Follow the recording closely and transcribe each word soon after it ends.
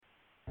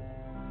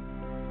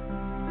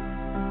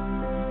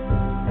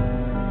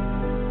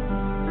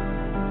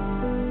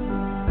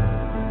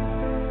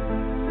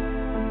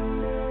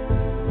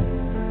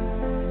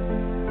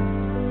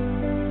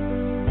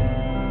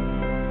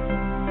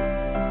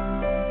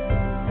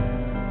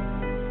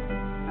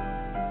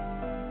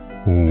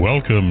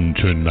Welcome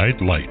to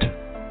Nightlight.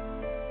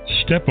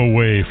 Step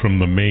away from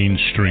the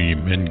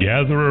mainstream and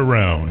gather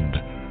around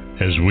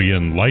as we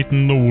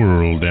enlighten the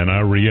world and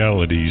our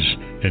realities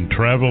and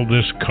travel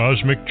this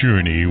cosmic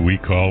journey we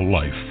call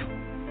life.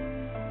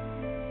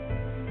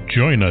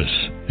 Join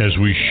us as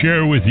we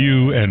share with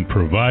you and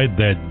provide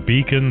that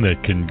beacon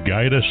that can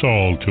guide us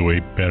all to a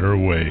better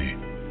way.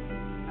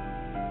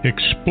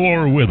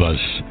 Explore with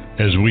us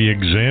as we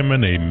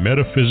examine a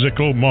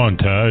metaphysical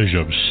montage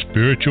of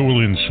spiritual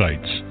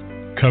insights,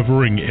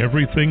 covering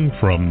everything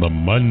from the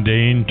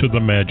mundane to the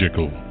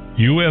magical,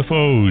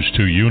 UFOs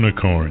to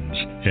unicorns,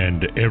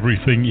 and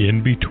everything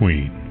in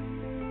between.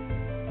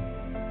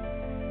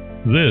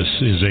 This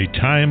is a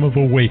time of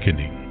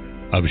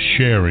awakening, of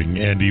sharing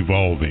and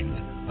evolving,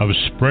 of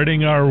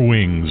spreading our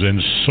wings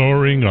and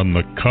soaring on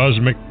the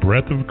cosmic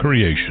breath of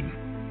creation.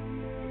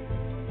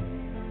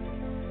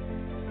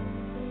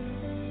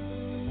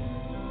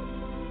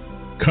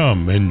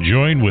 Come and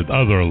join with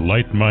other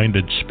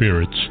light-minded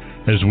spirits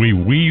as we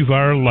weave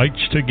our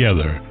lights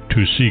together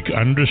to seek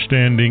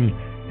understanding,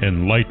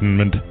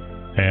 enlightenment,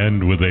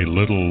 and, with a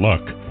little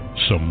luck,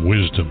 some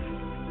wisdom.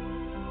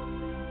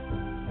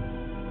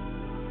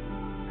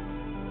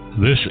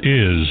 This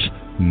is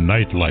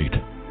Nightlight,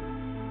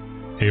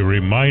 a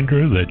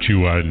reminder that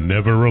you are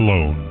never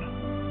alone.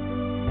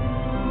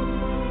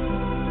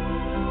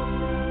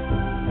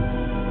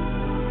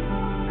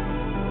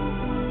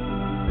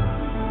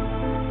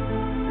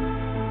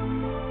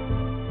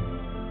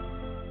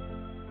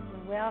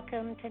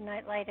 Welcome to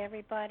Nightlight,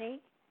 everybody.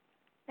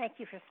 Thank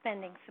you for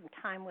spending some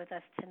time with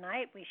us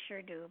tonight. We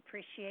sure do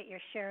appreciate your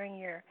sharing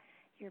your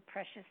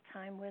precious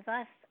time with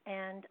us.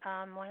 And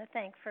want to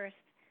thank first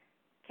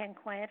Ken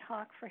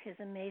Quiethawk for his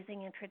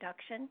amazing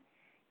introduction.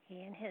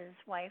 He and his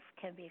wife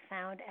can be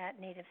found at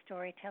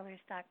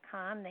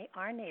nativestorytellers.com. They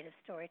are native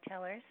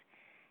storytellers.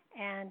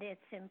 And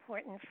it's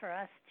important for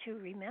us to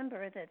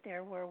remember that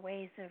there were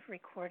ways of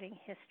recording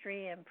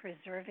history and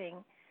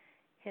preserving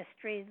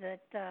history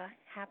that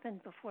happened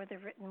before the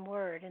written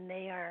word, and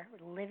they are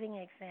living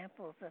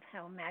examples of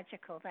how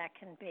magical that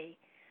can be.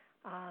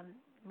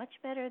 Much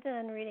better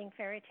than reading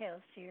fairy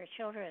tales to your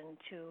children,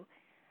 to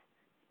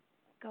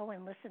go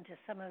and listen to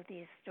some of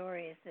these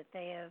stories that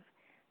they have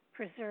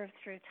preserved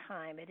through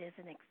time. It is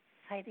an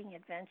exciting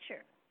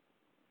adventure.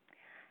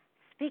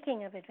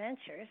 Speaking of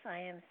adventures, I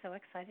am so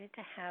excited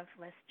to have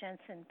Les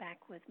Jensen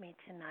back with me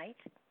tonight.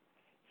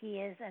 He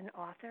is an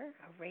author,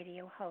 a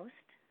radio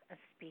host, a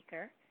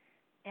speaker,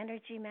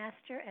 energy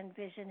master and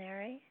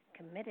visionary,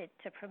 committed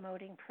to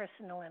promoting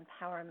personal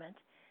empowerment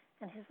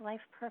and his life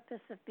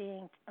purpose of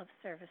being of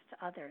service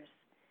to others.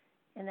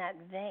 In that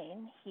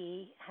vein,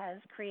 he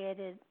has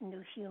created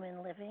New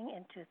Human Living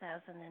in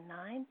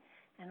 2009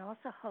 and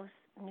also hosts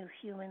New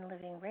Human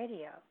Living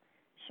Radio,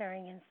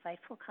 sharing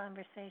insightful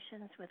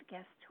conversations with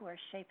guests who are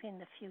shaping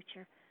the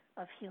future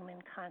of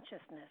human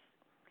consciousness,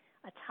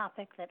 a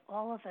topic that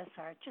all of us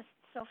are just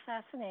so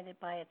fascinated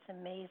by. It's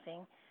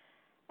amazing.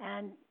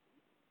 And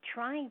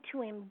trying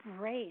to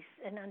embrace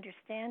an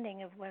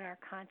understanding of what our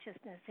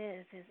consciousness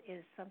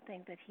is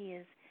something that he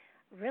has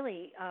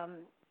really,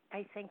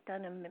 I think,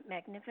 done a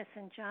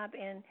magnificent job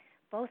in.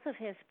 Both of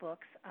his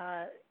books,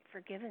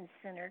 Forgiven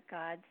Sinner,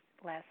 God's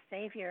Last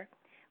Savior,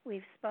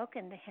 we've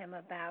spoken to him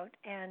about,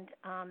 and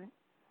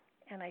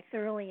I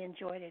thoroughly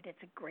enjoyed it.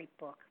 It's a great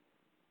book.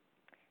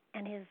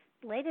 And his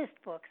latest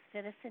book,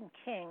 Citizen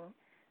King,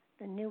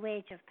 The New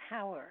Age of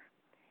Power,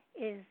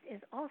 is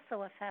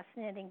also a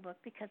fascinating book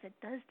because it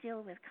does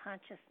deal with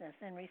consciousness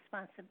and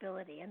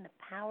responsibility and the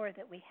power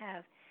that we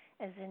have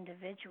as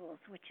individuals,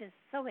 which is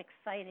so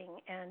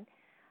exciting. And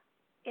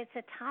it's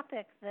a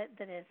topic that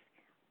is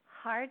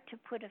hard to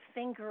put a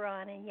finger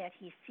on, and yet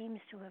he seems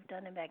to have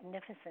done a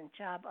magnificent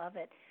job of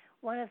it.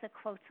 One of the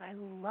quotes I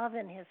love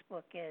in his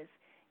book is,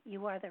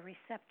 "You are the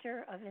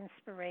receptor of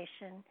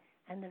inspiration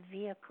and the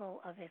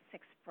vehicle of its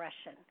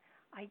expression."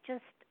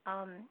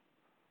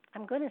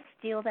 I'm going to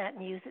steal that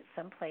and use it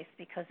someplace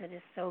because it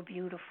is so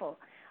beautiful.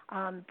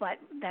 But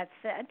that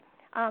said,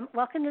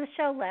 welcome to the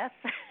show, Les.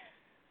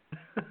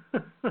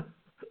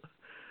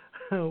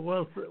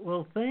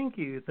 Well, thank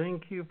you.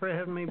 Thank you for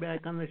having me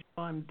back on the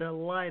show. I'm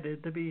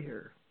delighted to be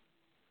here.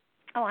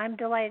 Oh, I'm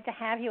delighted to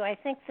have you. I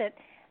think that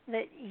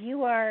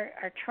you are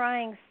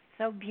trying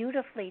so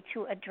beautifully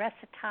to address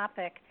a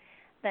topic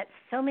that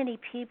so many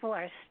people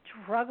are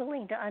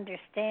struggling to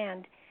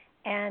understand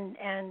and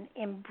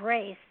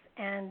embrace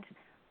and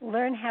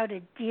learn how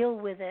to deal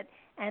with it.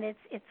 And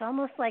it's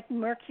almost like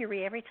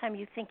mercury. Every time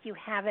you think you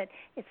have it,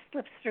 it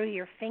slips through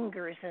your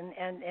fingers,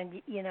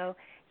 and you know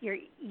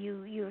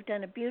you've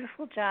done a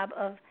beautiful job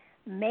of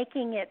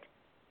making it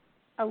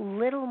a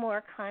little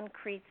more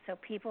concrete so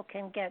people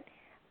can get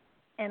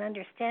an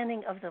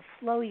understanding of the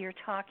flow you're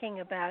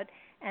talking about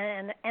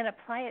and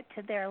apply it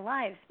to their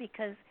lives.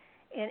 Because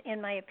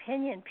in my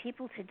opinion,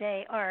 people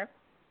today are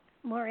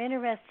more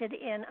interested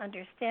in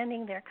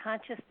understanding their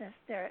consciousness,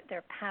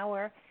 their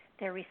power,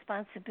 their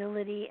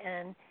responsibility,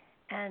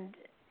 and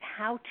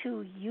how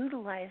to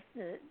utilize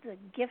the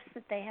gifts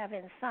that they have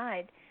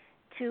inside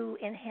to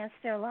enhance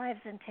their lives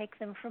and take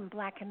them from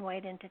black and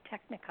white into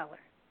Technicolor.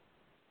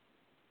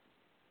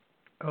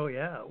 Oh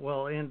yeah,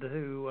 well,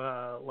 into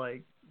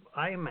like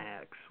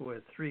IMAX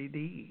with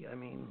 3D. I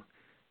mean,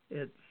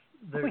 it's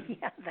there's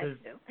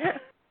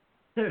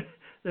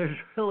there's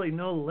really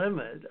no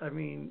limit. I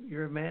mean,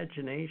 your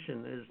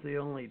imagination is the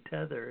only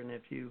tether, and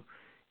if you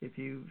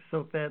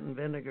soak that in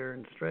vinegar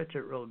and stretch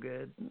it real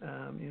good, you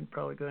can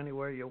probably go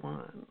anywhere you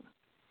want.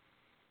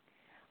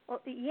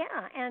 Well,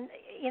 yeah, and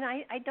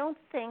I don't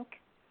think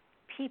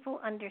people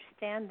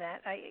understand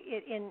that.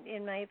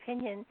 In my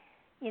opinion,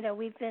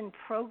 we've been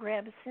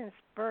programmed since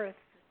birth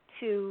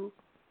to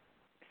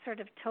sort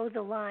of toe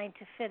the line,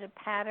 to fit a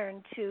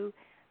pattern, to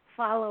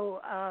follow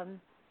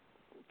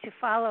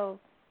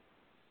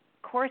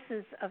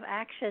courses of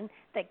action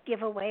that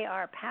give away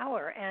our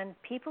power. And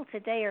people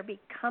today are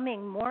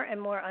becoming more and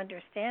more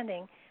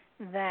understanding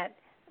that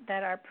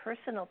our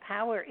personal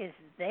power is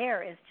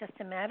there. It's just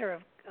a matter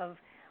of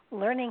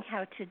learning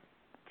how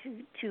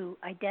to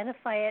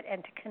identify it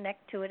and to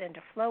connect to it and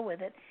to flow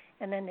with it,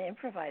 and then to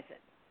improvise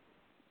it.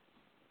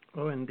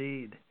 Oh,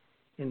 indeed.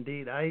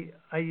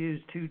 I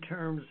use two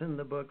terms in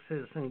the book,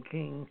 Citizen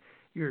King: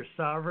 your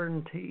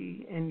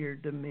sovereignty and your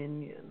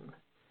dominion.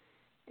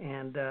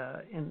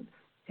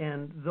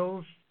 And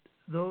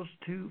those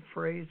two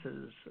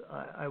phrases,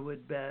 I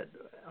would bet,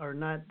 are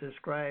not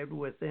described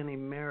with any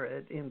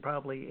merit in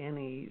probably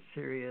any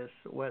serious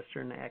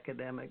Western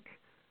academic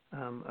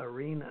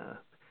arena.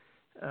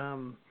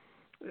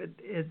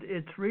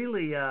 It's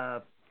really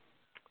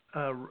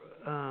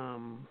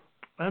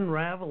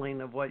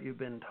unraveling of what you've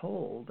been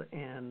told,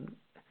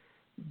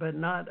 but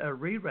not a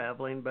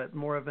re-raveling, but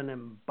more of an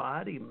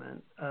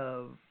embodiment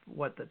of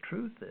what the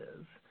truth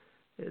is.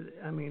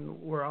 I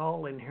mean, we're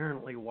all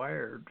inherently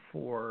wired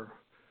for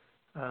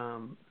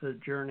the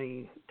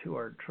journey to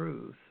our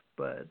truth,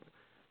 but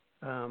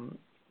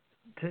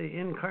to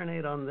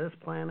incarnate on this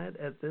planet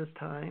at this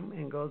time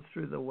and go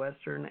through the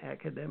Western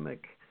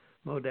academic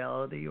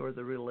modality or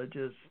the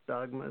religious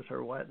dogmas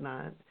or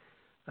whatnot,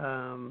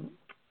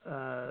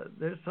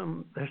 there's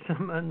some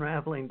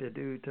unraveling to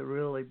do to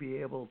really be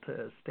able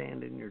to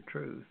stand in your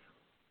truth.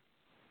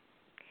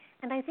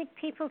 And I think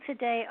people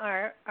today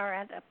are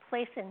at a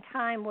place in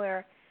time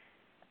where,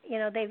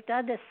 they've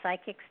done this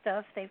psychic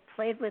stuff, they've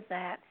played with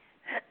that,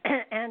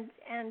 and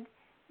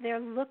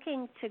they're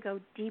looking to go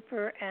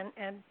deeper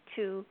and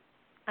to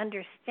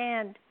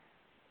understand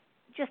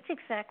just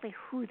exactly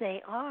who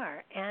they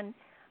are. And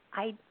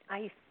I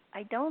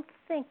don't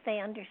think they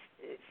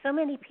understand. So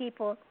many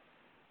people,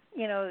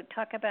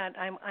 talk about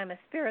I'm a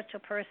spiritual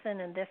person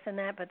and this and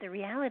that, but the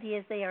reality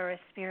is they are a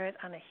spirit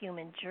on a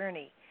human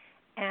journey,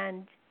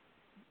 and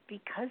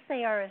because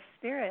they are a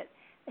spirit,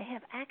 they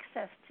have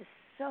access to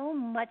so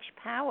much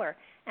power,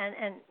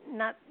 and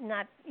not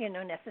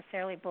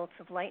necessarily bolts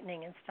of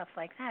lightning and stuff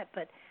like that,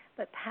 but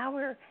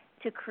power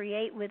to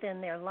create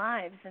within their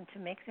lives and to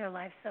make their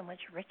lives so much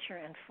richer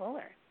and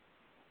fuller.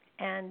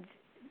 And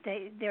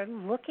they're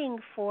looking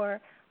for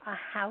a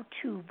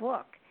how-to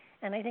book,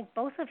 and I think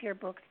both of your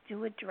books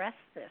do address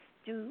this,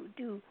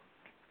 do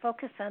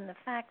focus on the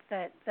fact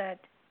that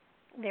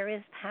there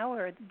is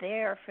power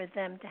there for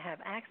them to have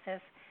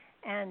access.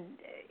 And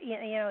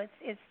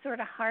it's sort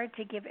of hard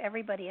to give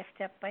everybody a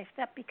step by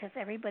step because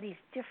everybody's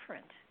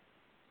different.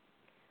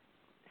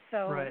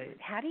 So right.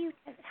 How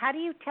do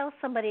you tell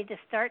somebody to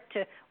start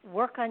to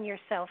work on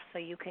yourself so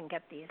you can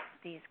get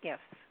these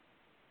gifts?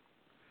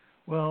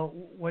 Well,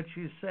 what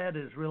you said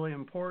is really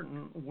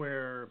important,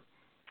 where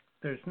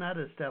there's not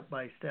a step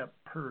by step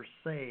per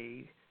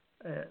se.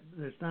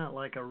 There's not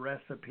like a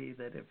recipe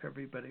that if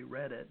everybody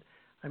read it.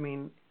 I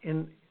mean,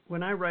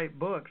 when I write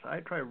books,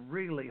 I try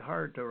really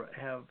hard to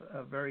have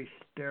a very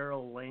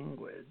sterile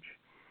language.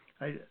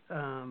 I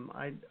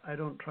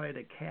don't try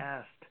to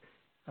cast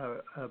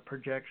a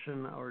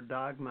projection or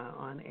dogma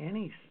on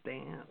any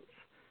stance,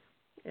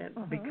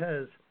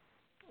 because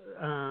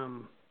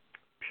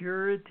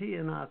purity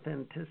and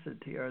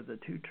authenticity are the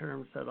two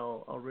terms that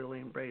I'll really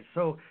embrace.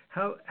 So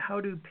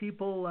how do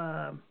people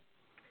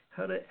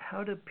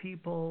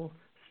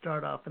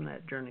start off in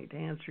that journey? To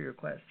answer your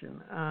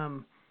question.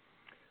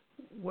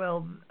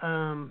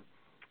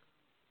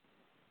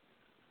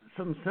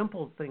 Some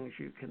simple things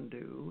you can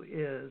do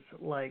is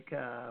like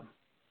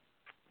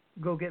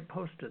go get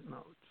Post-it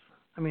notes.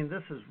 I mean,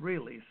 this is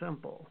really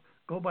simple.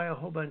 Go buy a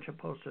whole bunch of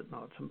Post-it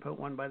notes and put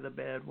one by the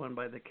bed, one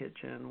by the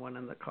kitchen, one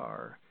in the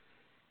car,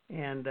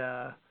 and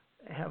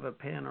have a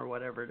pen or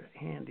whatever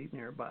handy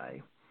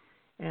nearby.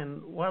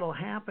 And what'll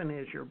happen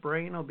is your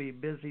brain will be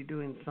busy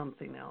doing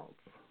something else.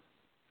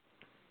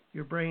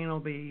 Your brain will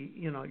be,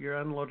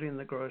 you're unloading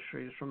the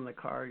groceries from the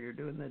car, you're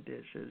doing the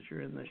dishes,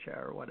 you're in the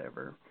shower,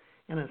 whatever,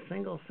 and a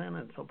single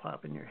sentence will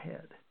pop in your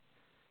head.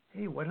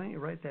 Hey, why don't you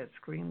write that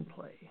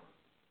screenplay?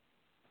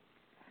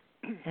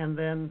 And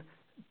then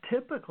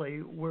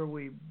typically where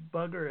we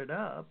bugger it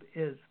up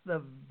is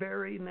the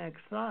very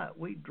next thought.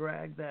 We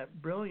drag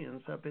that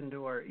brilliance up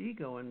into our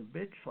ego and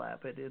bitch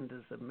slap it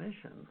into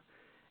submission.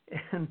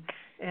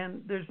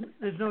 And there's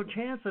no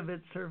chance of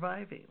it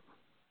surviving.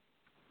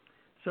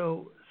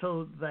 So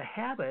so the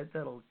habit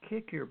that'll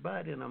kick your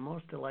butt in a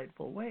most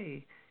delightful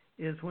way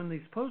is when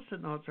these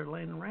Post-it notes are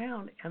laying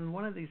around and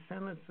one of these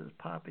sentences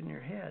pop in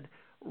your head,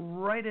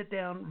 write it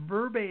down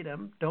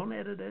verbatim. Don't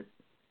edit it.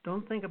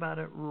 Don't think about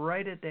it.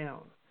 Write it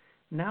down.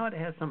 Now it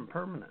has some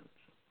permanence.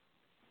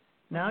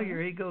 Now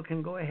your ego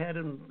can go ahead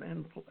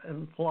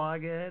and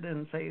flog it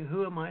and say,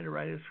 who am I to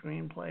write a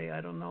screenplay?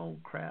 I don't know,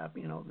 crap,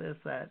 this,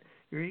 that.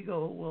 Your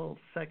ego will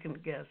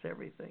second guess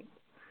everything.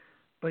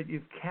 But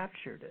you've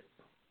captured it.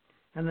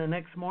 And the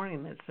next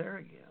morning it's there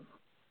again.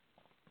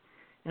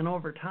 And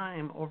over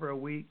time, over a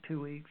week, 2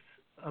 weeks,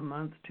 a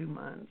month, 2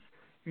 months,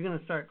 you're going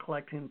to start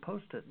collecting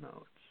Post-it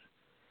notes.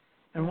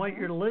 And what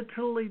you're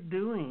literally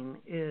doing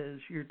is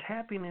you're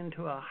tapping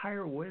into a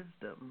higher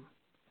wisdom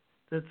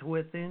that's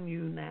within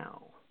you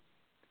now.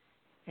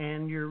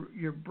 And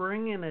you're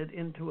bringing it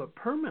into a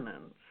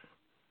permanence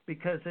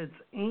because it's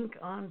ink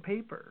on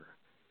paper.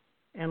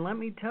 And let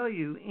me tell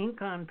you,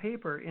 ink on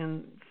paper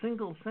in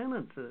single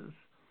sentences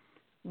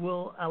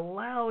will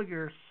allow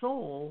your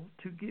soul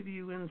to give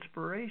you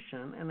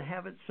inspiration and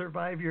have it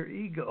survive your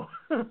ego.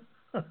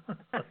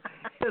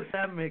 If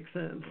that makes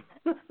sense.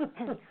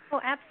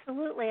 Oh,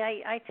 absolutely.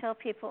 I tell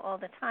people all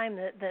the time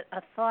that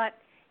a thought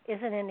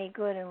isn't any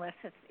good unless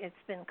it's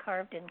been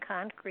carved in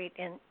concrete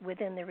and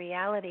within the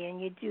reality,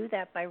 and you do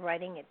that by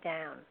writing it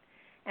down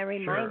and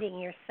reminding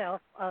yourself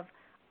of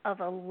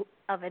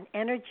an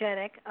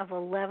energetic, of a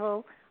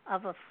level,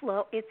 of a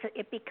flow.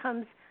 It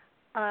becomes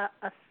a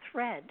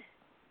thread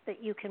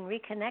that you can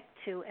reconnect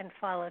to and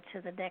follow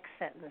to the next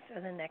sentence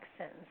or the next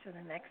sentence or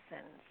the next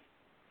sentence.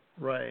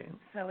 Right.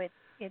 So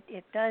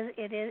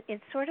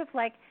it's sort of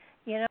like,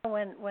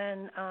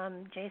 when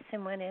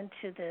Jason went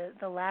into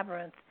the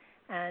labyrinth,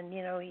 and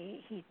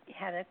he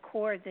had a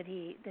cord that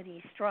he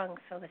strung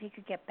so that he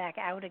could get back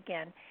out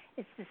again.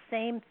 It's the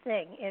same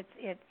thing.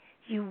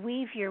 You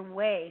weave your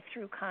way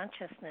through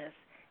consciousness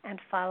and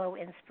follow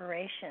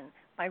inspiration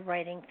by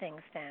writing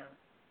things down.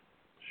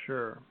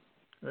 Sure.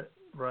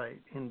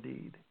 Right,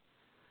 indeed.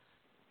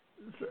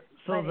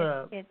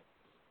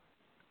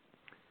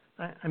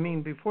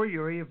 Before you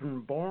were even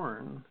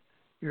born,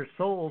 your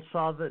soul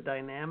saw the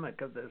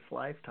dynamic of this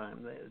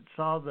lifetime. It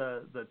saw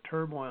the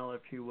turmoil,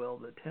 if you will,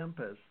 the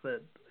tempest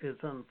that is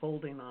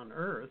unfolding on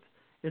Earth.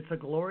 It's a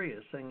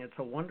glorious thing. It's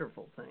a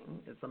wonderful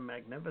thing. It's a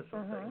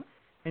magnificent thing.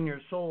 And your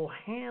soul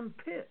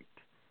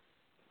handpicked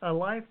a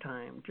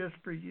lifetime just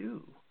for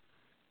you.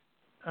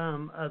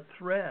 A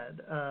thread,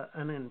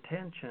 an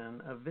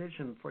intention, a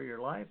vision for your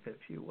life,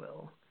 if you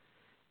will.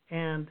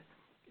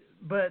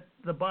 But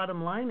the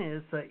bottom line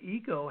is the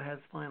ego has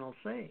final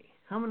say.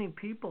 How many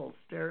people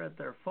stare at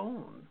their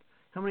phone?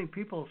 How many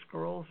people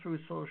scroll through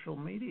social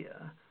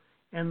media?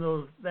 And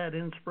that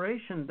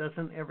inspiration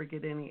doesn't ever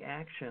get any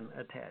action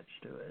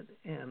attached to it.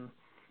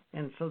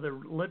 And so they're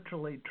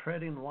literally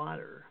treading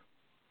water.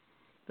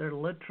 They're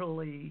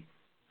literally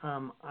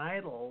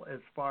idle as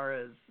far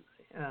as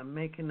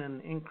making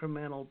an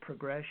incremental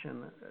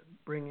progression,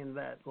 bringing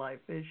that life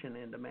vision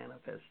into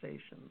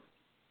manifestation,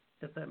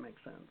 if that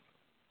makes sense.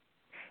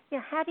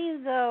 Yeah, how do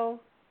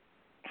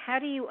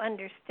you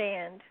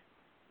understand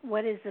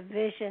what is a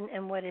vision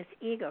and what is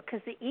ego?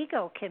 Because the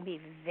ego can be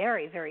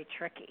very, very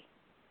tricky.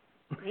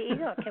 The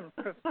ego can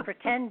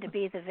pretend to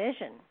be the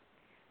vision.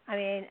 I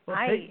mean,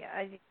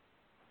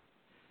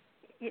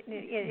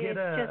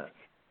 get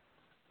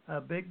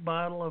a big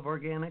bottle of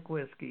organic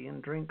whiskey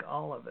and drink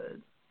all of it,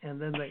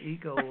 and then the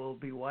ego will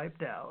be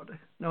wiped out.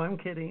 No, I'm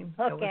kidding.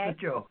 Okay.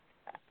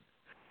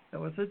 That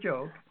was a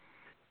joke.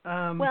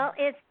 Well,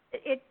 it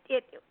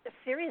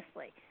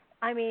seriously.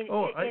 I mean,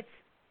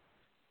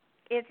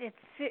 it's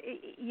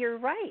you're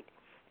right.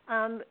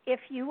 If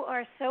you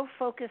are so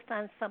focused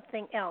on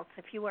something else,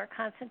 if you are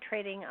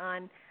concentrating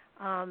on,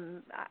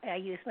 I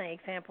use my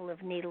example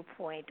of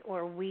needlepoint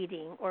or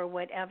weeding or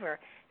whatever,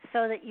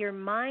 so that your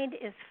mind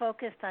is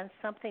focused on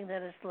something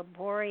that is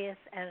laborious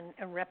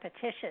and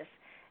repetitious,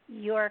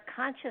 your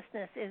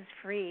consciousness is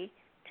free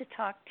to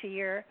talk to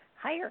your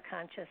higher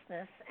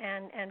consciousness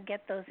and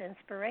get those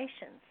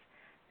inspirations.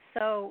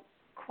 So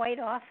quite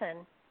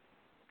often,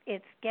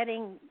 it's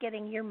getting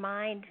your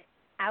mind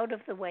out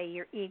of the way,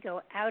 your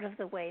ego out of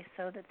the way,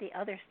 so that the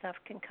other stuff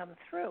can come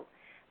through.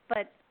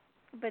 But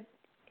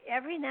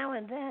every now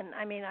and then,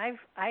 I mean,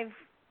 I've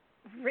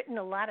written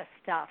a lot of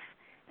stuff,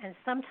 and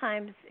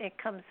sometimes it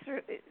comes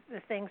through.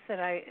 The things that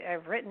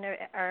I've written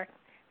are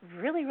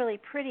really, really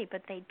pretty,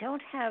 but they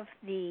don't have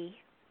the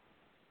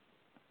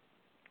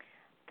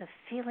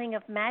feeling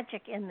of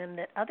magic in them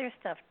that other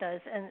stuff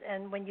does.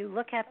 And when you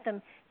look at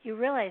them, you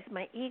realize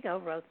my ego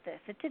wrote this.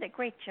 It did a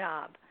great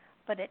job,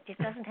 but it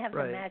doesn't have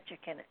the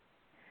magic in it.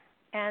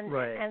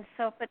 And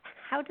so, but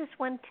how does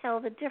one tell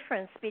the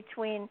difference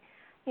between,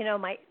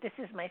 this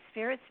is my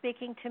spirit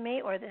speaking to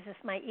me, or this is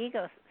my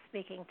ego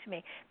speaking to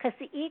me? Because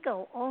the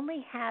ego's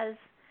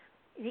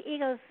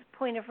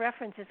point of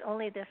reference is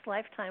only this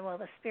lifetime, while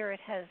the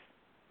spirit has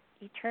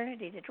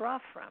eternity to draw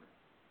from.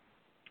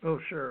 Oh,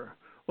 sure.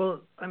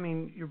 Well, I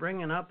mean, you're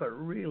bringing up a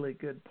really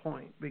good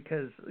point,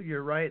 because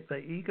you're right. The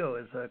ego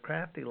is a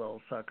crafty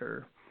little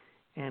sucker,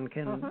 and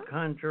can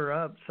conjure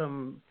up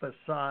some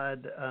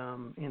facade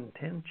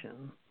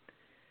intention.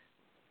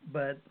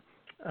 But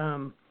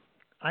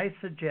I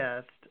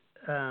suggest,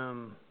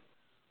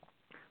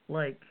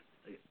 like,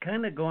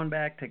 kind of going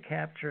back to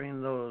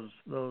capturing those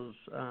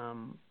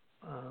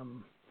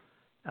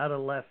out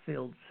of left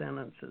field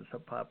sentences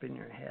that pop in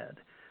your head.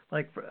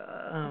 Like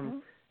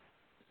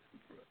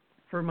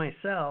for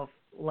myself,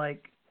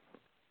 like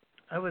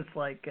I was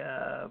like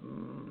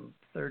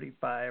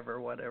 35 or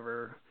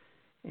whatever,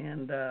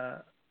 and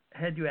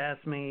had you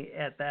asked me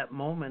at that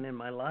moment in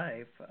my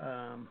life,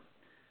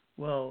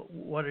 well,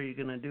 what are you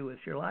going to do with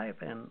your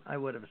life? And I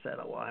would have said,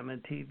 oh, well, I'm a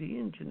TV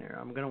engineer.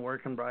 I'm going to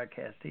work in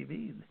broadcast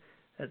TV.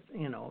 That's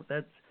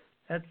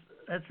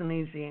that's an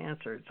easy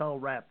answer. It's all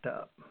wrapped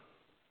up.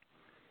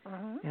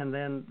 And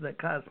then the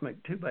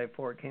cosmic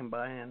 2x4 came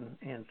by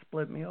and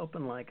split me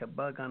open like a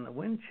bug on the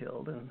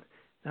windshield. And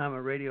now I'm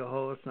a radio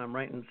host, and I'm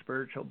writing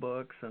spiritual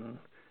books, and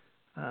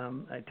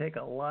I take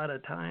a lot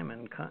of time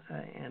and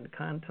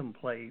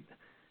contemplate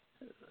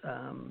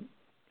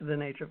the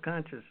nature of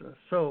consciousness.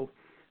 So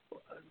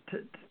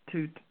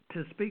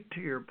to speak to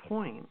your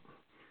point,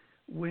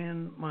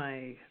 when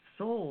my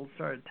soul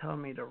started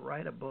telling me to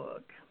write a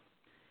book,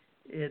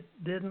 it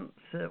didn't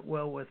sit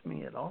well with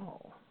me at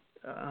all.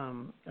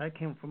 I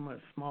came from a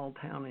small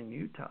town in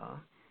Utah.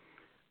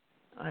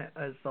 I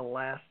was the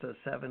last of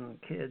 7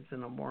 kids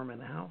in a Mormon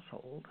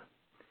household,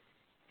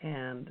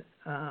 and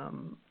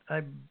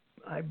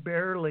I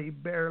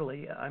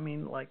barely, I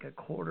mean, like a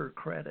quarter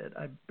credit,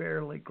 I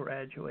barely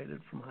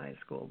graduated from high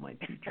school. My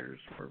teachers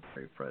were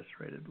very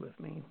frustrated with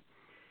me,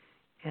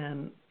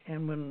 and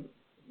when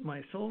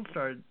my soul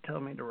started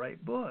telling me to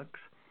write books,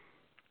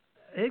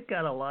 it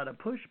got a lot of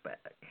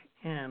pushback,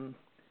 and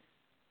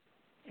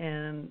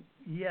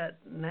yet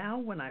now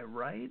when I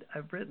write, I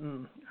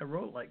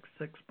wrote like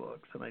 6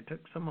 books, and I took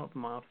some of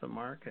them off the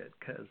market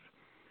because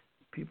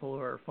people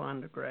who are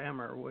fond of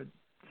grammar would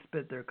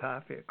spit their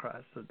coffee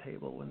across the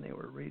table when they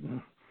were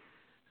reading.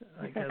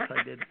 I guess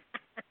I did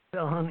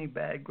felony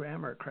bad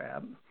grammar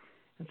crap.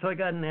 And so I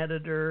got an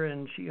editor,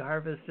 and she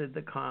harvested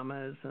the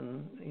commas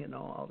and,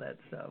 all that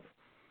stuff.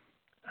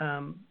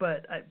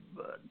 But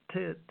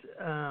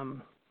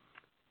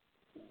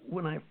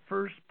when I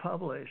first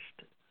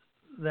published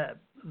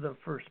the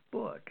first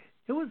book,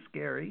 it was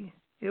scary.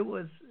 It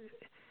was,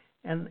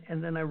 and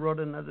then I wrote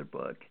another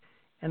book,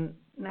 and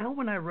now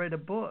when I write a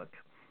book,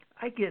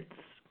 I get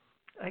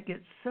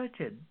such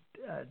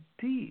a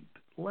deep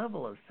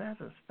level of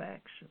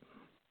satisfaction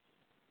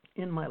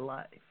in my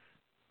life,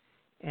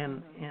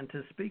 and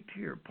to speak to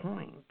your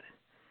point,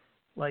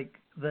 like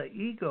the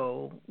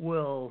ego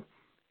will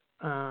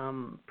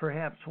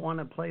perhaps want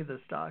to play the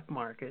stock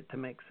market to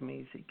make some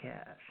easy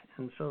cash.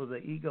 And so the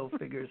ego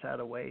figures out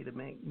a way to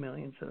make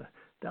millions of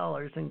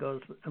dollars and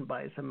goes and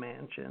buys a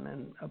mansion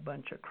and a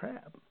bunch of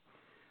crap.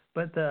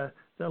 But the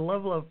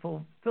level of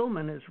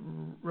fulfillment is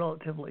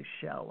relatively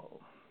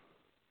shallow.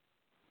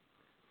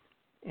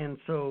 And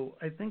so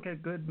I think a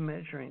good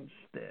measuring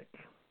stick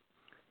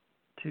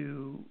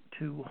to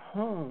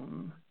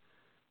hone,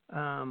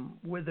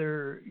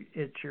 whether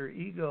it's your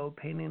ego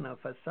painting a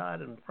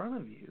facade in front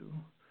of you,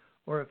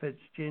 or if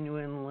it's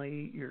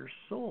genuinely your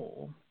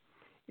soul,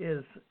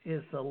 is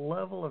the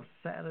level of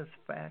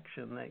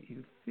satisfaction that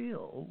you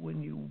feel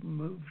when you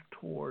move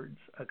towards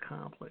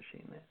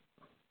accomplishing it.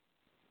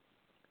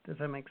 Does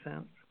that make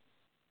sense?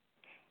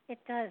 It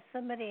does.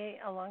 Somebody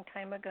a long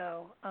time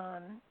ago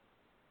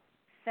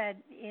said,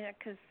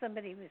 because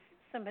somebody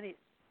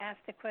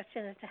asked the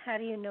question as to how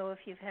do you know if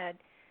you've had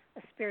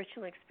a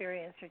spiritual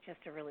experience or just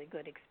a really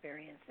good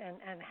experience,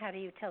 and how do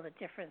you tell the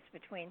difference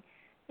between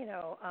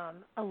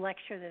a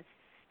lecture that's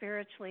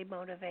spiritually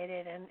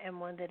motivated and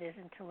one that is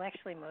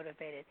intellectually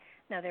motivated.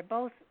 Now they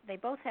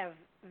both have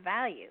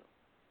value,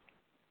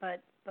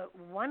 but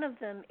one of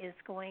them is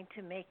going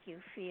to make you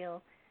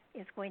feel,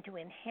 is going to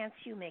enhance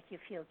you, make you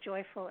feel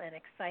joyful and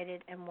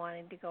excited and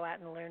wanting to go out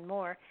and learn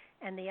more,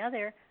 and the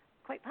other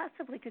quite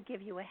possibly could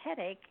give you a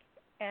headache,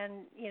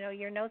 and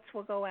your notes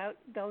will go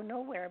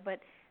nowhere, but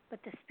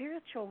the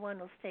spiritual one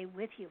will stay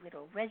with you.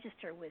 It'll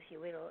register with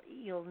you.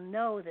 You'll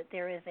know that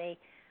there is a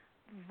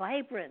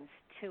vibrance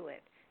to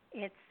it.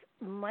 It's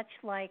much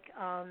like,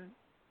 I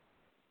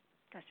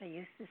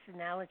use this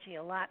analogy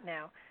a lot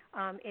now.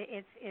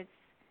 It's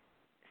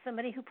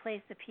somebody who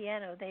plays the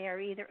piano. They are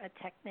either a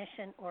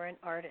technician or an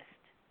artist.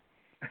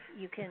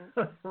 You can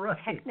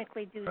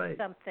technically do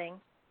something,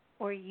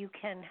 or you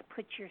can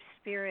put your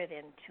spirit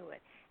into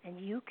it, and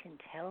you can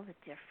tell the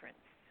difference.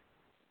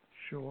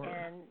 Sure.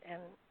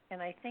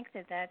 And I think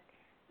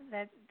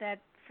that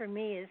for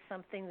me is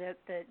something that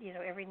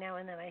every now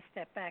and then I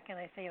step back and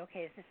I say,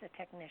 okay, is this a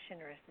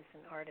technician or is this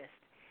an artist?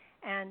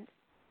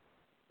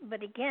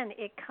 But again,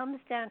 it comes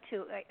down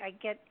to I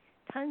get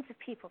tons of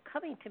people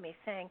coming to me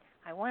saying,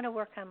 I want to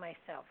work on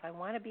myself, I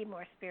want to be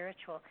more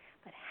spiritual,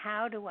 but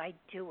how do I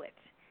do it?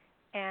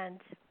 And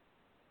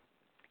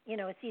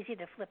it's easy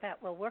to flip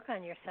out, well, work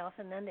on yourself,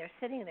 and then they're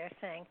sitting there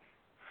saying,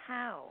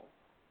 how?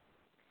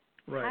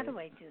 Right. How do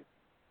I do?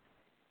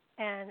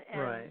 And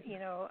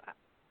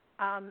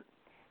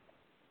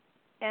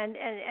and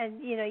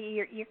you know,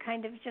 you're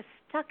kind of just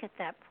stuck at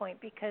that point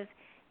because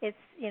it's,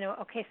 you know,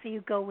 okay, so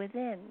you go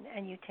within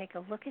and you take a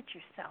look at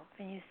yourself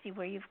and you see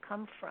where you've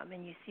come from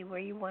and you see where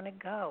you want to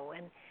go,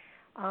 and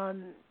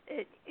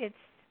it's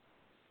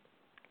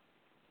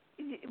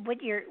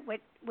what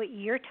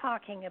you're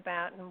talking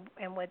about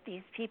and what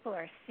these people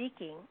are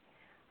seeking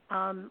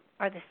are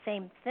the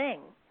same thing,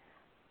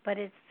 but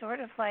it's sort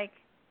of like,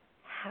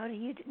 how do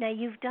you now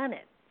you've done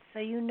it, so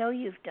you know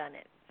you've done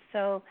it,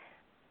 so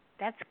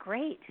that's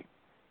great.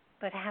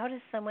 But how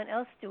does someone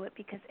else do it?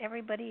 Because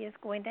everybody is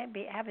going to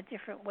have a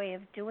different way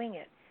of doing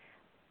it.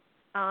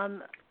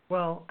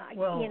 Well,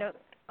 you know,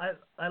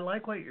 I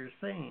like what you're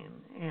saying,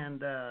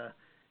 and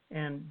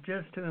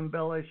just to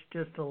embellish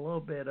just a little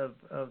bit of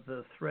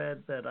the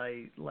thread that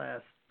I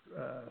last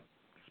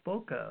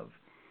spoke of,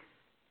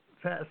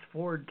 fast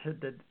forward to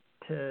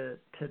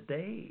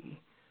today,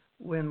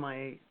 when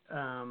my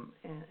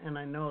and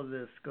I know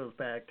this goes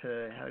back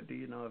to how do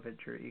you know if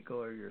it's your ego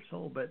or your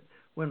soul, but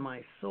when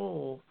my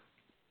soul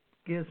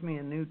gives me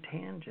a new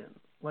tangent.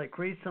 Like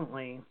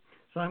recently,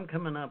 so I'm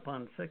coming up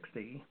on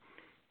 60,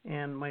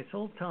 and my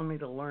soul's telling me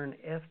to learn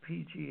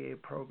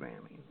FPGA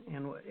programming.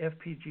 And what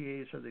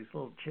FPGAs are these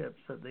little chips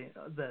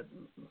that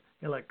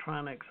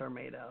electronics are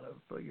made out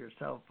of, your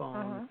cell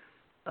phone,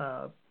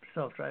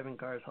 self-driving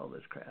cars, all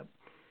this crap.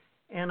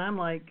 And I'm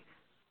like,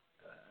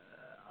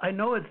 I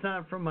know it's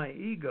not from my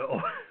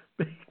ego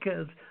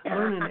because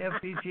learning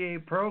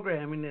FPGA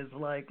programming is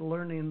like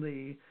learning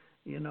the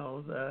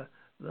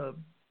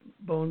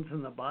bones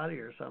in the body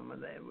or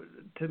something,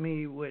 to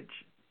me, which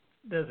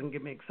doesn't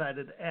get me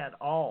excited at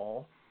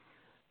all.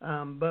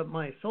 But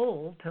my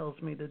soul tells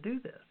me to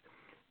do this.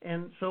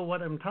 And so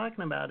what I'm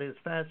talking about is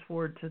fast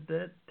forward to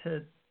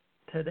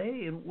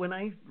today, and when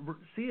I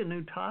see a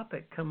new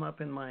topic come up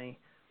in my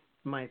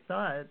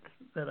thoughts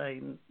that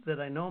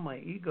I know my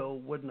ego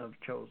wouldn't have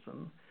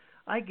chosen,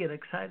 I get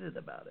excited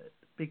about it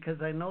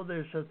because I know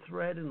there's a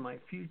thread in my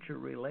future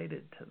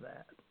related to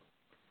that.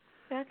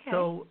 Okay.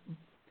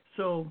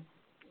 So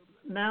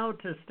now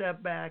to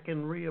step back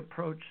and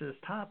reapproach this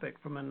topic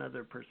from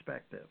another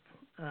perspective.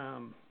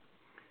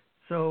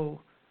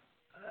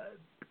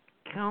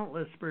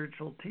 Countless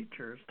spiritual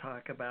teachers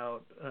talk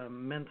about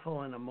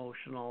mental and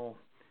emotional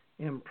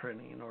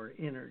imprinting or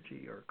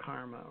energy or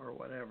karma or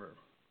whatever.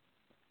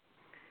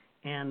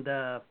 And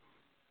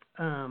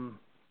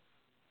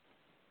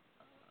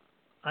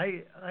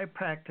I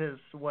practice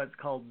what's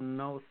called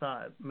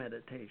no-thought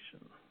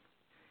meditation.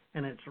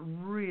 And it's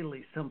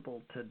really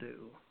simple to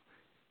do.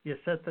 You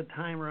set the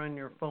timer on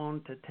your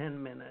phone to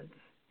 10 minutes.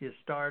 You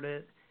start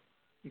it.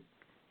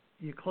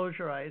 You close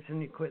your eyes and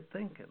you quit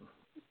thinking.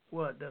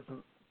 Well, it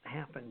doesn't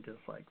happen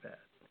just like that.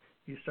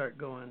 You start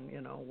going,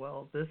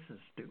 well, this is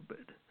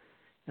stupid.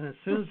 And as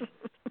soon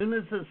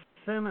as this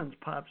sentence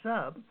pops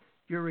up,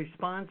 your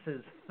response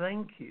is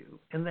thank you.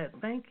 And that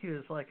thank you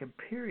is like a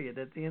period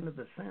at the end of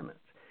the sentence.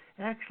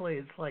 Actually,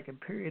 it's like a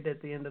period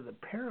at the end of the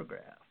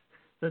paragraph.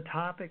 The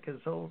topic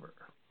is over.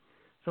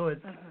 So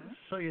it's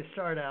so you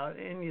start out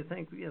and you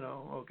think,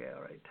 okay,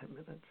 all right, 10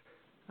 minutes.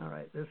 All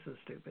right, this is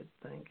stupid.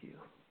 Thank you.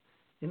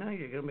 You're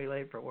going to be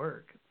late for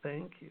work.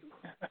 Thank you.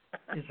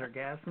 Is there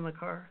gas in the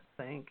car?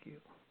 Thank you.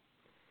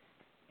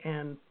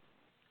 And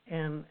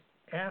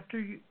after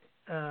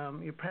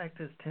you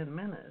practice 10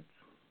 minutes,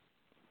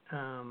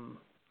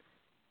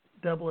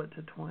 double it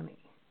to 20.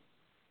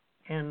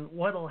 And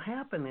what'll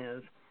happen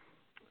is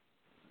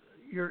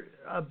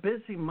a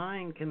busy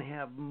mind can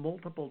have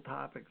multiple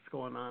topics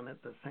going on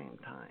at the same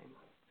time,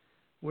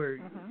 where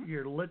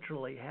you're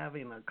literally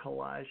having a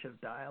collage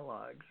of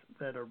dialogues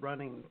that are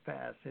running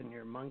fast in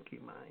your monkey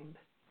mind.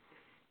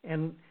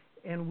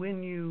 And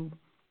when you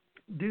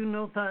do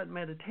no-thought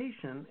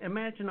meditation,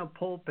 imagine a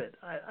pulpit.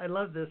 I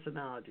love this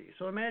analogy.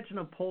 So imagine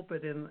a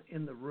pulpit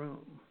in the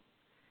room,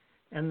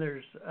 and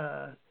there's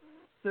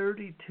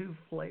 32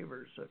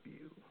 flavors of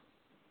you.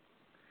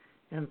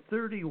 And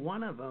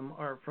 31 of them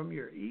are from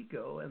your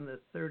ego, and the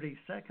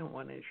 32nd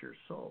one is your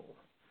soul.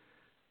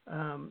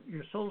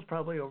 Your soul's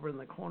probably over in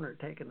the corner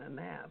taking a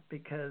nap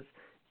because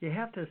you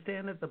have to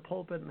stand at the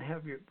pulpit and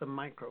have the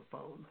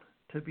microphone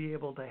to be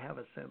able to have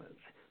a sentence.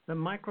 The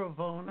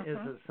microphone is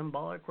a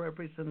symbolic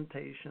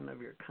representation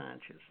of your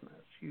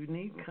consciousness. You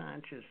need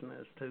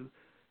consciousness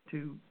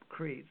to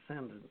create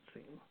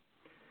sentencing.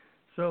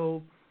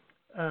 So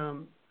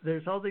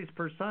there's all these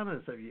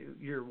personas of you.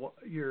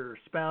 Your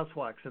spouse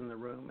walks in the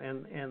room,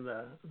 and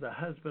the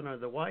husband or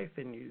the wife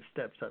in you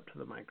steps up to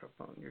the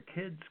microphone. Your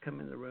kids come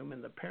in the room,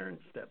 and the parent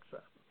steps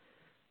up.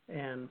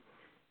 And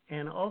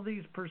all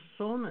these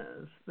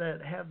personas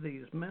that have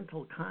these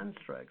mental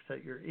constructs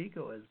that your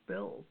ego has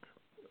built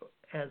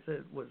as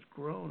it was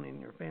grown in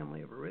your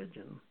family of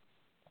origin,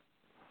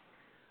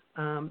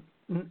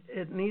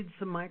 it needs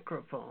a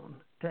microphone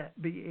to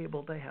be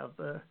able to have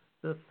the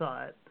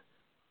thought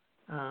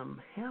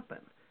happen.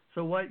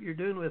 So what you're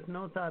doing with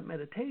no-thought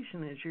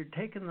meditation is you're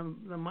taking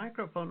the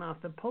microphone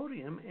off the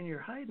podium and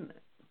you're hiding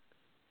it.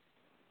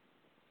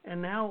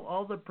 And now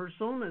all the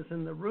personas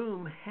in the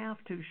room have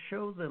to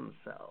show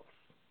themselves.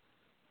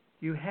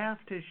 You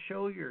have to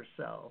show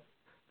yourself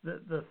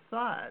the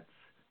thoughts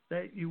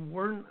that you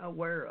weren't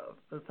aware of,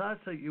 the thoughts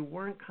that you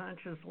weren't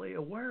consciously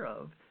aware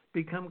of,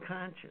 become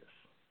conscious.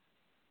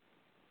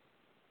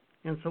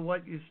 And so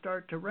what you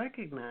start to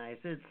recognize,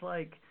 it's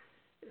like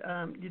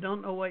you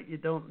don't know what you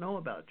don't know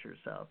about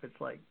yourself.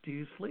 It's like, do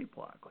you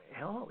sleepwalk?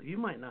 Hell, you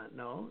might not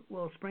know.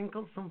 Well,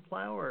 sprinkle some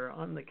flour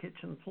on the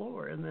kitchen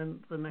floor, and then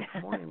the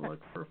next morning look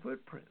for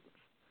footprints.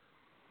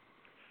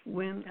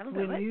 When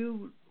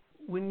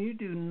you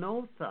do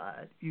no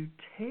thought, you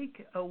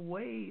take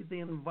away the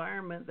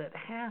environment that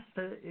has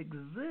to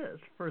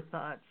exist for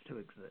thoughts to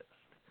exist.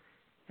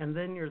 And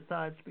then your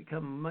thoughts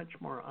become much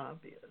more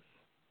obvious.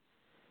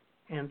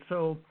 And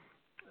so,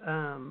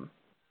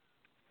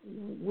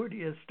 where do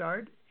you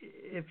start?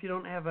 If you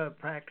don't have a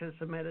practice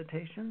of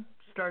meditation,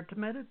 start to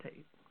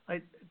meditate.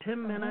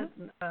 10 minutes,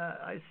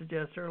 I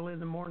suggest early in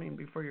the morning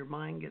before your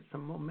mind gets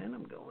some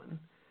momentum going.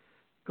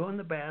 Go in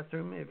the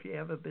bathroom if you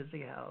have a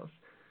busy house.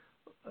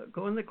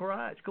 Go in the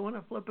garage. Go in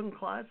a flipping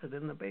closet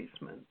in the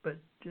basement. But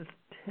just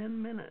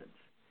 10 minutes.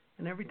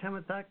 And every time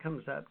a thought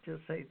comes up,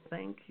 just say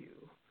thank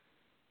you.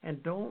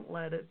 And don't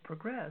let it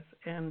progress.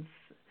 And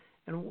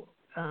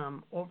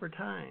over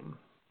time,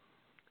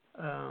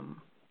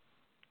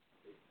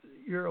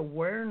 your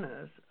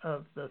awareness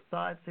of the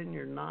thoughts in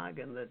your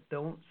noggin that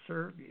don't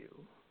serve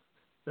you,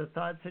 the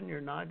thoughts in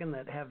your noggin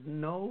that have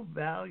no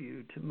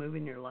value to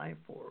moving your life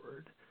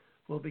forward,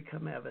 will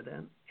become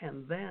evident.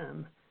 And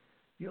then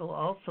you'll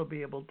also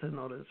be able to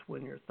notice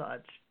when your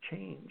thoughts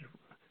change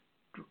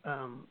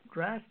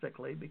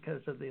drastically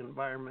because of the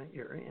environment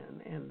you're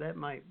in, and that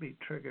might be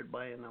triggered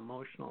by an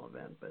emotional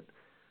event. But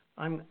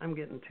I'm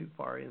getting too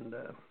far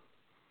into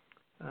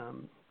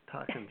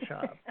talking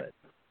shop. But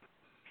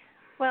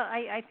well,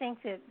 I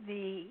think that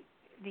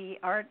the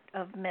art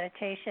of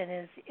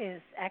meditation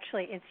is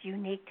actually, it's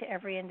unique to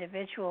every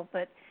individual.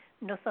 But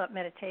no thought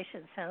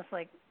meditation sounds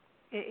like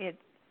it.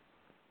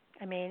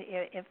 I mean,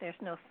 if there's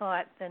no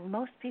thought, then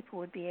most people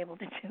would be able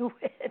to do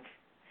it.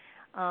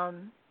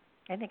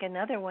 I think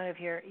another one of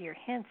your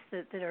hints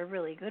that are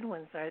really good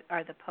ones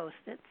are the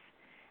Post-its.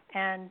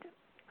 And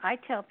I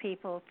tell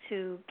people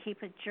to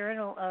keep a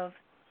journal of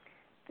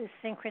the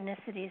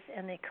synchronicities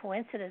and the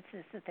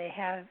coincidences that they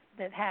have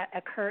that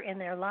occur in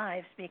their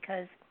lives,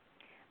 because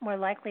more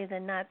likely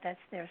than not, that's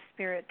their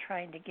spirit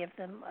trying to give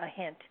them a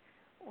hint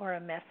or a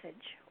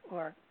message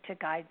or to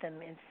guide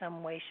them in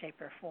some way,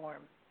 shape, or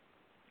form.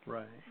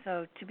 Right.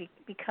 So to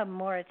become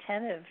more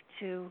attentive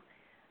to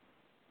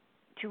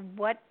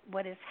what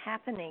is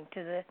happening,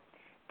 to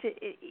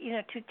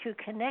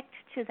connect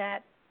to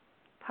that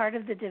part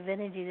of the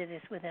divinity that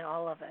is within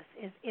all of us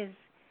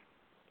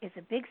is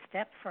a big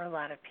step for a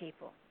lot of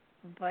people.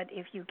 But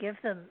if you give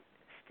them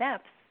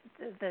steps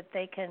that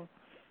they can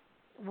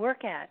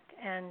work at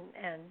and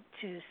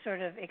to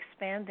sort of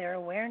expand their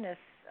awareness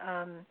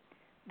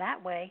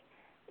that way,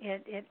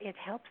 it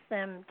helps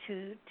them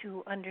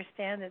to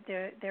understand that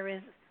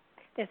there's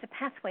a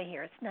pathway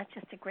here. It's not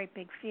just a great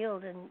big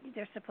field and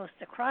they're supposed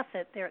to cross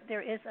it.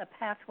 There is a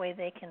pathway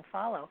they can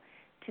follow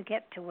to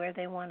get to where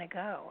they want to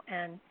go,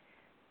 and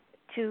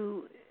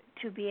to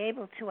be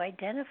able to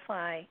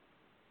identify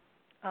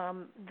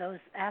those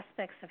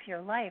aspects of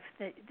your life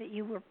that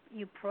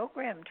you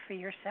programmed for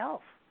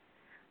yourself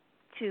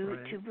to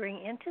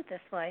bring into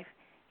this life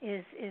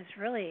is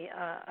really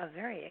a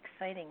very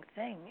exciting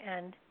thing,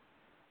 and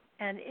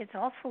it's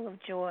all full of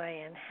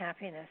joy and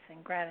happiness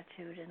and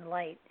gratitude and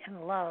light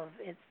and love.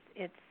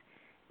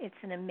 It's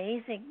an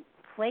amazing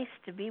place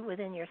to be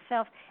within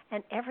yourself,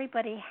 and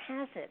everybody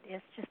has it.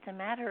 It's just a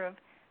matter of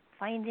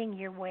finding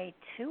your way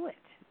to it.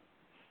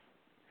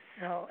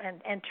 So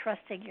and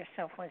trusting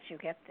yourself once you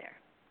get there.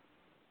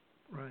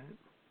 Right.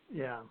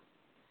 Yeah.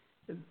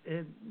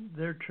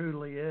 There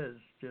truly is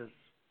just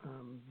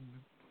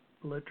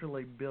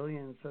literally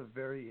billions of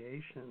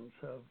variations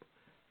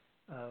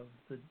of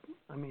the.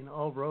 I mean,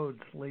 all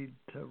roads lead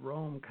to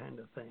Rome, kind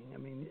of thing. I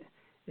mean,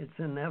 it's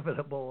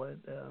inevitable.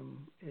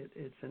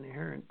 It's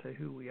inherent to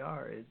who we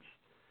are.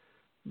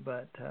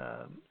 But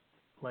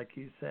like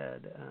you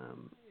said,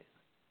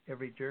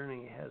 every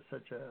journey has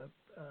such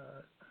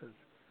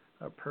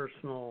a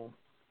personal,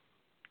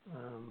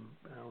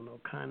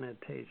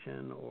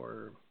 connotation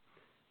or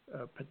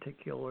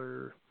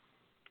particular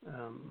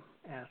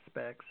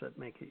aspects that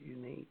make it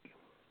unique.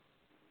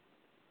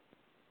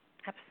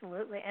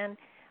 Absolutely, and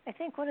I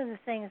think one of the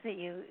things that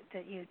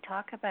you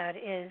talk about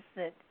is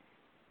that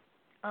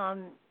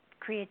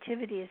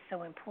creativity is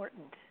so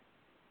important,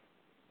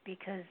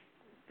 because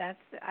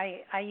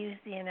I use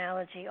the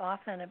analogy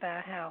often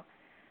about how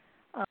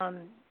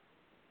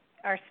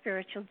our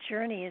spiritual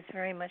journey is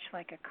very much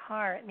like a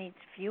car. It needs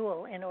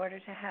fuel in order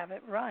to have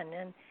it run,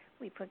 and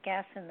we put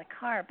gas in the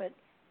car, but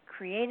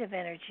creative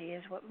energy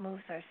is what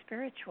moves our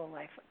spiritual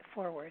life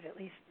forward, at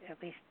least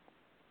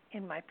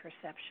in my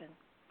perception.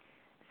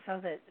 So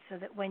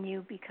that when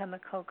you become a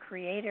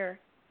co-creator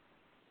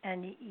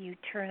and you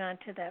turn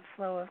onto that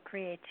flow of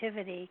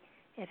creativity,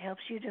 it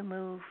helps you to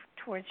move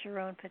towards your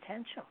own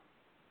potential.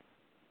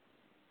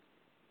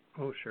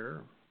 Oh,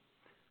 sure.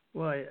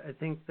 Well, I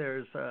think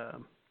there's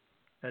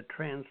a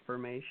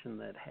transformation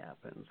that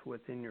happens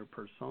within your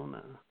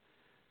persona.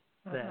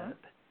 Uh-huh. That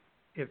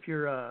if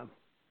you're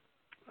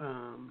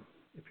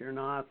an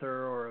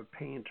author or a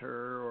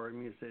painter or a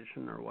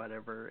musician or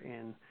whatever,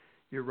 and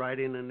you're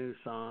writing a new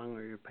song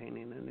or you're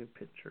painting a new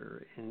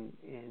picture, and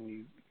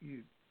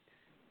you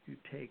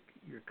take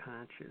your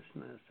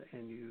consciousness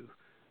and you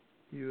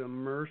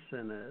immerse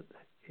in it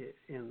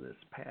in this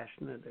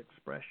passionate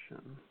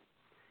expression,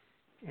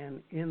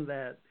 and in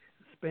that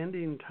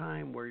spending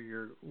time where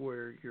you're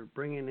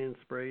bringing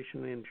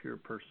inspiration into your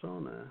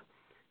persona,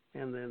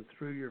 and then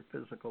through your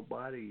physical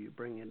body you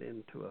bring it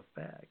into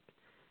effect.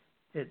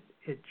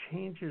 It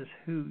changes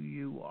who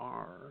you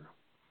are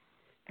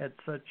at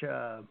such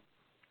a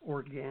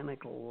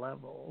organic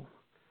level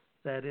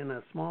that in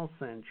a small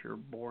sense you're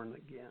born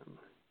again.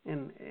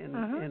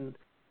 And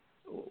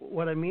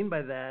what I mean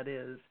by that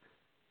is,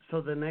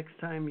 so the next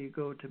time you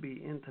go to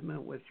be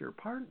intimate with your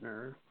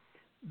partner,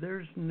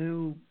 there's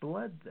new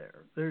blood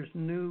there. There's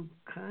new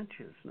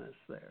consciousness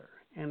there.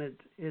 And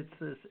it's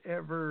this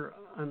ever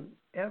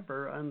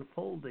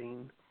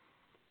unfolding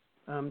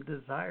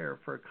desire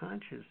for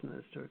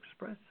consciousness to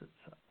express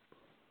itself.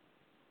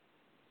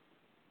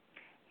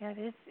 Yeah,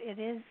 it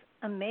is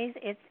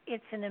amazing.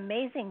 It's an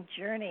amazing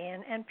journey,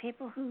 and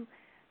people who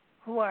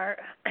are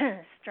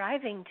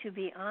striving to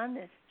be on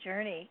this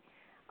journey,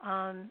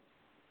 I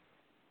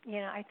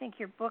think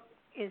your book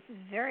is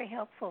very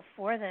helpful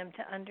for them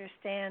to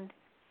understand,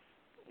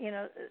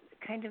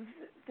 kind of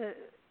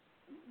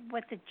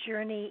what the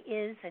journey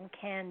is and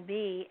can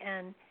be,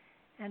 and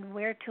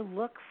where to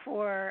look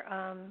for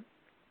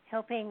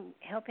helping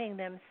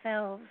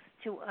themselves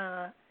to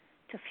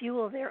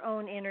fuel their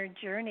own inner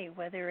journey,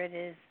 whether it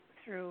is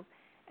through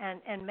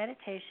and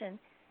meditation.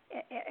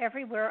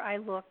 Everywhere I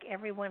look,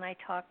 everyone I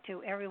talk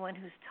to, everyone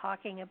who's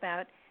talking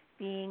about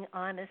being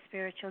on a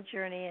spiritual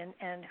journey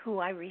and who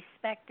I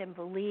respect and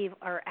believe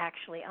are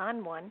actually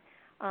on one,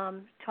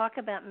 talk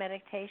about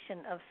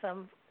meditation of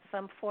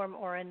some form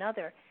or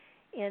another,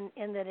 in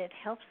that it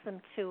helps them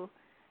to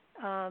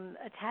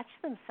attach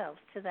themselves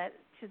to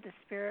the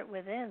spirit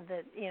within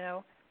that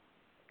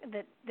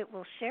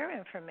will share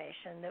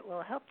information, that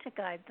will help to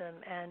guide them,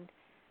 and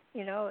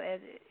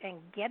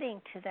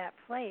getting to that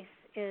place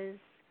is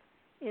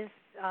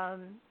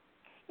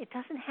it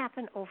doesn't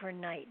happen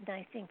overnight, and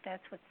I think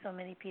that's what so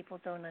many people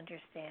don't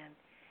understand.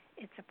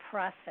 It's a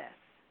process,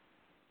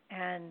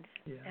 and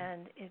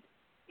it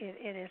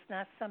is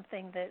not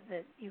something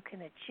that you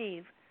can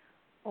achieve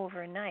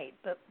overnight.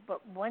 But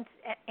once,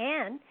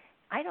 and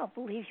I don't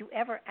believe you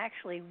ever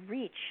actually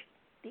reach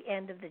the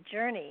end of the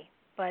journey,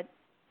 but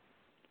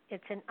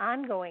it's an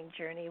ongoing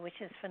journey,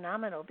 which is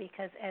phenomenal,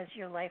 because as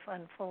your life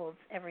unfolds,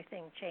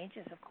 everything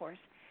changes, of course,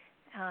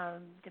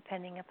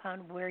 depending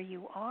upon where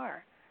you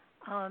are.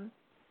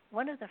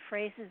 One of the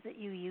phrases that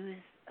you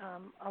use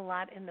a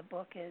lot in the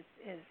book is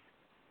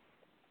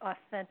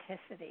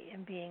authenticity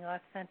and being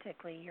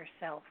authentically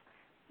yourself.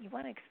 You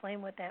want to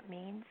explain what that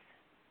means?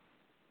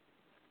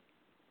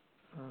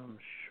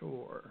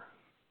 Sure.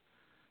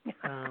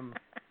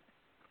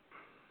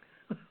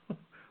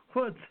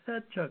 What's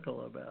that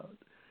chuckle about?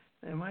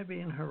 Am I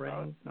being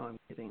harangued? No, I'm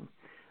kidding.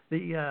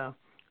 The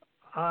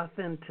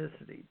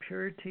authenticity,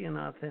 purity and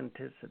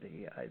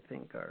authenticity, I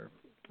think are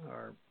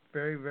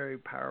very, very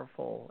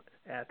powerful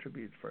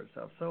attributes for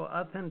itself. So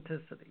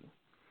authenticity.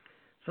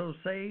 So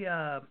say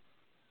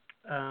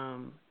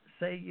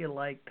you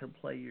like to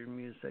play your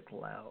music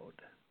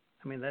loud.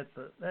 I mean,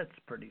 that's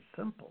pretty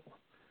simple.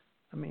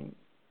 I mean,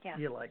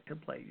 you like to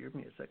play your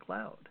music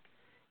loud,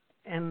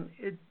 and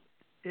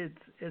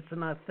it's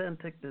an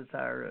authentic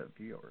desire of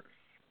yours.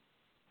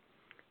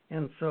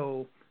 And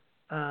so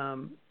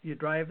you're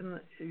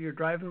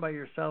driving by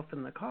yourself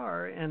in the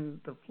car, and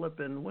the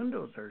flipping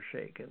windows are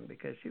shaking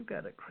because you've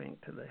got it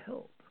cranked to the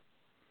hilt.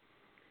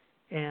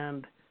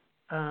 And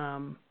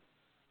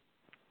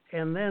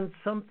then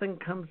something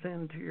comes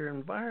into your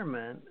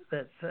environment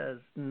that says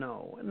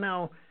no.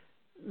 Now,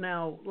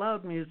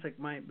 loud music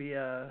might be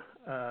a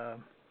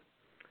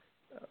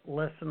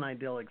less than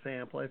ideal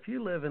example. If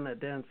you live in a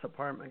dense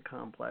apartment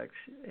complex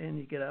and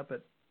you get up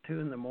at 2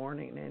 in the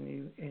morning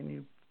and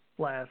you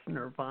blast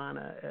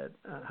Nirvana at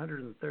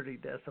 130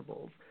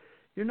 decibels,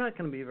 you're not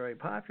going to be very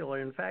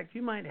popular. In fact,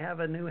 you might have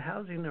a new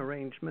housing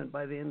arrangement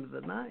by the end of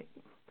the night.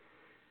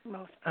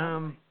 Most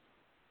probably.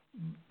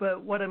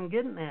 But what I'm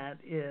getting at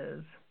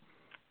is,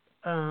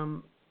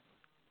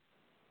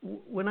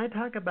 when I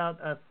talk about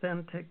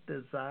authentic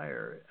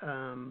desire,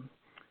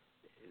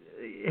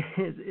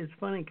 it's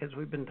funny because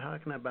we've been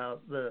talking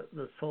about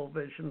the soul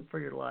vision for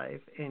your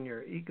life and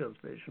your ego's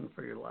vision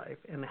for your life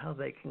and how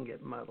they can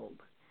get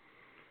muddled.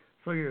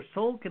 So your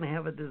soul can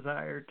have a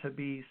desire to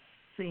be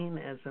seen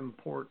as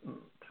important.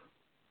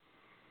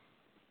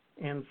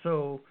 And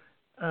so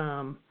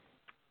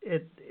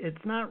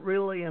it's not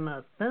really an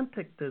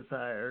authentic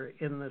desire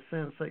in the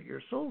sense that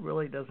your soul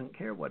really doesn't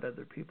care what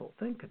other people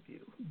think of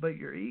you, but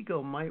your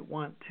ego might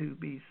want to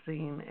be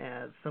seen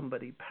as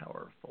somebody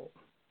powerful.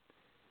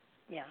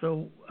 Yeah.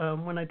 So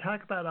when I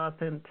talk about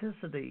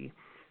authenticity,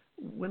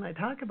 when I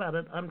talk about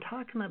it, I'm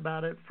talking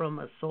about it from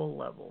a soul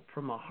level,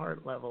 from a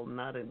heart level,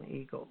 not an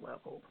ego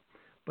level.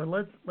 But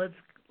let's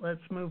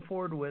move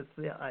forward with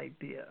the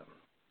idea.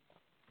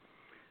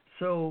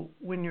 So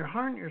when your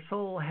heart and your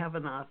soul have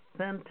an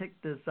authentic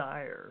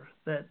desire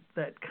that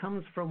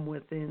comes from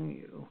within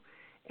you,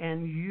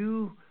 and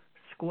you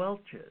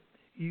squelch it,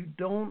 you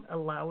don't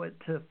allow it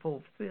to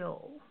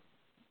fulfill,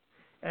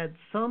 at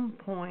some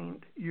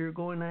point you're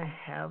going to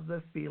have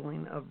the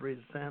feeling of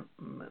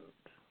resentment.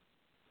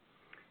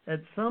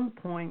 At some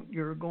point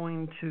you're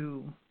going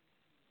to,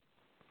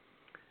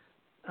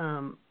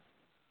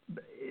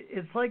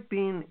 it's like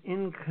being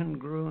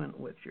incongruent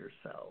with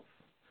yourself.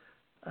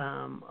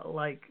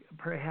 Like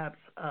perhaps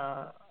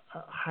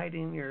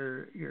hiding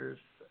your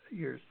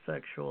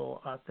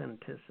sexual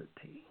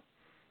authenticity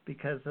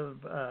because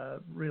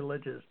of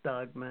religious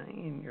dogma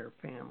in your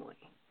family.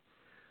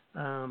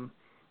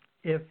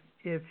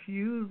 If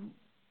you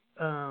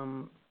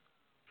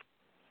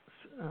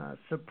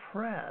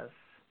suppress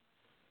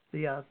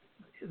the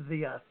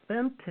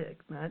authentic,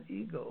 not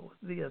ego,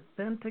 the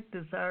authentic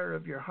desire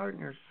of your heart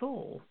and your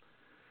soul,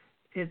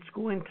 it's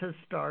going to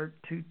start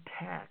to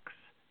tax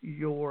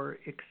your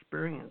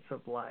experience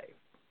of life.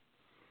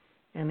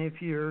 And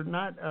if you're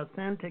not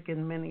authentic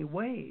in many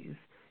ways,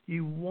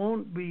 you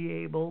won't be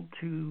able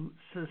to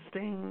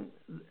sustain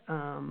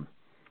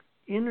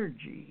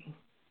energy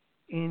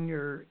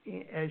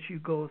as you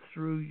go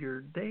through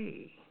your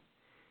day.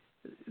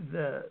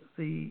 The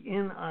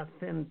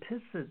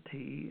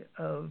inauthenticity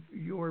of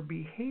your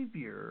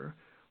behavior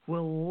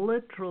will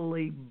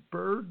literally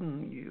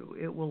burden you.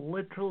 It will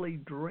literally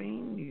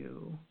drain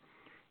you.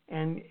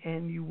 And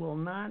you will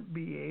not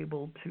be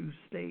able to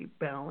stay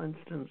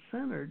balanced and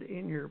centered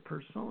in your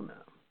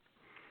persona.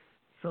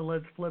 So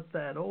let's flip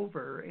that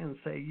over and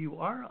say you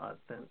are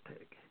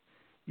authentic.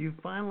 You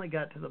finally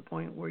got to the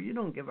point where you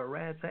don't give a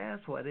rat's ass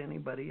what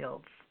anybody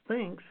else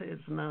thinks.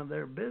 It's none of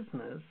their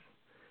business.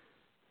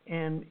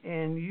 And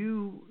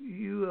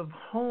you have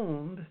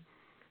honed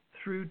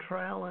through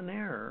trial and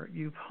error.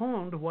 You've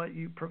honed what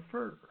you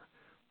prefer.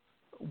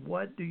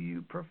 What do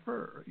you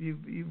prefer?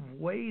 You've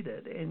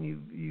waited and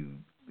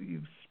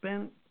you've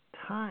spent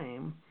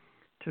time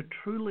to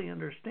truly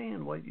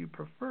understand what you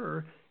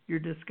prefer. You're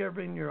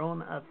discovering your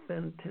own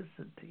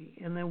authenticity.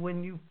 And then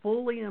when you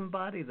fully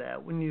embody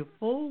that, when you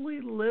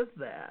fully live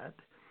that,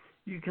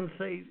 you can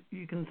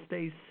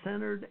stay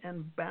centered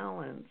and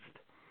balanced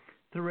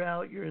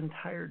throughout your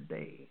entire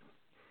day.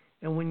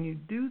 And when you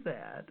do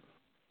that,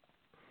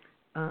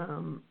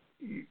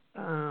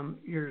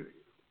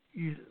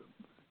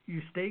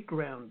 you stay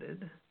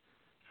grounded.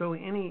 So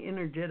any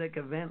energetic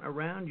event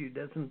around you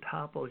doesn't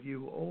topple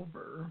you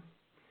over.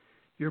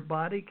 Your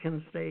body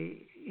can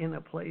stay in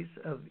a place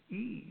of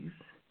ease,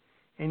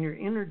 and your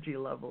energy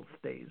level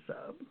stays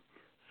up.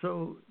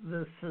 So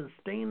the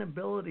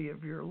sustainability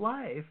of your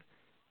life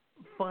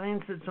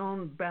finds its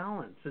own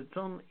balance, its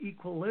own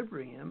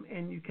equilibrium,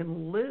 and you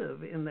can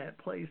live in that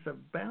place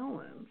of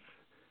balance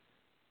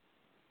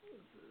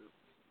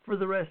for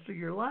the rest of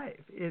your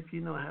life if you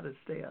know how to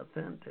stay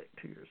authentic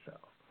to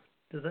yourself.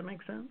 Does that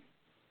make sense?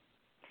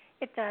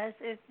 It does.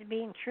 It's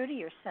being true to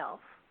yourself.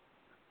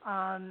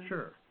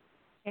 Sure.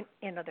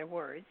 In other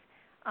words.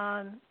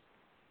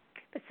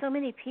 But so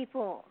many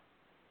people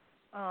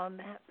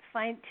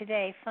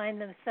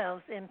find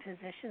themselves in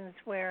positions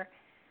where,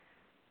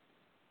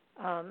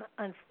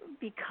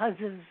 because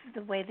of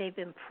the way they've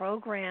been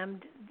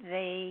programmed,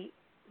 they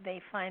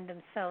find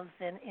themselves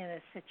in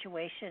a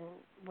situation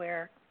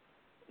where,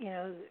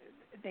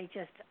 they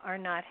just are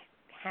not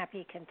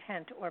happy,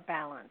 content, or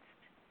balanced.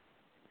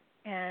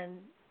 And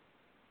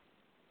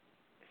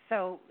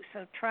so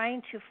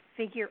trying to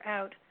figure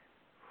out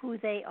who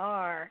they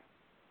are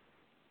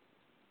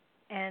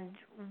and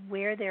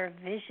where their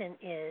vision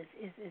is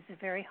a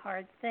very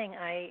hard thing.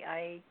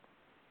 I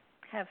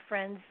have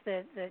friends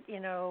that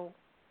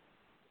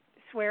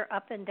swear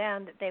up and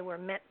down that they were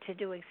meant to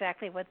do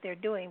exactly what they're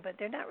doing, but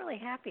they're not really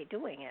happy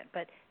doing it.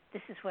 But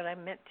this is what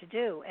I'm meant to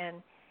do.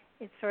 And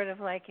it's sort of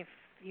like if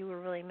you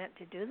were really meant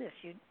to do this,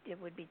 it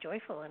would be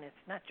joyful, and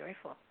it's not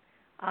joyful.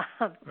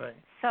 Right.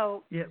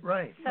 So yeah,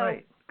 right.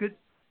 Good.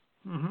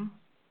 Mm-hmm.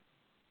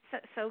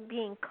 So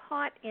being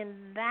caught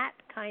in that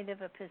kind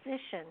of a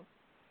position,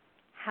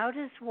 how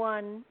does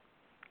one?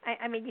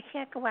 I mean, you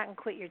can't go out and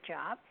quit your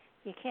job.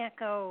 You can't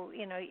go,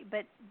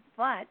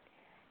 but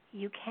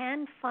you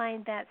can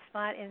find that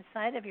spot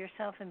inside of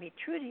yourself and be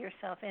true to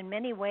yourself in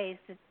many ways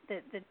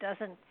that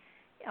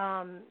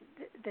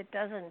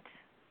doesn't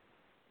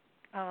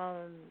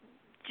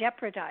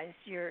jeopardize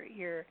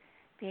your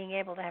being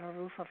able to have a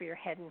roof over your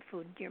head and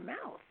food in your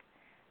mouth.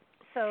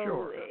 So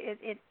sure.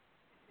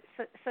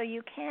 So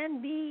you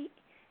can be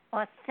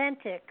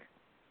authentic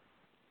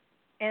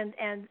and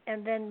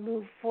then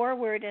move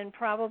forward, and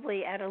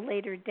probably at a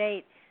later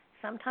date,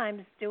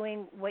 sometimes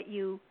doing what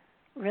you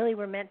really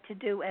were meant to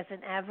do as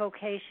an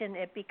avocation,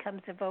 it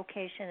becomes a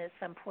vocation at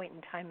some point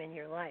in time in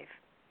your life.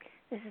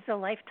 This is a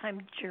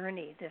lifetime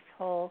journey, the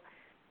whole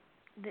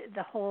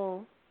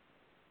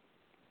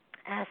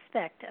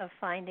aspect of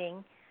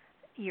finding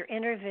your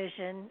inner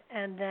vision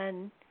and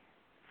then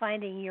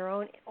finding your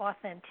own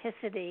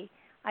authenticity,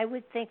 I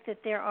would think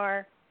that there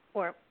are,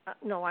 or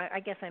no, I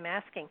guess I'm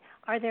asking,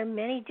 are there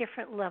many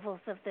different levels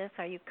of this?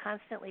 Are you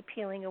constantly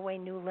peeling away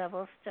new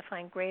levels to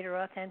find greater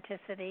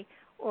authenticity?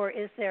 Or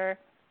is there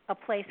a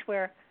place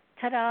where,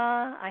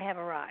 ta-da, I have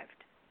arrived?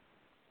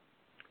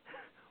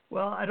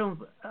 Well, I don't,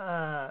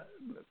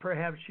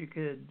 perhaps you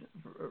could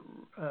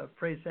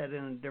phrase that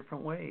in a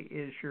different way.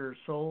 Is your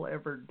soul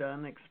ever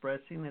done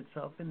expressing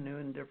itself in new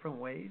and different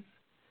ways?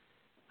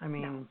 I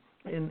mean,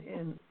 no.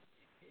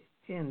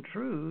 in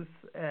truth,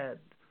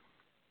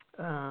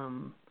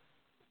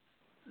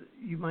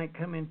 you might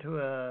come into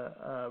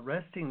a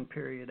resting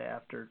period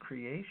after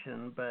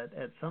creation, but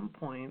at some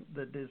point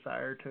the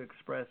desire to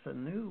express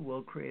anew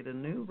will create a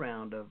new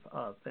round of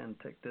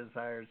authentic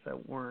desires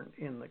that weren't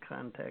in the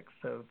context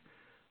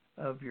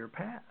of your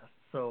past.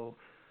 So,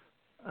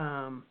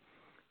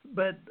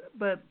 but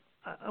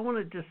I want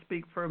to just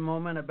speak for a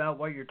moment about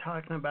what you're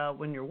talking about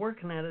when you're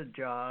working at a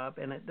job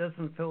and it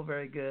doesn't feel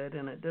very good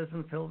and it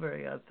doesn't feel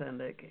very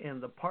authentic,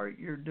 and the part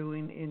you're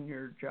doing in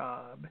your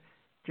job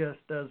just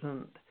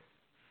doesn't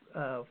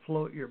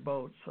float your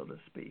boat, so to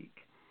speak.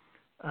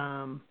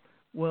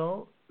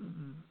 Well,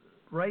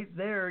 right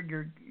there,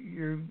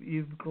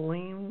 you've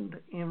gleaned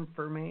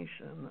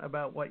information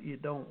about what you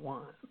don't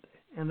want,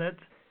 and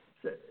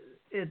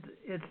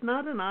it's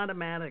not an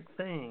automatic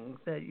thing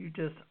that you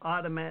just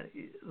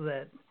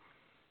that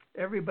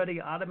everybody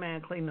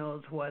automatically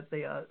knows what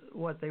they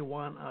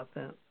want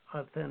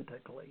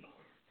authentically.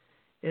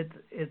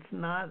 It's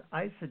not.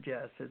 I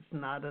suggest it's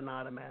not an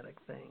automatic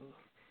thing.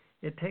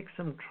 It takes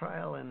some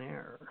trial and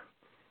error.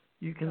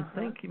 You can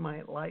think you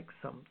might like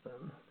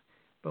something,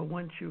 but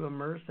once you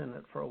immerse in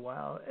it for a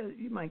while,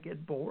 you might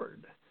get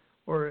bored,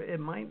 or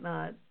it might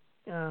not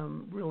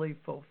really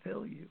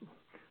fulfill you.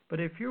 But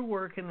if you're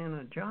working in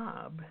a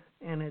job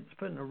and it's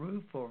putting a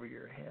roof over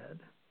your head,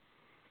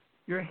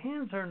 your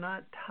hands are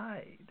not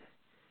tied.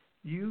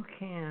 You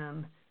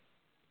can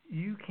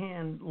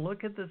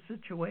look at the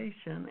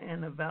situation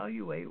and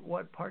evaluate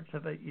what parts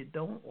of it you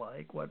don't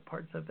like, what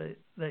parts of it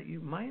that you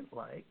might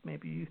like.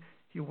 Maybe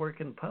you work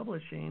in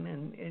publishing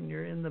and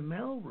you're in the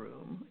mail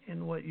room,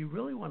 and what you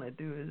really want to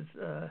do is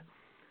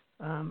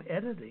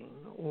editing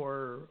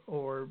or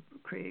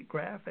create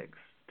graphics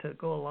to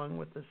go along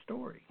with the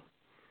story.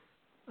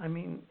 I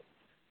mean,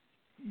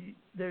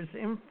 there's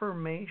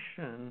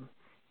information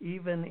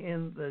even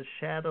in the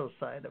shadow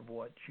side of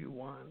what you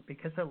want,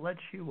 because it lets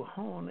you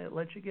hone, it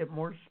lets you get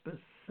more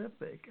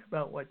specific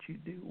about what you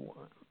do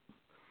want.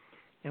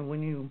 And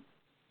when you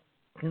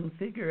can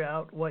figure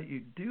out what you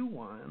do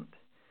want,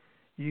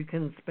 you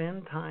can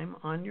spend time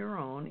on your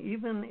own,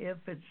 even if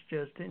it's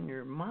just in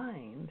your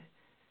mind,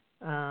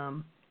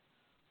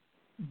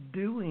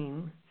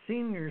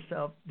 seeing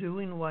yourself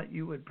doing what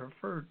you would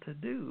prefer to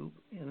do.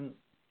 And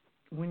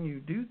when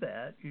you do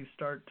that, you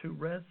start to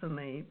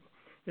resonate.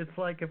 It's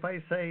like if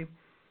I say,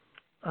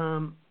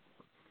 I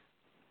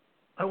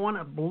want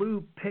a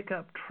blue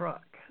pickup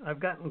truck.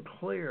 I've gotten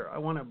clear. I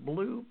want a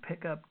blue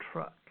pickup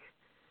truck.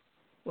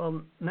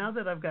 Well, now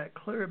that I've got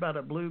clear about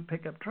a blue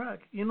pickup truck,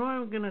 you know what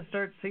I'm going to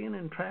start seeing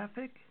in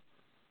traffic?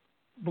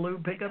 Blue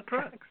pickup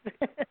trucks.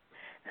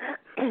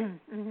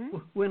 Mm-hmm.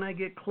 When I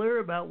get clear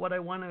about what I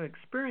want to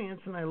experience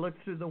and I look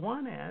through the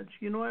want ads,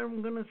 you know what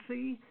I'm going to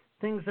see?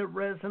 Things that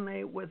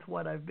resonate with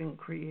what I've been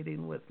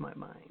creating with my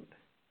mind.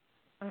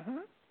 Mm-hmm.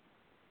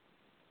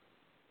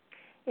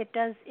 It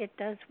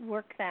does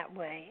work that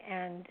way,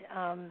 and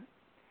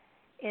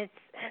it's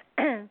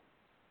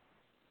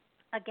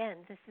again,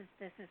 this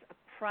is a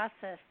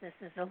process. This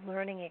is a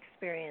learning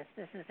experience.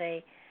 This is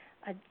a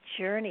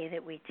journey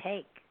that we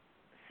take,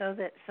 so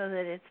that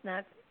it's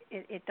not.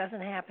 It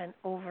doesn't happen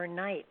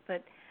overnight.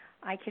 But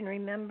I can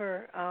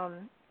remember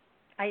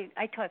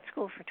I taught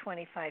school for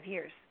 25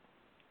 years,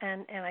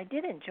 and I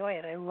did enjoy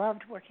it. I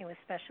loved working with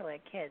special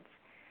ed kids.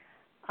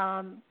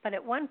 But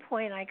at one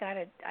point, I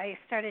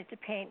started to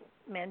paint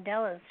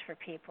mandalas for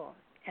people,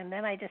 and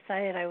then I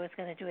decided I was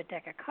going to do a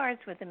deck of cards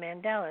with the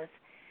mandalas.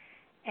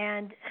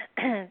 And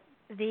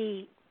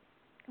the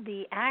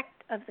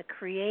act of the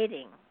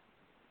creating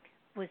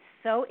was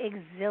so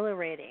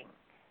exhilarating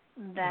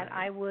that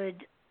I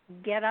would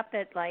get up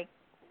at like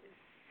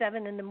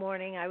 7 in the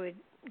morning. I would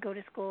go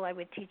to school. I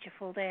would teach a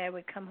full day. I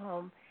would come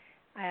home.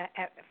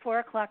 At 4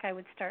 o'clock, I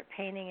would start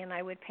painting, and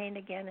I would paint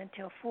again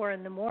until 4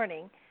 in the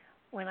morning,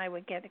 when I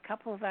would get a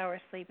couple of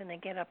hours sleep and then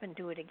get up and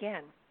do it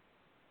again.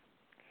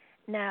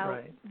 Now,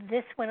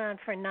 This went on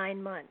for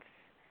 9 months.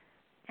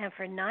 And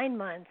for 9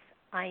 months,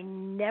 I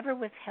never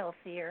was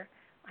healthier.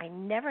 I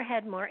never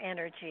had more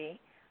energy.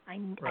 I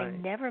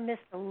never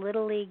missed a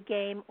Little League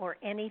game or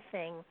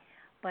anything.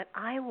 But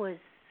I was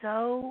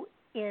so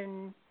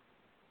in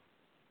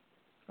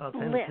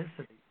authenticity.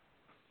 Bliss.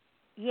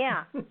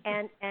 Yeah,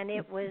 and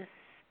it was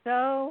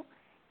so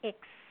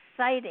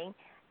exciting.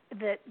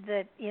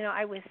 That you know,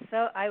 I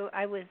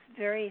was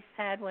very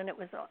sad when it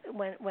was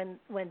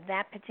when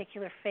that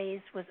particular phase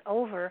was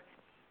over,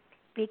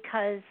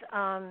 because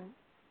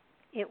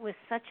it was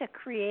such a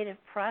creative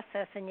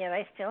process, and yet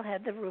I still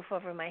had the roof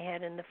over my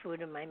head and the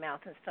food in my mouth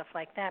and stuff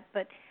like that.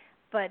 But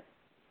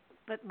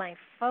my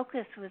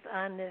focus was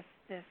on this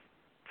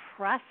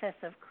process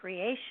of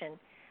creation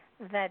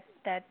that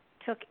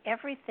took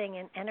everything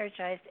and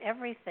energized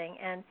everything.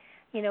 And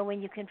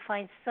when you can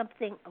find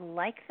something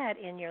like that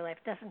in your life,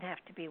 doesn't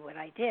have to be what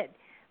I did,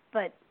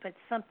 but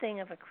something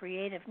of a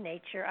creative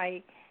nature.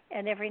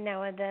 And every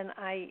now and then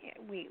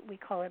we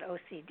call it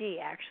OCD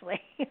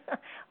actually,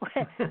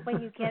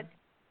 when you get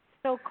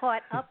so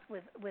caught up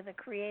with a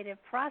creative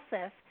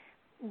process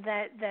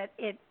that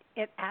it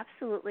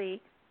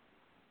absolutely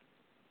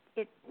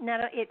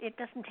it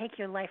doesn't take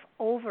your life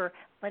over,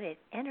 but it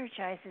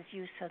energizes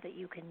you so that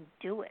you can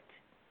do it.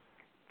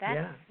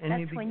 That's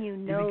when you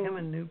know you become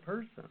a new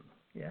person.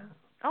 Yeah.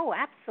 Oh,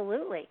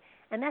 absolutely.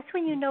 And that's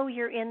when you know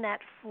you're in that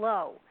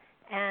flow.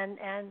 And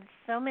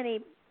so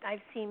many,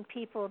 I've seen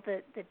people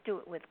that do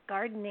it with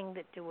gardening,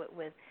 that do it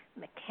with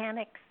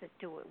mechanics, that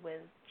do it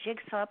with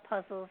jigsaw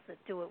puzzles, that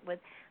do it with,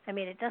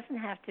 it doesn't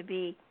have to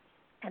be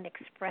an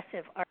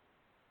expressive art.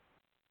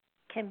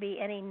 It can be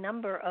any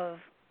number of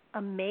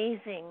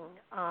amazing,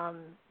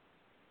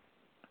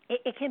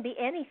 it can be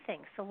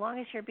anything, so long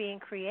as you're being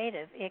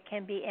creative. It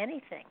can be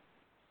anything.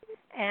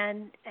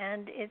 And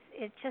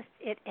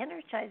it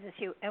energizes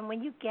you. And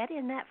when you get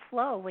in that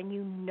flow, when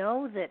you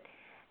know that,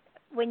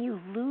 when you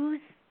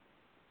lose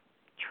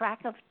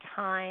track of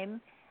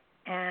time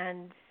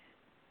and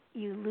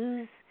you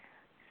lose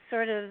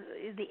sort of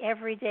the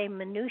everyday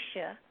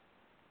minutia,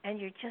 and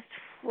you're just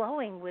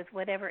flowing with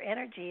whatever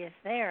energy is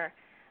there,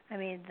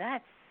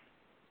 that's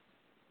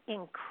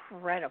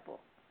incredible.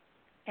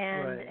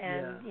 And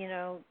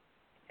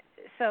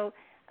so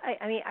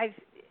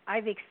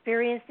I've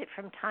experienced it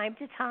from time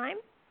to time.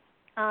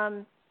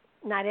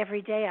 Not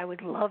every day. I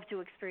would love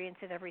to experience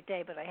it every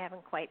day, but I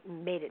haven't quite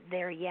made it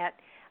there yet.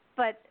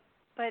 But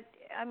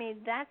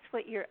that's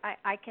what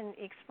I can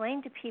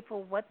explain to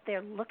people what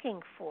they're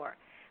looking for,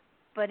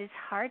 but it's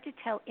hard to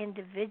tell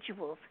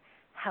individuals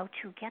how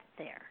to get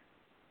there.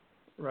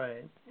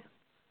 Right.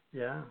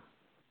 Yeah.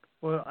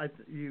 Well,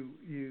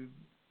 you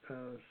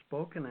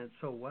spoken it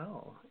so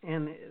well,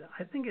 and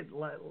I think it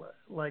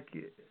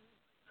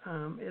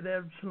it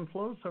ebbs and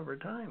flows over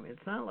time.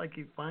 It's not like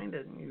you find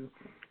it and you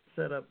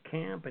set up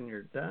camp and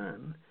you're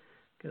done,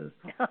 because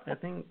I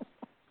think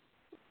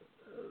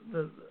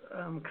the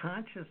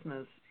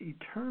consciousness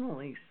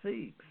eternally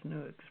seeks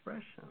new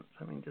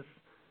expressions. Just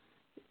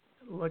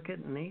look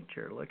at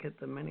nature. Look at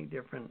the many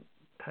different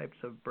types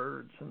of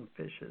birds and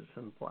fishes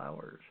and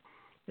flowers.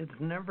 It's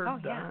never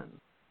done. Yeah.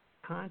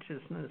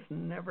 Consciousness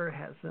never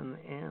has an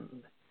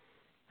end,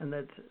 and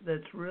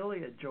that's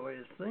really a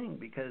joyous thing,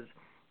 because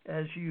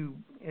as you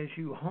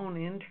hone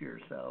into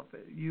yourself,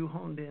 you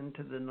honed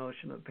into the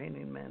notion of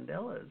painting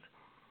mandalas,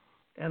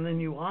 and then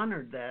you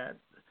honored that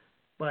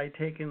by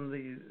taking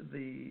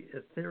the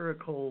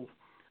etherical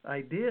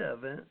idea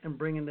of it and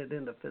bringing it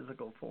into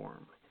physical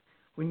form.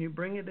 When you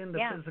bring it into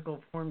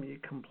physical form, you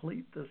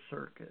complete the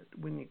circuit.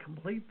 When you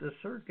complete the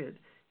circuit,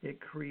 it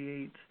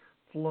creates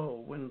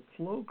flow. When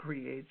flow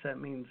creates, that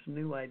means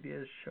new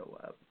ideas show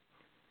up.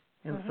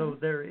 And so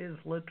there is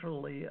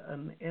literally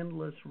an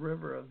endless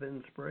river of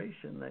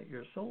inspiration that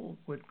your soul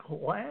would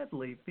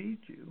gladly feed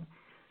you.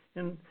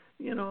 And,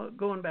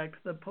 going back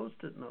to the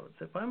Post-it notes,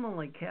 if I'm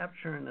only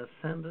capturing a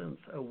sentence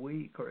a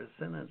week or a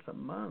sentence a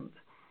month,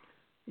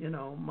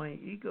 my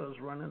ego's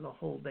running the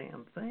whole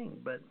damn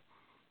thing. But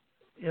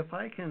if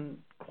I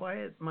can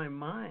quiet my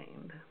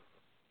mind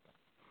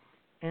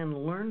and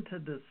learn to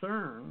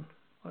discern,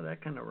 well,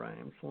 that kind of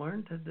rhymes,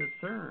 learn to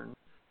discern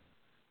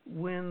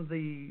when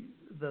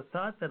the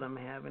thought that I'm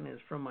having is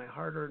from my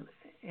heart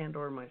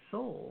or my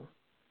soul.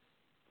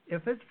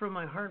 If it's from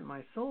my heart and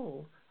my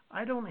soul,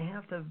 I don't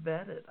have to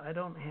vet it. I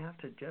don't have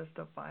to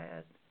justify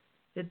it.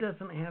 It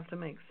doesn't have to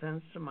make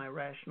sense to my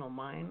rational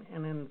mind,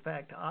 and in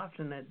fact,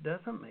 often it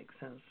doesn't make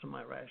sense to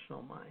my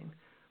rational mind.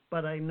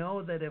 But I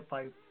know that if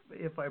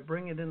I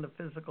bring it into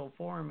physical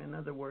form, in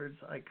other words,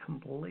 I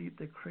complete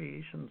the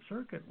creation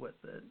circuit with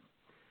it,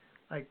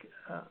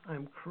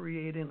 I'm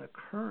creating a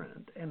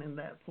current, and in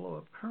that flow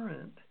of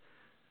current,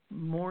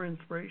 more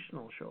inspiration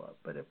will show up.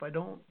 But if I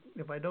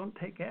don't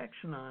take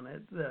action on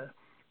it,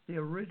 the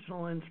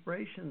original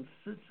inspiration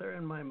sits there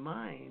in my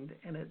mind,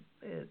 and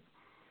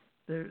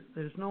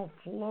there's no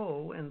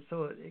flow, and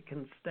so it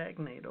can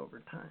stagnate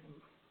over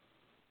time.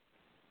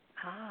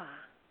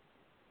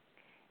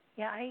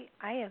 Yeah,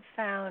 I have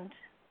found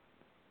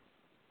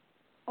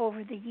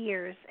over the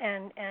years,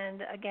 and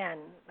again,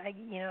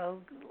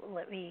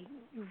 let me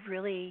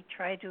really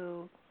try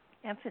to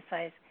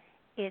emphasize,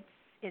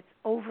 it's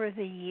over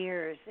the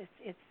years.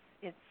 It's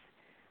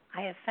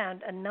I have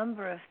found a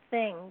number of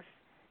things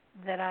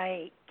that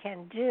I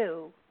can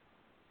do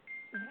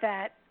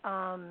that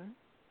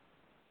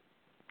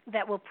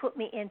will put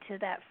me into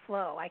that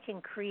flow. I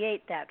can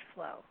create that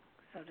flow,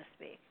 so to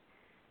speak.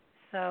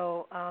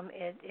 So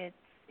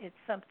it's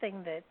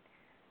something that,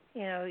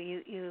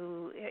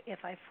 if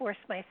I force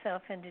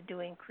myself into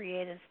doing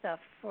creative stuff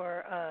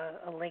for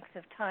a length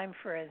of time,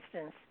 for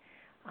instance,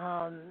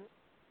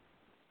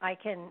 I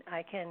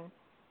can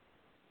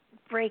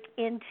break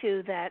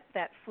into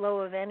that flow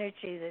of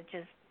energy that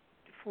just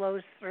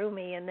flows through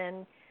me and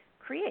then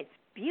creates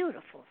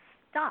beautiful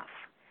stuff.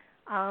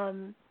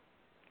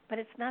 But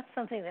it's not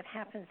something that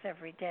happens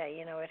every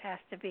day. It has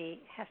to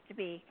be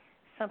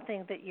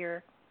something that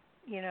you're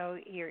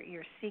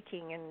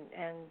seeking,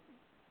 and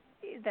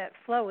that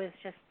flow is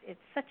just, it's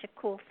such a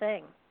cool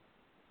thing.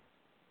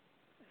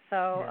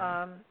 So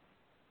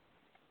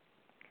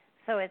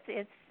so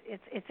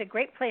it's a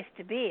great place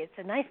to be. It's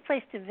a nice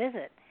place to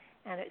visit,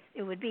 and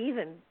it would be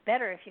even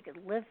better if you could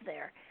live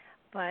there.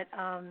 But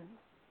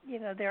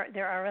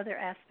there are other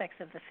aspects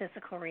of the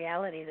physical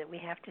reality that we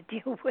have to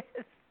deal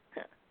with.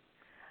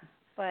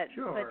 But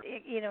sure. But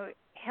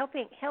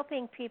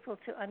helping people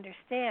to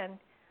understand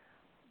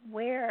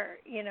where,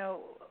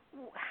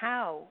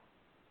 how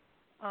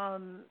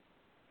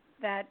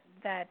that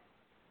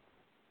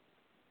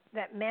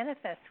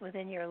manifests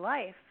within your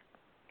life.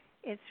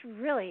 It's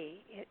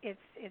really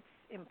it's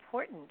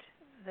important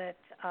that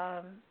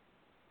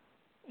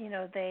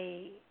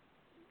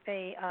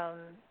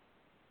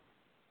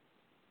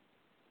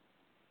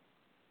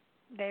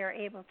they are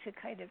able to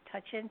kind of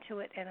touch into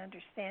it and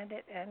understand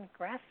it and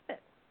grasp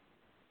it.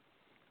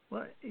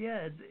 Well,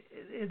 yeah,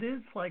 it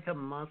is like a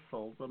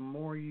muscle. The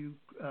more you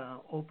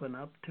open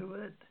up to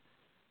it,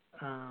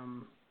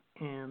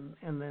 and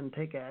then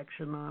take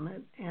action on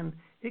it, and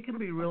it can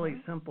be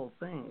really simple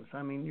things.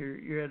 I mean,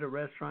 you're at a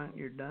restaurant,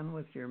 you're done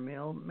with your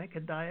meal, make a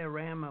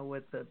diorama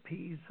with the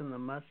peas and the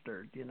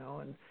mustard,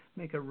 and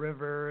make a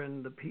river,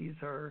 and the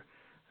peas are.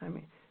 I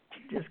mean,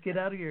 just get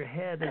out of your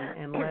head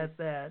and let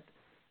that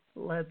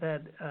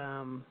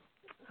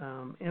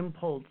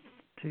impulse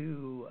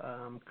to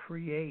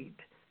create.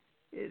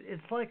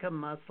 It's like a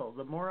muscle.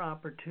 The more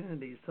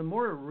opportunities, the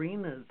more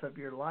arenas of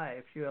your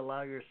life you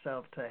allow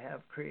yourself to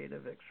have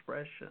creative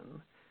expression,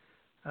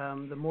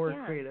 the more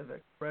creative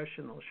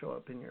expression will show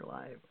up in your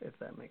life, if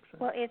that makes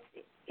sense. Well,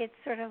 it's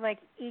sort of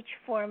like each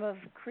form of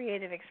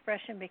creative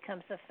expression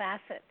becomes a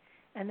facet,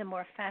 and the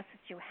more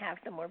facets you have,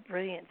 the more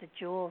brilliant the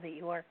jewel that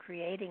you are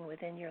creating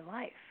within your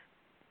life.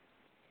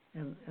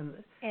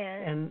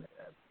 And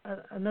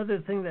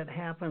another thing that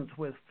happens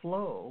with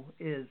flow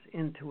is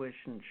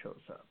intuition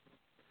shows up.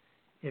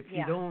 If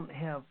you don't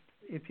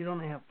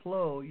have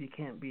flow, you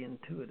can't be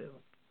intuitive.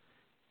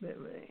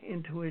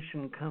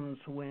 Intuition comes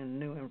when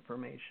new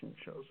information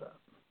shows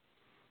up,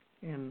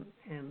 and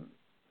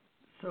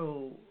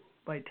so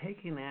by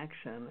taking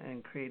action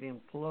and creating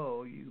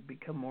flow, you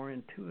become more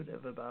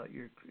intuitive about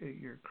your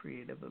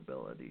creative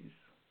abilities.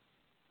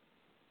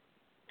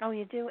 Oh,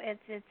 you do.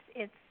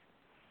 It's.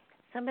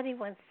 Somebody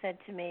once said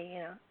to me,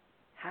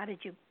 how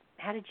did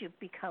you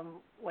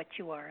become what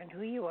you are and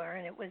who you are?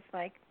 And it was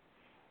like,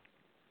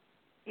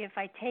 if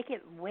I take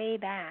it way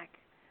back,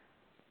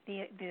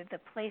 the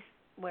place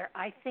where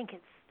I think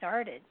it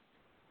started,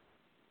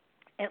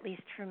 at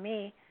least for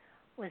me,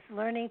 was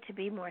learning to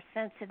be more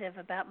sensitive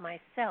about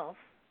myself.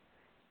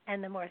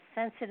 And the more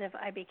sensitive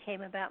I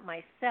became about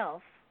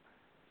myself,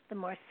 the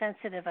more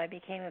sensitive I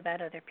became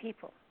about other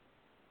people.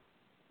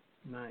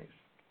 Nice.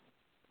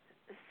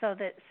 So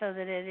that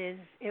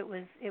it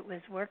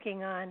was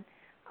working on.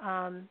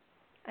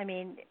 I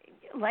mean,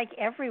 like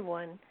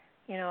everyone.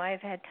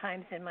 I've had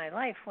times in my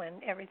life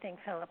when everything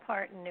fell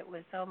apart and it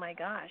was, oh my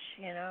gosh,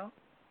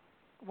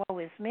 woe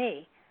is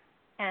me.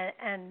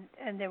 And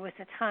there was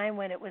a time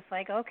when it was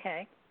like,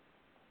 okay,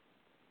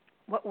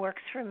 what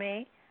works for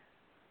me?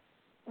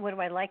 What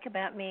do I like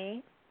about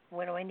me?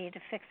 What do I need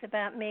to fix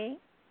about me?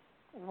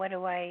 What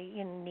do I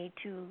need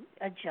to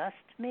adjust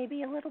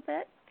maybe a little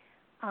bit?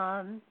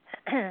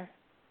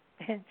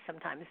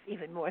 Sometimes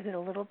even more than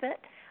a little bit.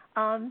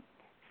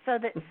 So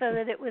that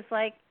it was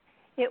like,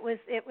 It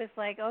was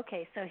like,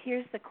 okay, so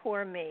here's the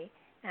core me,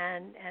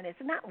 and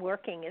it's not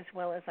working as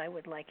well as I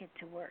would like it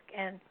to work.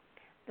 And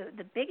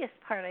the biggest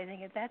part, I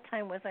think, at that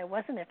time was I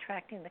wasn't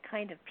attracting the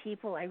kind of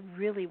people I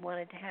really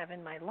wanted to have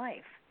in my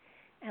life.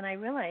 And I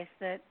realized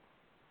that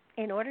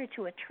in order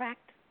to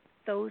attract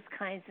those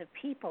kinds of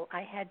people,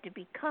 I had to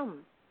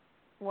become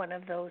one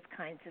of those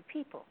kinds of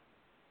people.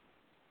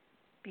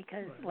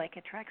 Because like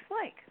attracts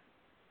like.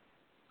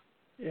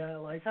 Yeah, I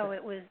like that.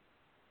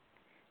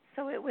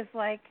 So it was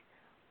like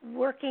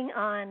working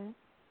on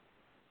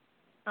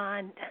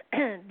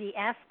the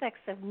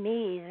aspects of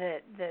me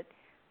that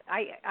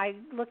I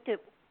looked at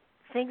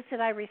things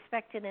that I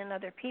respected in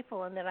other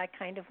people and that I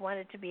kind of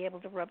wanted to be able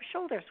to rub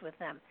shoulders with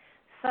them.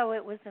 So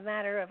it was a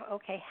matter of,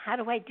 okay, how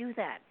do I do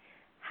that?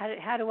 How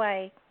do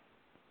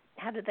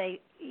they,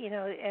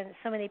 and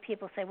so many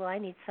people say, well, I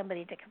need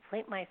somebody to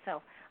complete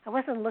myself. I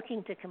wasn't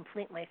looking to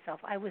complete myself.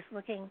 I wasn't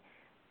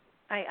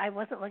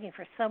looking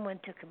for someone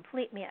to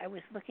complete me. I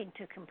was looking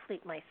to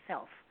complete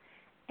myself.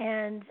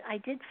 And I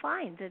did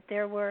find that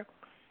there were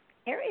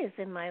areas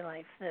in my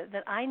life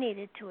that I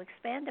needed to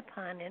expand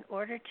upon in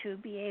order to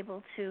be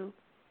able to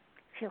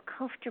feel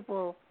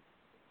comfortable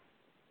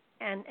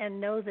and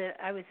know that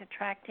I was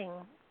attracting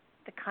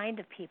the kind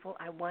of people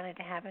I wanted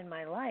to have in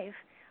my life.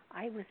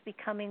 I was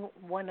becoming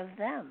one of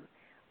them,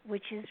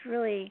 which is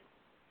really,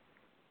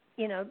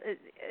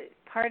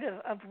 part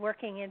of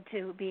working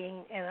into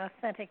being an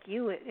authentic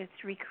you,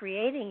 it's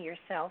recreating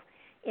yourself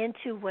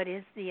into what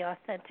is the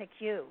authentic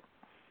you.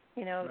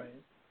 Right.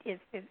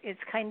 It's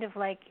kind of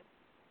like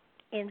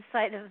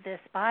inside of this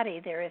body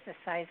there is a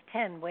size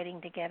 10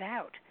 waiting to get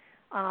out.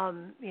 I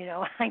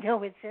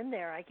know it's in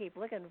there. I keep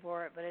looking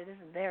for it, but it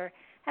isn't there.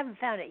 Haven't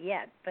found it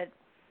yet, but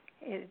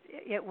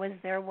it was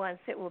there once.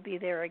 It will be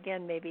there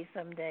again maybe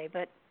someday.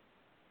 But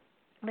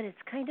it's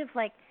kind of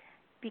like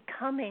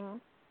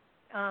becoming.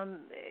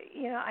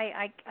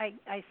 I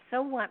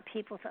so want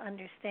people to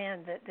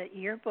understand that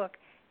your book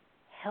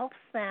helps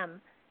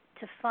them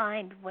to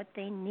find what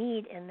they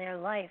need in their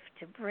life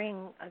to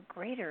bring a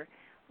greater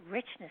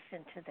richness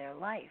into their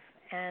life.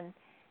 And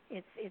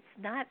it's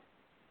not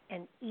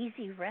an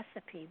easy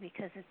recipe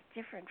because it's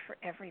different for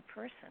every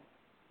person.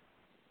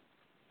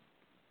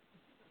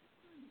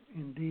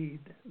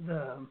 Indeed.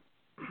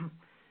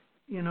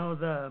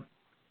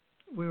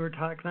 We were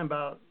talking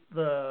about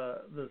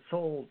the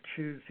soul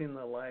choosing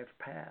the life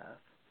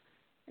path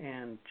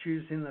and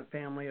choosing the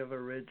family of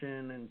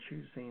origin and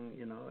choosing,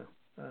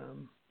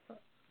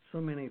 so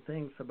many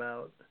things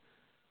about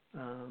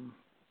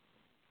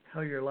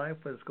how your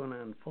life was going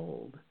to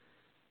unfold.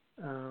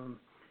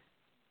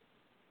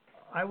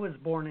 I was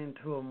born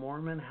into a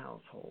Mormon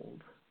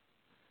household,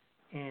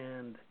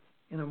 and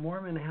in a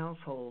Mormon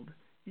household,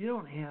 you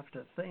don't have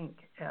to think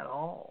at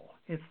all.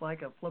 It's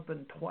like a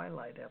flippin'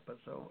 Twilight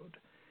episode.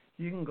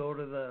 You can go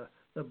to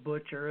the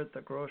butcher at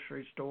the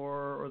grocery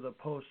store or the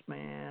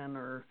postman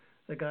or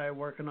the guy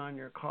working on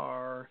your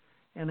car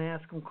and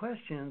ask them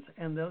questions,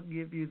 and they'll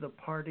give you the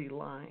party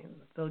line.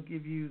 They'll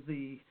give you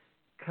the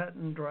cut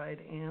and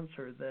dried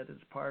answer that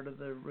is part of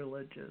the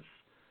religious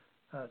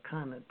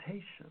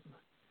connotation.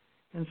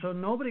 And so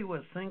nobody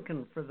was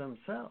thinking for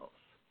themselves,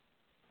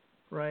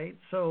 right?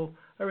 So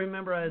I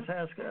remember I was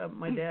asked,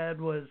 my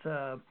dad was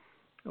a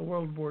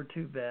World War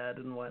II vet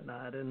and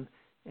whatnot, and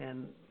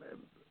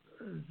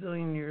a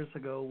zillion years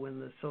ago when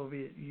the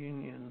Soviet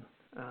Union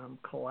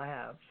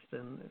collapsed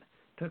and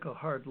took a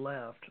hard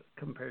left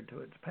compared to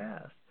its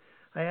past,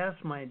 I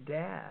asked my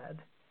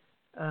dad,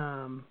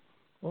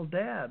 well,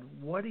 Dad,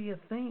 what do you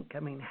think? I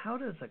mean, how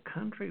does a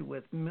country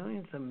with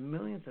millions and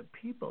millions of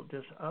people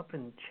just up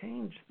and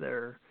change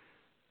their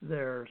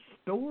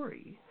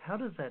story? How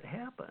does that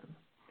happen?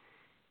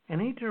 And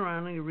he turned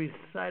around and he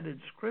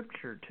recited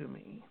scripture to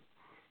me.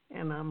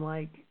 And I'm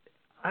like,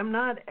 I'm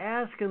not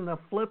asking the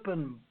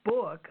flippin'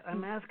 book.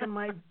 I'm asking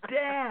my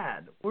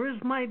dad.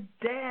 Where's my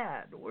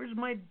dad? Where's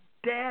my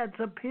dad's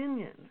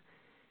opinion?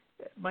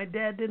 My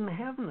dad didn't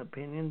have an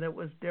opinion that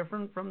was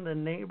different from the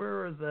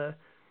neighbor or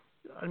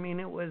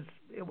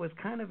it was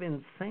kind of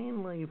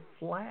insanely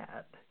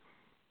flat.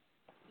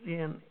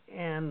 And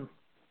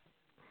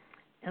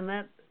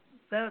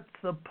that's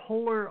the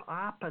polar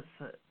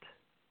opposite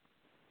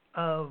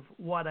of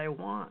what I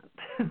want.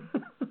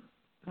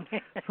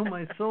 So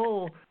my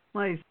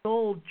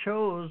soul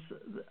chose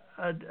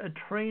a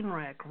train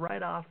wreck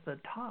right off the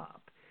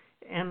top,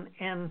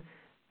 and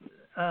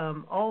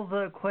all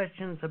the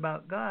questions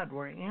about God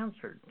were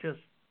answered.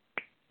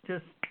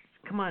 Just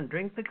come on,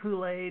 drink the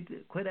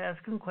Kool-Aid, quit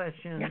asking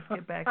questions,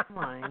 get back in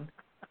line,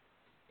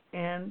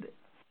 and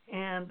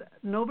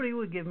nobody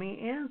would give me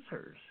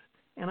answers.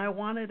 And I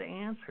wanted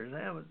answers.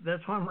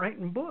 That's why I'm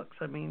writing books.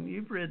 I mean,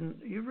 you've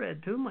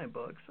read two of my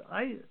books.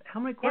 How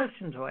many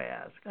questions do I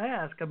ask? I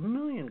ask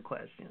 1,000,000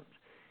 questions,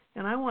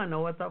 and I want to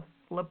know what the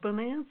flippin'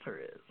 answer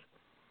is.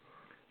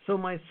 So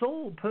my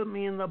soul put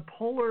me in the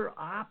polar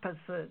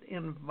opposite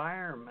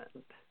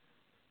environment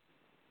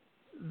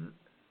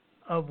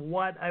of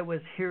what I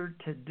was here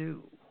to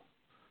do.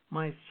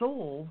 My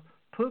soul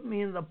put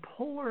me in the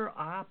polar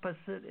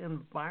opposite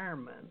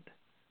environment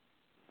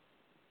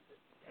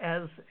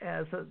as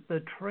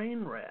the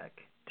train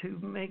wreck to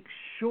make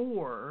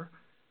sure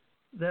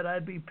that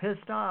I'd be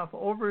pissed off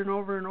over and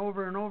over and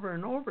over and over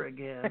and over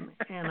again,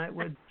 and I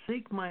would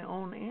seek my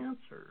own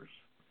answers.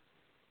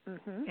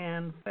 Mm-hmm.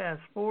 And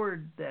fast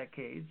forward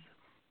decades,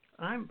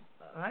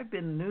 I've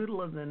been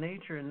noodling the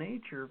nature of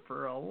nature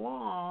for a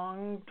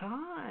long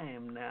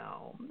time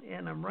now,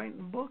 and I'm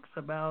writing books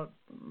about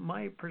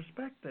my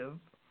perspective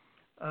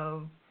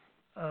of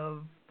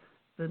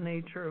the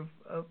nature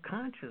of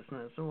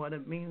consciousness and what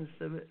it means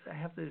to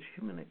have this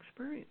human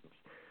experience.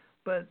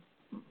 But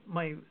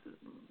my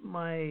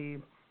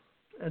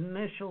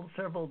initial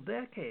several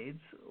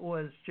decades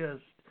was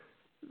just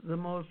the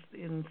most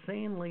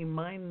insanely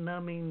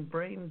mind-numbing,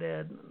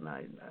 brain-dead, and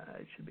I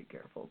should be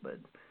careful, but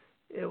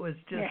it was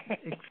just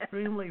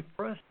extremely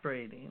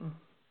frustrating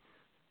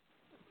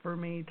for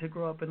me to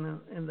grow up in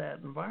that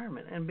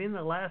environment. And being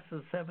the last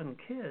of 7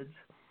 kids,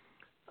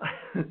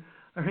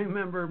 I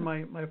remember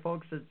my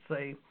folks would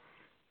say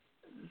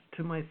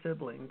to my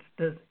siblings,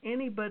 does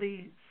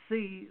anybody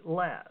see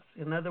Les?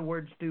 In other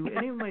words, do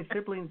any of my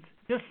siblings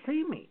just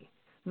see me?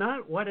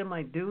 Not what am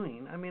I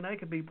doing? I mean, I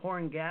could be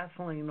pouring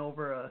gasoline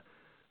over a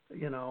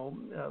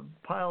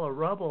pile of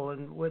rubble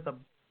and with a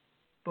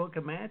book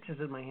of matches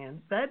in my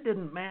hand. That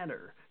didn't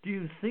matter. Do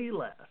you see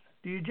Les?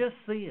 Do you just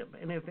see him?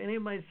 And if any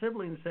of my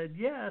siblings said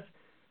yes,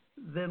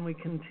 then we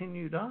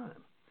continued on.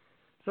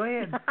 So I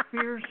had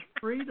fierce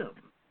freedom.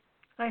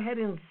 I had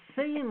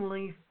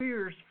insanely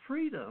fierce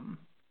freedom.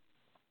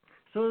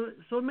 So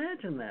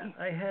imagine that.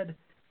 I had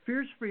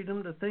fierce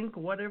freedom to think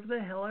whatever the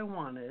hell I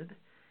wanted,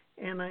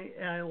 and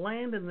I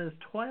land in this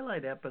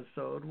Twilight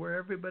episode where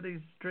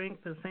everybody's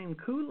drank the same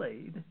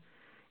Kool-Aid,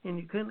 and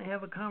you couldn't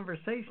have a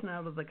conversation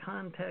out of the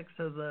context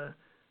of the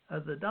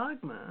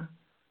dogma.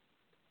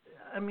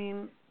 I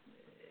mean,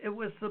 it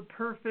was the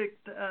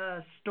perfect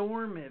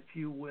storm, if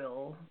you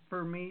will,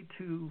 for me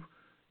to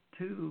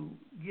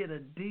get a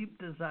deep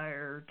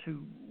desire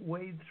to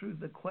wade through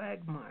the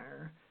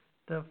quagmire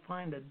to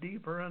find a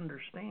deeper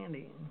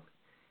understanding.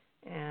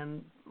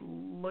 And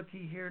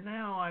looky here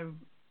now,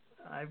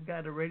 I've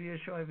got a radio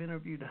show. I've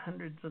interviewed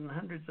hundreds and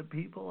hundreds of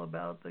people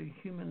about the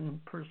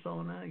human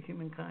persona,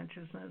 human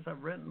consciousness.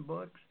 I've written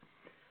books.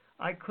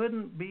 I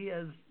couldn't be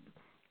as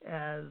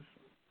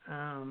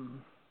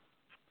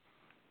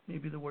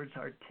maybe the word's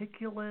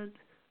articulate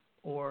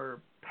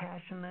or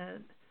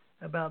passionate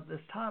about this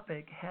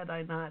topic had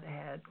I not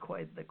had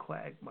quite the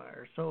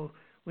quagmire. So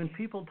when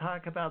people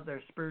talk about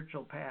their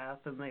spiritual path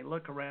and they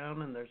look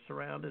around and they're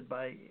surrounded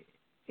by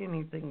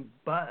anything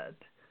but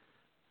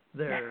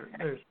their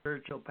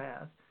spiritual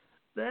path,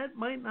 that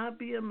might not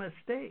be a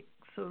mistake.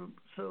 So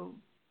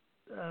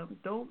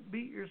don't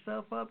beat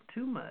yourself up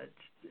too much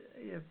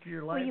if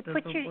your life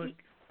doesn't look.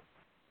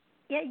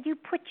 Yeah, you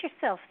put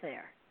yourself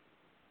there.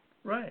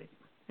 Right,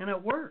 and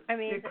it worked. I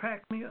mean, it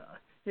cracked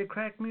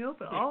me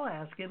open. I'll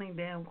ask any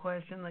damn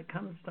question that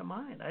comes to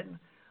mind.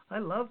 I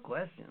love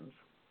questions.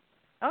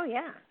 Oh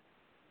yeah.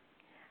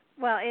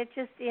 Well, it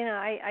just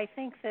I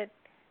think that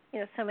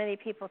so many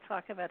people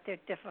talk about their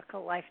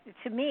difficult life.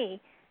 To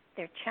me,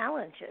 their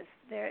challenges,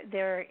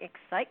 their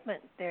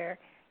excitement, their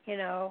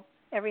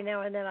every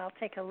now and then I'll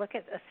take a look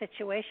at a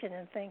situation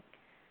and think,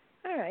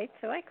 all right,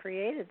 so I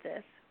created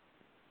this.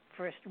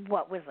 First,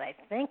 what was I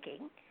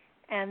thinking?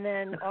 And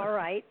then, all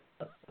right,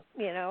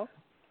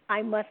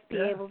 I must be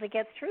able to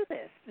get through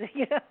this.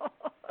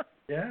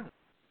 Yeah,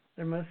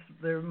 there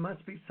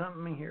must be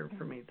something here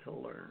for me to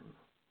learn.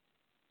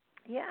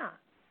 Yeah,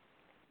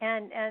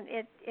 and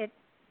it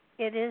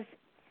is.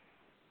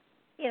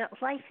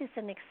 Life is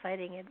an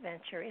exciting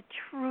adventure. It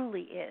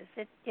truly is.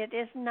 It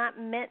is not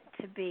meant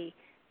to be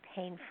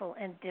painful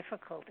and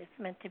difficult. It's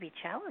meant to be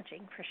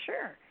challenging for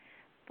sure.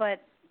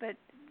 But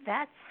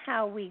that's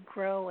how we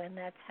grow, and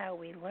that's how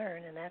we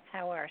learn, and that's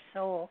how our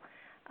soul,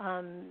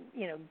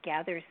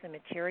 gathers the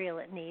material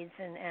it needs,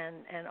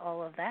 and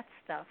all of that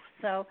stuff.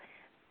 So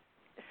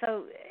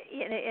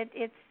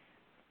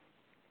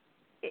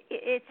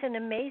it's an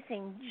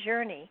amazing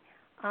journey.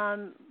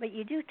 But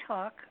you do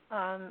talk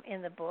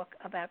in the book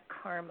about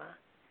karma,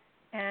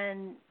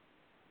 and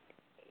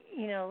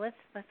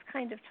let's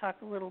kind of talk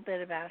a little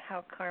bit about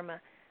how karma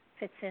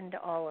fits into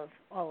all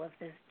of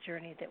this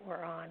journey that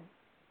we're on.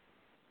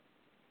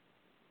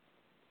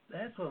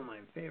 That's one of my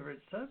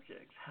favorite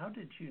subjects. How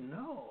did you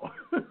know?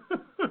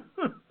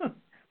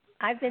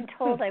 I've been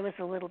told I was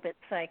a little bit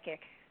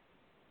psychic.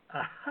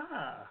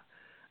 Aha.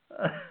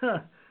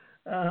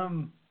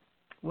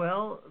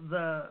 Well,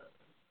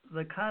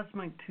 the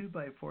cosmic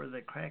 2x4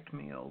 that cracked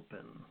me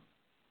open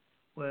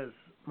was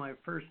my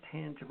first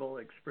tangible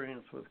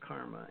experience with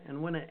karma.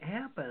 And when it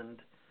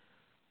happened,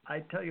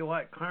 I tell you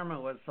what,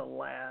 karma was the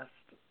last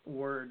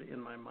word in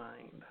my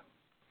mind.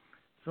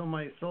 So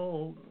my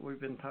soul, we've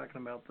been talking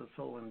about the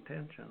soul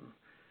intention,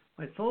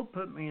 my soul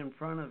put me in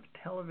front of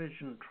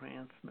television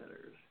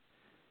transmitters.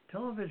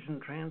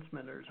 Television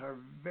transmitters are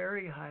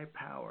very high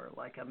power,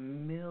 like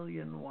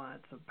 1,000,000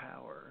 watts of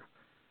power.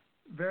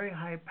 Very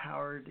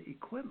high-powered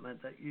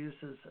equipment that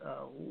uses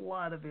a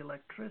lot of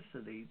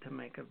electricity to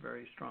make a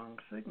very strong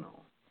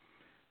signal.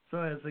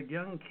 So as a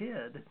young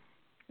kid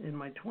in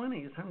my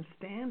 20s, I'm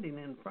standing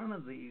in front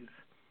of these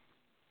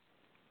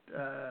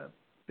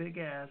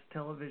big-ass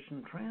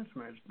television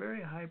transmitters,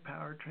 very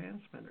high-powered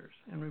transmitters.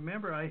 And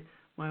remember,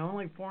 my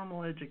only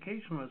formal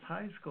education was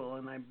high school,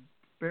 and I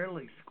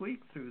barely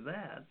squeaked through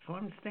that. So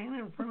I'm standing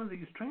in front of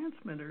these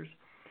transmitters,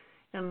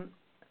 and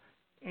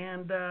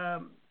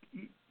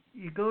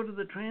you go to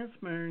the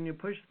transmitter and you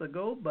push the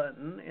go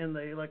button, and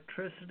the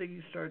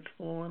electricity starts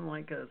flowing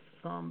like a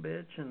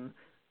bitch, and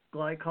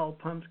glycol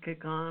pumps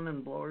kick on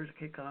and blowers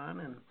kick on,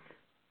 and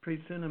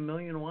pretty soon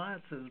 1,000,000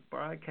 watts is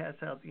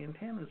broadcast out the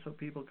antenna so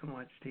people can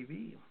watch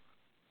TV.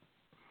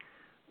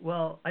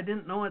 Well, I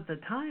didn't know at the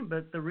time,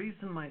 but the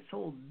reason my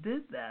soul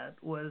did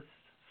that was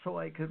so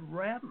I could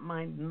wrap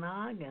my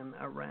noggin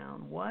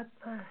around what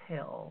the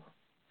hell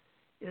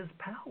is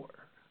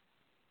power.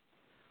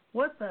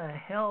 What the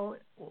hell,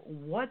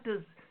 what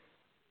does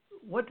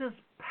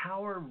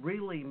power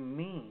really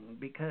mean?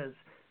 Because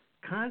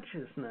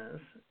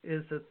consciousness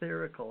is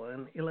etherical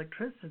and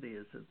electricity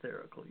is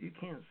etherical. You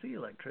can't see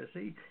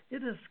electricity.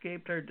 It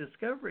escaped our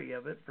discovery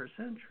of it for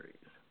centuries.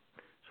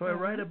 So I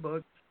write a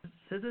book,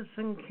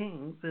 Citizen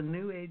King, The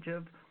New Age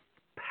of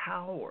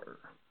Power.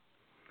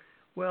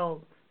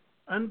 Well,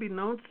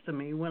 unbeknownst to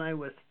me, when I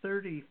was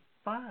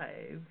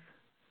 35,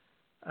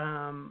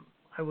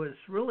 I was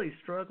really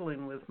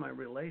struggling with my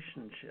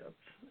relationships,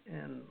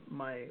 and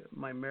my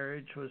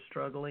marriage was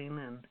struggling,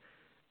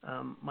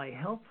 and my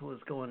health was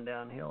going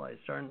downhill. I was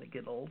starting to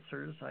get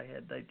ulcers. I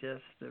had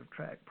digestive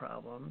tract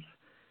problems,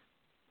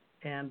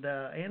 and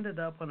I ended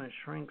up on a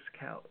shrink's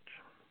couch.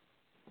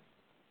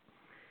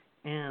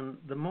 And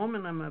the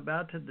moment I'm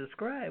about to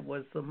describe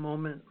was the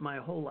moment my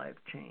whole life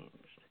changed.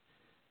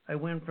 I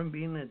went from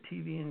being a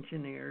TV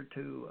engineer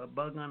to a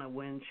bug on a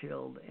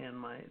windshield,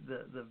 and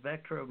the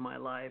vector of my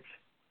life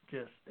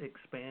just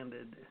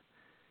expanded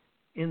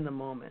in the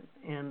moment.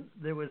 And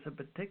there was a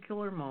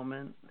particular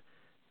moment,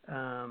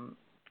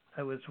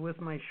 I was with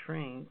my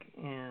shrink,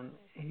 and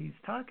he's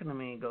talking to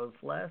me. He goes,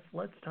 Les,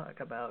 let's talk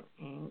about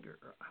anger.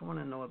 I want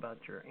to know about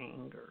your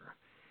anger.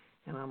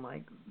 And I'm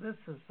like, this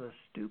is the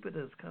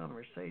stupidest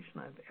conversation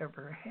I've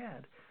ever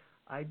had.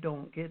 I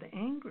don't get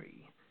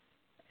angry.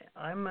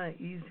 I'm an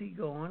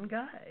easygoing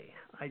guy.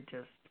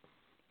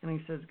 And he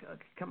says,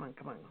 okay, come on.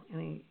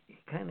 And he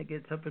kind of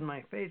gets up in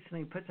my face, and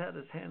he puts out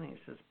his hand, and he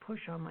says,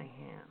 push on my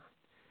hand.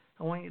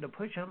 I want you to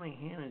push on my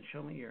hand and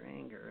show me your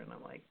anger. And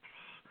I'm like,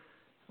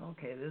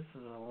 okay, this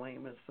is the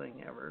lamest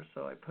thing ever.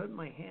 So I put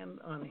my hand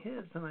on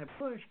his, and I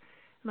push,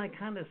 and I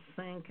kind of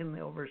sank in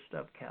the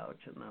overstuffed couch,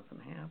 and nothing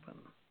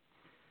happened.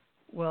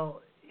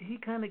 Well, he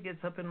kind of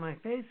gets up in my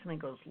face, and he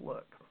goes,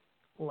 look,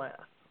 Les.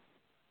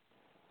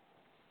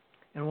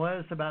 And what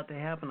was about to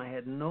happen, I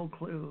had no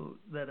clue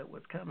that it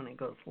was coming. He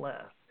goes, Les,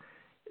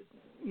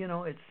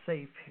 it's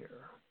safe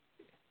here.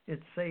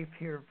 It's safe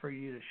here for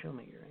you to show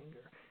me your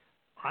anger.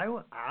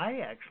 I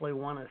actually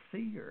want to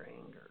see your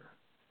anger.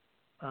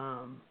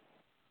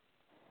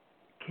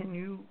 Can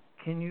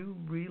you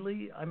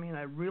really, I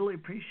really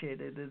appreciate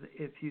it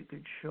if you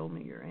could show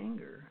me your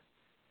anger.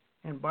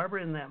 And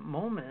Barbara, in that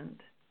moment,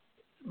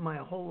 my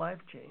whole life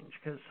changed,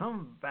 because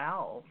some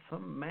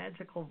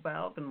magical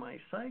valve in my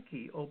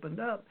psyche opened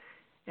up,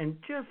 and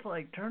just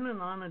like turning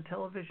on a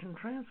television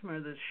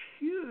transmitter, this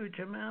huge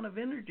amount of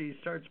energy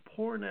starts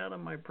pouring out of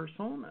my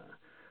persona,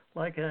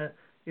 like a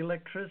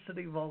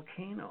electricity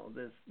volcano.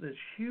 This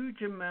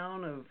huge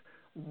amount of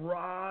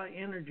raw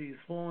energy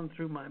flowing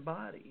through my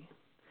body.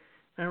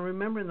 And I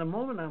remember in the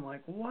moment, I'm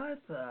like,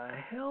 what the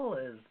hell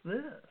is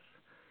this?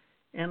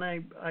 And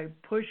I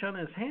push on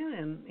his hand,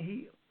 and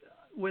he,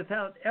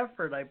 without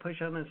effort, I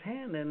push on his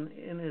hand, and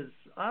in his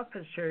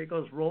office chair, he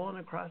goes rolling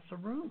across the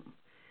room.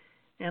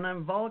 And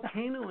I'm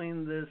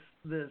volcanoing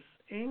this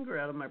anger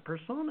out of my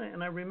persona.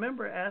 And I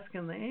remember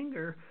asking the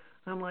anger,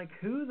 I'm like,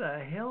 who the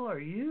hell are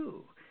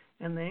you?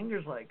 And the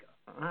anger's like,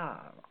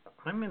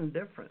 I'm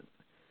indifferent.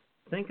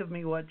 Think of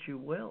me what you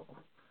will.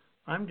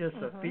 I'm just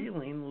a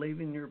feeling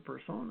leaving your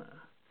persona.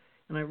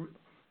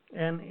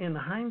 And in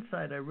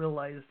hindsight, I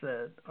realized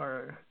that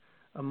our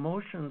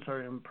emotions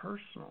are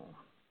impersonal.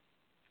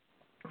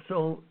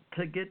 So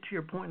to get to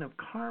your point of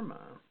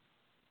karma,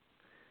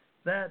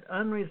 that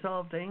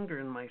unresolved anger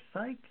in my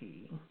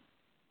psyche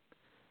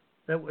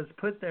that was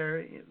put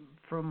there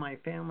from my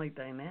family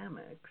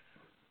dynamics,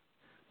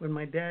 when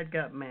my dad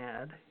got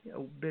mad,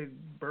 a big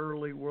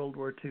burly World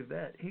War II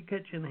vet, he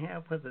cut you in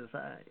half with his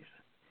eyes.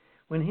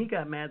 When he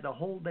got mad, the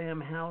whole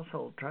damn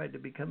household tried to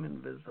become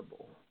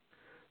invisible.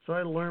 So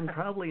I learned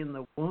probably in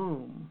the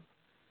womb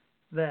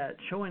that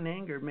showing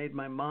anger made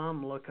my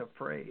mom look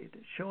afraid.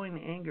 Showing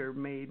anger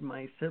made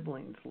my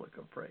siblings look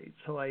afraid.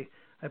 So I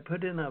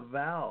put in a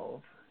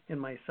valve in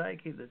my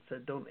psyche that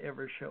said, don't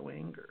ever show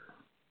anger.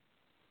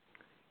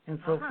 And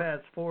so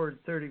fast forward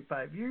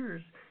 35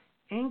 years,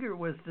 anger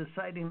was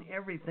deciding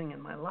everything in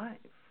my life.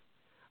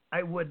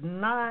 I would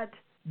not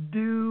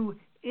do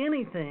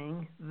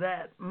anything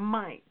that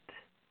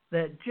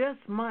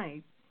just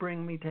might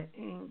bring me to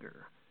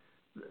anger.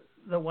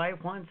 The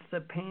wife wants to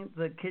paint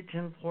the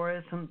kitchen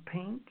fluorescent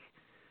pink.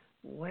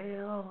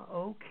 Well,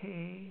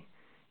 okay.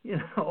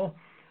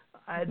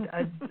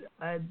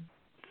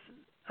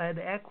 I'd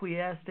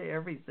acquiesce to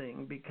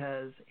everything,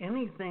 because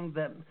anything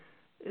that,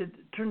 it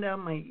turned out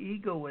my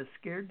ego was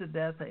scared to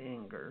death of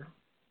anger.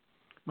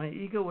 My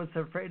ego was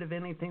afraid of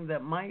anything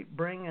that might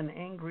bring an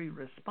angry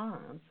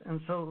response.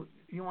 And so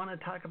you want to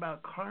talk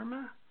about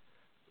karma?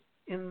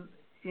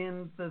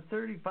 In the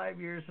 35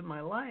 years of my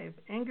life,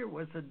 anger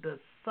was a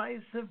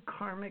decisive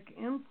karmic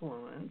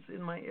influence in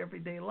my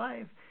everyday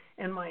life,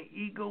 and my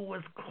ego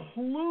was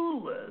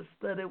clueless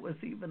that it was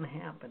even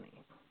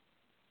happening.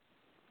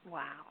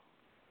 Wow.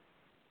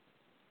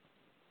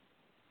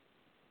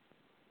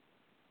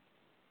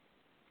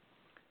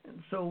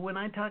 And so when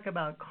I talk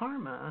about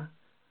karma,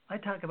 I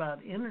talk about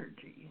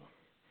energy.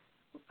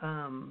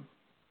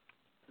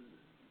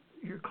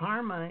 Your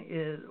karma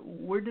is,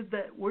 where did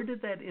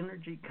that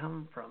energy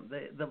come from?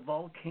 The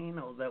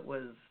volcano that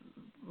was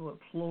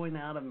flowing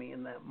out of me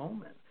in that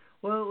moment.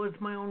 Well, it was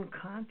my own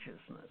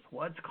consciousness.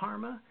 What's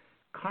karma?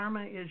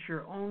 Karma is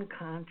your own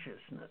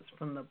consciousness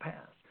from the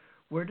past.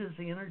 Where does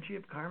the energy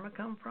of karma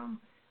come from?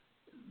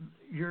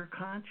 Your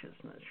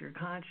consciousness. Your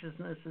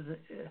consciousness is,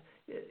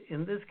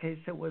 in this case,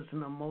 it was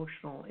an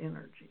emotional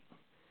energy.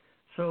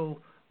 So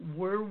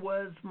where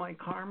was my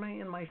karma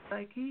in my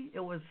psyche? It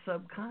was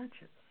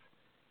subconscious.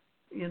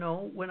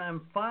 when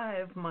I'm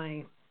 5,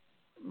 my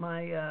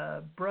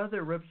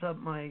brother rips up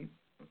my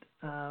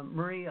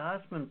Marie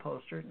Osmond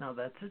poster. Now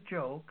that's a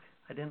joke.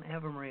 I didn't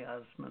have a Marie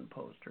Osmond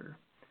poster.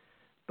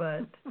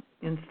 But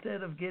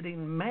instead of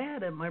getting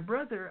mad at my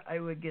brother, I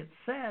would get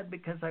sad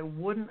because I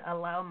wouldn't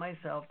allow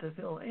myself to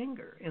feel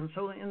anger. And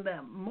so in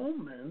that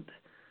moment,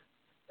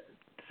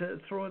 to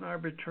throw an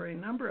arbitrary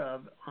number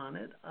on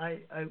it,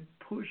 I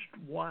pushed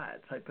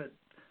watts. I put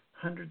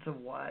hundreds of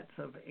watts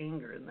of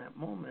anger in that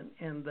moment,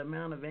 and the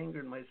amount of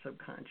anger in my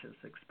subconscious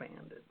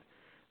expanded.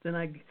 Then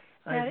I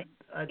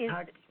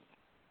talked.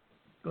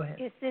 Go ahead.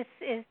 Is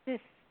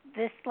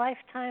this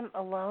lifetime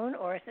alone,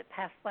 or is it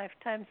past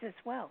lifetimes as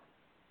well?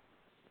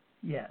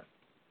 Yes.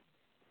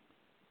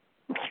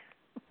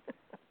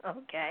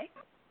 Okay.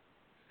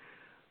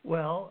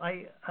 Well,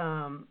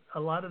 a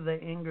lot of the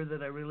anger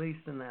that I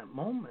released in that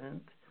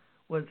moment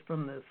was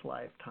from this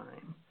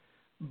lifetime,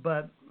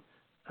 but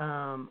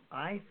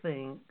I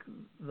think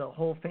the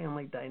whole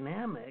family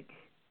dynamic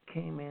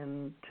came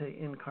into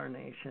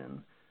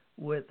incarnation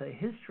with a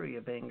history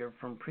of anger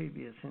from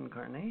previous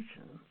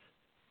incarnations,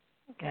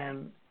 okay.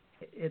 And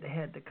it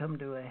had to come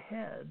to a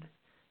head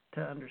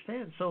to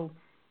understand. So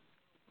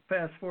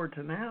fast forward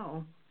to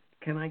now,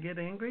 can I get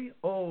angry?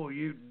 Oh,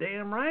 you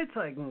damn right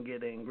I can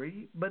get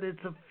angry, but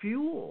it's a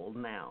fuel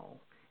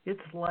now.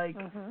 It's like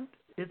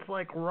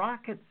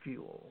rocket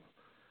fuel.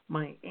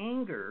 My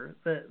anger,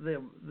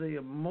 the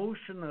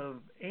emotion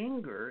of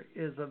anger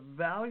is a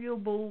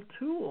valuable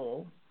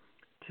tool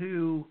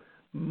to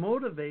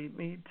motivate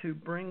me to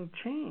bring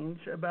change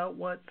about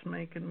what's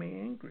making me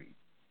angry.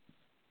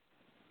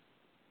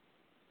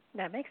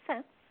 That makes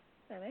sense.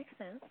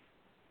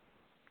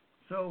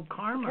 So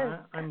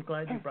karma, I'm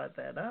glad you brought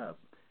that up,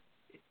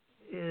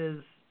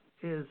 is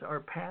our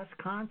past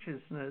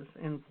consciousness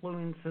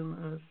influencing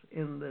us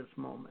in this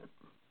moment.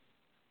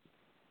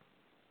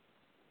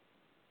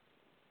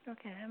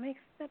 Okay,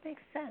 that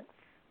makes sense.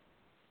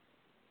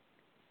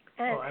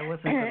 I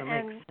wasn't going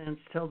to make sense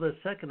till the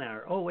second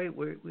hour. Oh wait,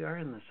 we are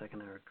in the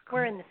second hour.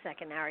 We're in the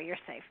second hour. You're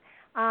safe.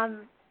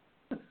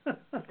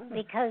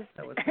 Because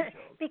that was a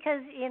joke.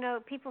 Because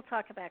people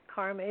talk about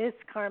karma. It's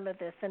karma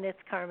this and it's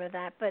karma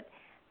that,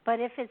 but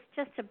if it's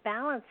just a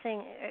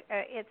balancing,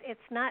 it's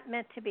not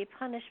meant to be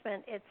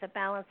punishment. It's a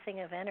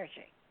balancing of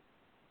energy.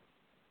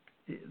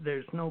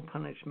 There's no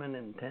punishment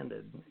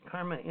intended.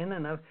 Karma in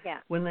and of. Yeah.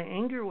 When the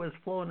anger was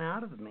flowing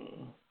out of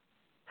me,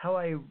 how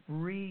I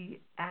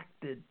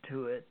reacted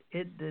to it,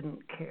 it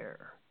didn't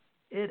care.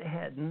 It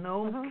had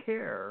no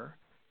care.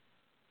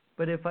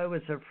 But if I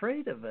was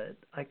afraid of it,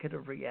 I could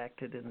have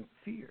reacted in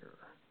fear.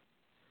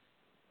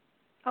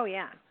 Oh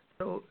yeah.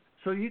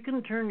 So you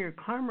can turn your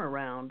karma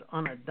around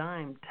on a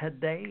dime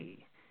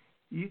today.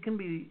 You can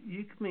be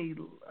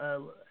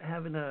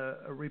having a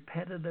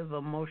repetitive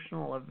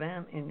emotional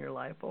event in your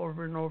life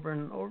over and over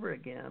and over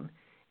again,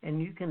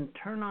 and you can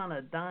turn on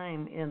a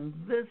dime in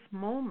this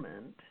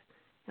moment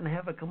and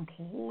have a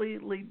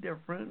completely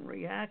different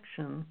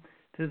reaction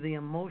to the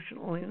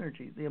emotional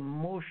energy. The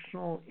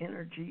emotional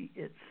energy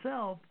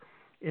itself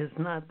is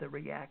not the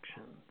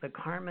reaction. The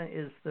karma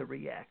is the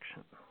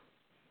reaction.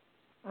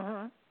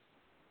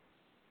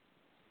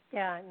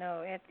 Yeah,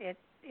 no, it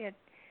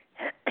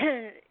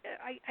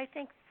I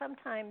think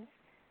sometimes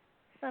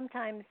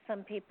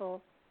some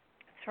people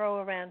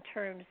throw around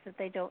terms that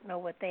they don't know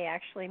what they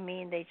actually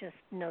mean. They just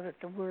know that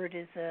the word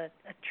is a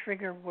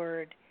trigger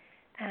word,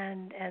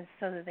 and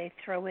so that they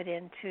throw it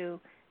into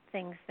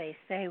things they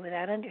say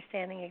without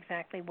understanding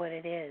exactly what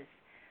it is.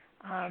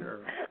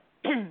 Sure.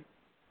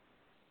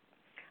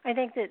 I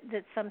think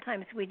that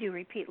sometimes we do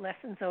repeat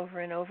lessons over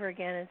and over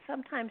again, and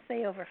sometimes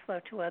they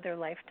overflow to other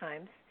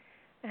lifetimes,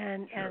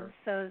 and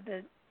so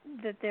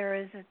that there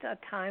is a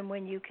time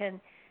when you can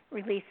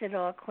release it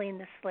all, clean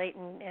the slate,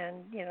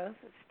 and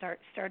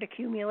start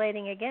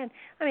accumulating again.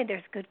 I mean,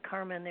 there's good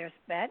karma and there's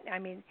bad. I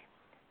mean,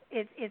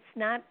 it's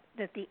not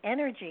that the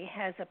energy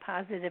has a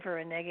positive or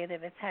a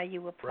negative. It's how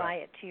you apply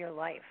it to your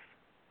life.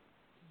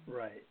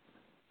 Right.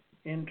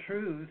 In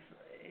truth,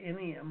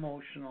 any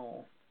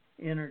emotional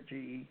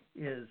energy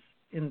is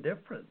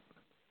indifferent,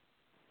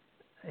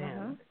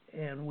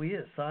 and we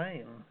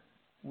assign,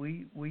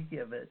 we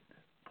give it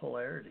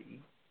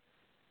polarity.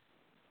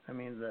 I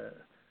mean, the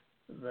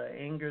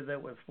anger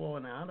that was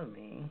flowing out of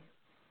me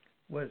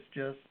was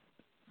just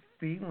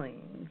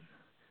feelings.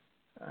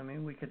 I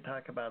mean, we could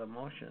talk about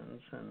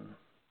emotions, and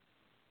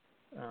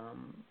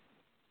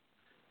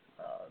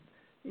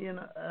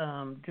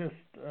just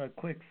a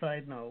quick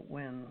side note: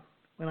 when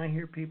I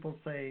hear people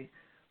say,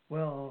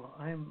 "Well,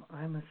 I'm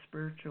a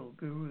spiritual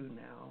guru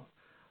now,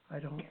 I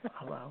don't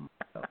allow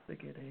myself to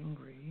get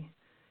angry,"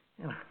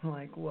 and I'm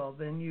like, "Well,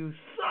 then you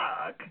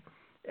suck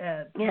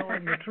at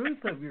telling the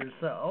truth of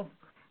yourself,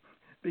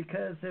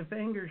 because if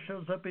anger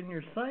shows up in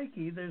your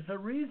psyche, there's a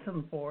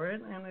reason for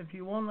it, and if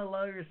you won't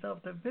allow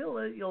yourself to feel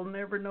it, you'll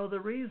never know the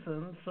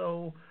reason.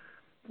 So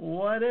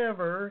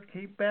whatever,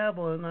 keep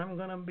babbling, I'm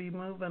going to be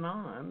moving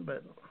on."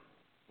 But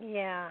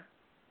yeah,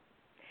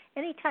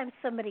 anytime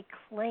somebody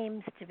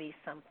claims to be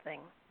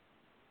something,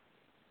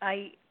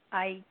 I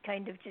I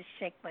kind of just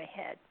shake my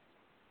head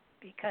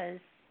because,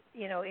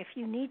 if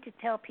you need to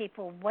tell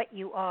people what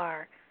you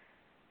are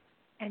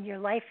and your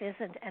life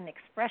isn't an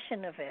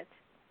expression of it,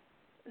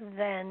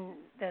 then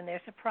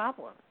there's a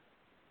problem.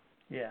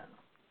 Yeah.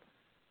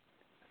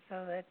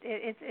 So that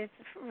it's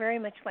very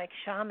much like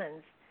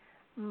shamans.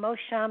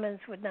 Most shamans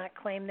would not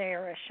claim they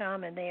are a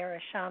shaman. They are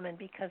a shaman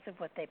because of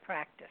what they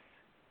practice.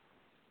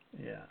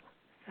 Yeah.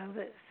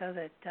 So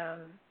that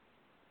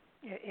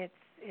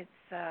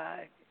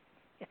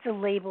it's a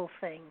label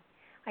thing.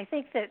 I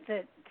think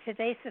that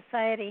today's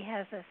society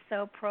has us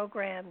so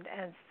programmed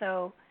and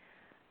so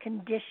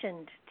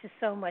conditioned to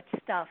so much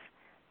stuff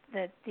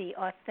that the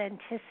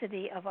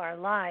authenticity of our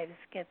lives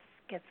gets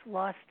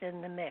lost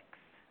in the mix.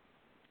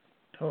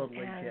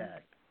 Totally,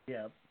 Jack.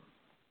 Yep.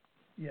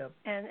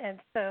 And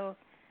so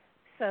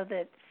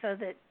that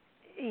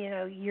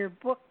your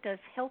book does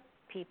help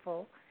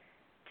people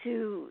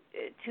to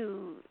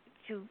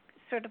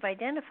sort of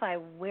identify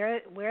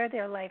where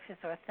their life is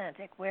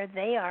authentic, where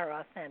they are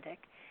authentic,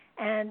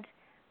 and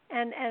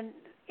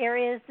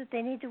areas that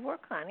they need to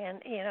work on.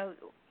 And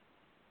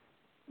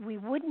we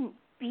wouldn't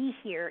be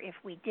here if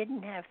we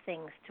didn't have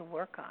things to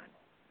work on.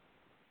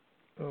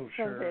 Oh,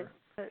 so sure.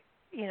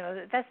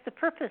 That's the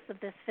purpose of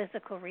this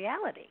physical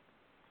reality.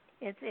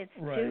 It's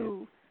right.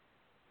 to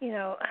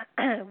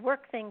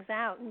work things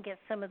out and get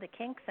some of the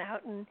kinks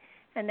out, and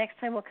next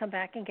time we'll come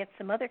back and get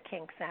some other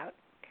kinks out.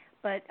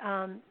 But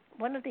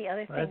one of the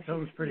other things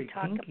you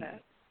talk kinky.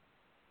 about,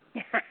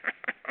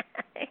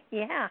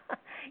 yeah,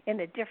 in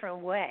a different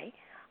way.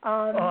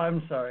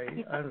 I'm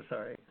sorry. I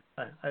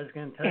was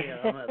going to tell you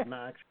I'm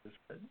obnoxious,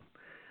 but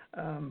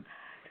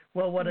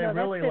what I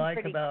really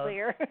like about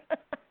clear.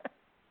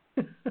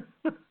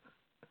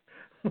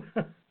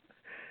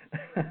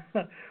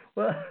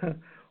 Well,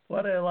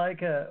 what I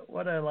like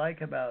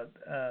about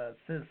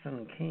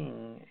Citizen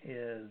King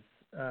is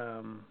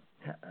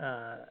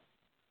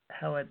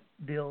how it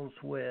deals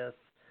with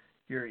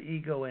your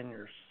ego and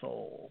your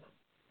soul.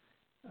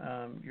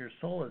 Your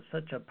soul is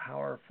such a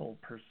powerful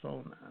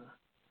persona,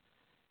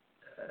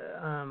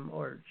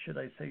 or should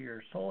I say,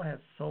 your soul has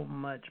so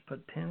much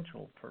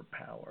potential for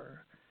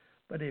power.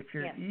 But if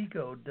your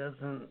ego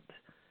doesn't,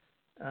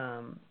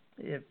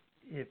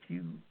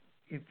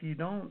 if you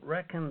don't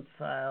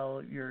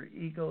reconcile your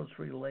ego's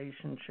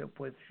relationship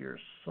with your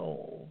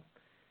soul,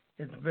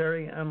 it's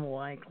very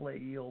unlikely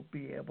you'll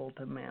be able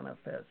to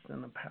manifest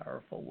in a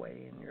powerful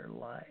way in your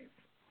life.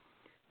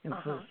 And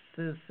so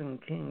Citizen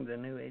King, The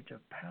New Age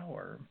of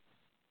Power,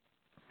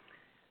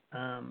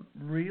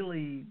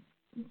 really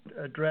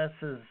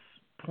addresses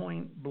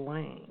point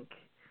blank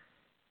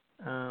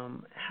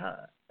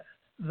how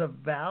the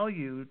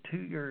value to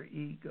your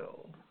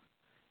ego.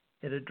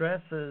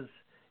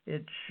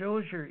 It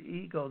shows your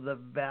ego the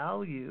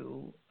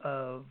value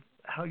of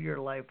how your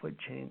life would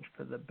change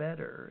for the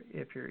better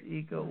if your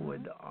ego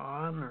would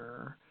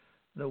honor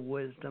the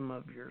wisdom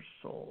of your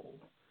soul.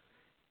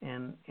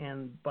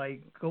 And by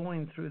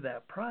going through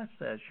that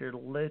process, you're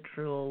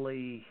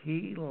literally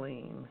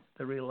healing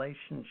the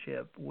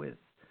relationship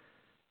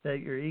that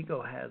your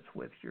ego has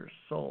with your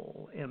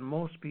soul. And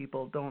most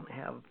people don't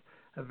have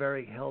a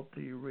very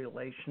healthy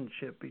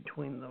relationship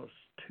between those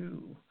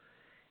two.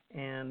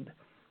 And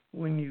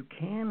when you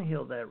can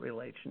heal that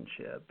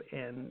relationship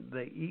and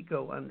the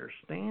ego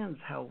understands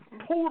how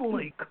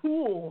totally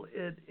cool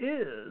it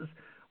is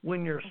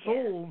when your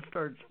soul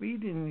starts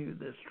feeding you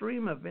this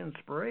stream of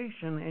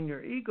inspiration and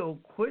your ego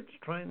quits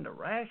trying to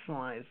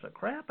rationalize the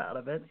crap out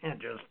of it and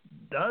just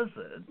does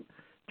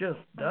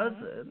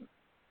it,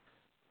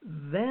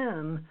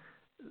 then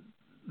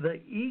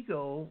the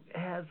ego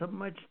has a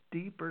much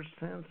deeper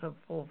sense of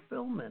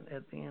fulfillment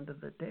at the end of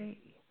the day.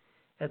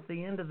 At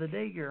the end of the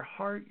day, your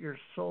heart, your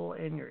soul,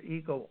 and your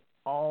ego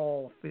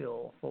all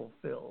feel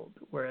fulfilled.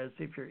 Whereas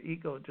if your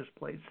ego just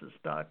plays the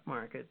stock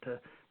market to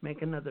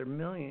make another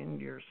million,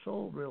 your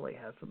soul really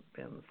hasn't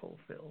been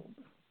fulfilled.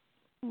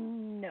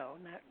 No,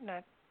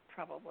 not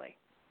probably.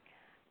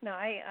 No,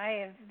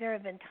 there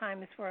have been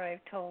times where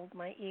I've told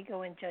my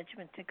ego and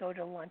judgment to go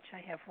to lunch.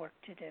 I have work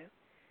to do,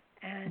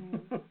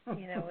 and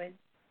it's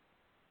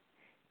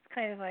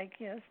kind of like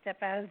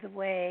step out of the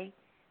way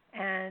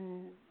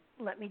and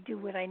let me do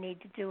what I need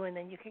to do, and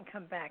then you can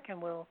come back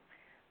and we'll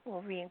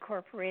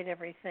reincorporate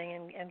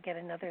everything and get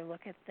another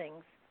look at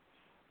things.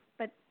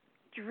 But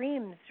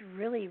dreams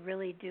really,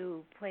 really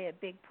do play a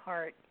big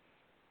part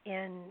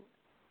in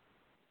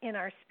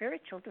our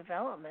spiritual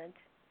development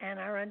and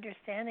our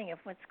understanding of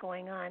what's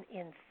going on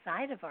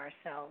inside of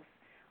ourselves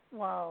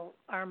while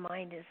our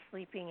mind is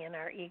sleeping and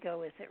our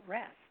ego is at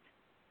rest.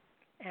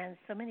 And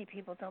so many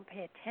people don't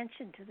pay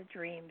attention to the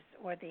dreams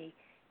or the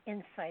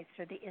insights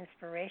or the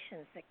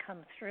inspirations that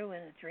come through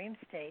in a dream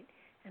state.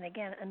 And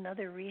again,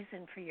 another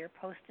reason for your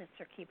Post-its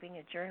or keeping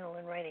a journal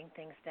and writing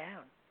things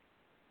down.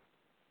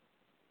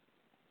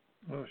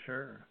 Oh,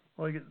 sure.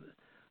 Well,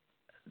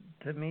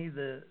 to me,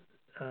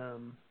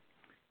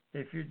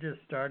 if you're just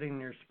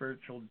starting your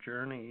spiritual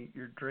journey,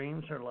 your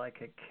dreams are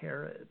like a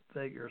carrot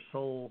that your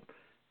soul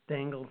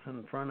dangles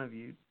in front of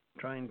you,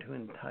 trying to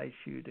entice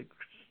you to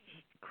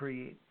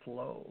create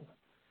flow.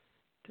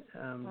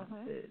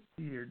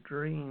 Your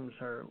dreams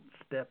are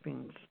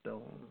stepping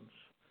stones.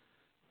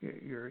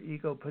 Your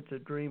ego puts a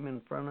dream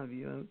in front of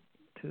you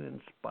to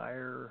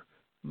inspire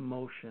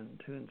motion,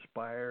 to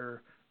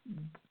inspire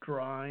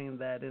drawing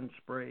that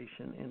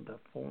inspiration into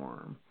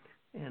form.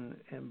 And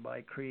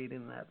by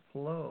creating that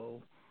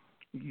flow,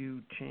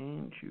 you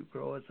change, you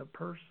grow as a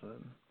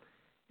person.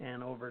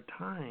 And over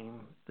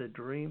time, the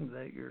dream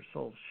that your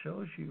soul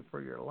shows you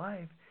for your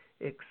life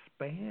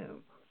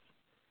expands.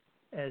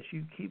 As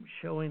you keep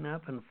showing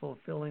up and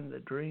fulfilling the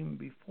dream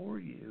before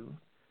you,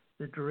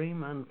 the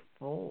dream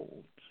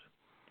unfolds.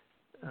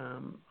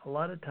 A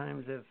lot of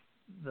times, if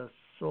the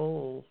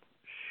soul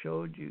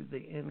showed you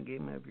the end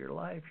game of your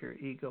life, your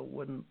ego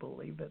wouldn't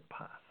believe it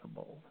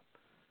possible.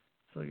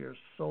 So your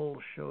soul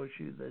shows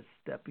you the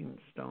stepping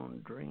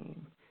stone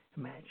dream.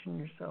 Imagine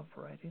yourself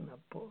writing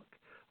a book.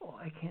 Oh,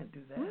 I can't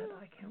do that.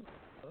 I can't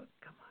write a book.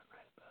 Come on,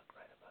 write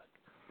a book.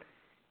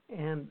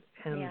 And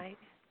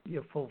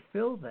you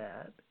fulfill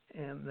that,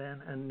 and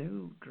then a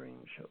new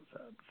dream shows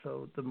up.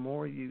 So the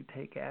more you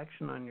take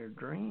action on your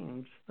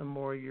dreams, the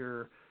more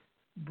you're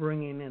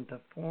bringing into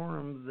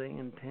form the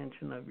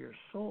intention of your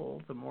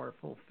soul, the more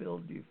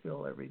fulfilled you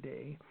feel every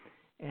day,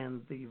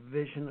 and the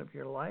vision of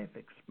your life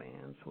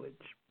expands,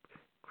 which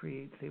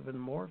creates even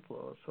more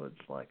flow. So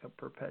it's like a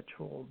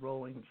perpetual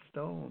rolling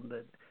stone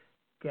that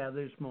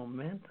gathers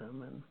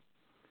momentum,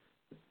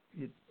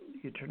 and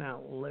you turn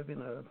out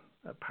living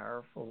a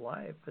powerful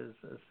life as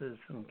a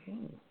citizen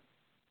king.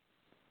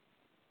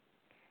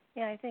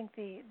 Yeah, I think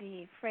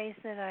the phrase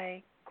that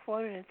I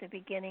quoted at the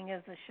beginning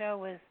of the show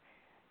was,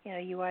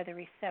 you are the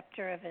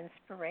receptor of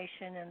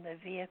inspiration and the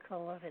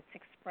vehicle of its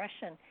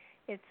expression.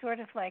 It's sort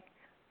of like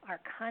our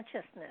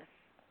consciousness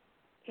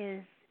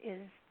is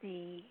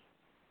the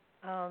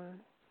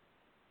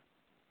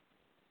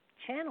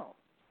channel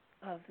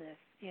of this.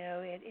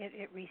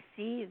 It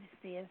receives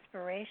the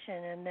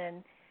inspiration, and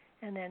then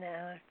on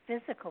a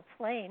physical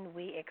plane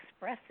we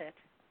express it,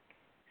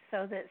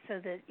 so that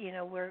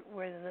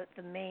we're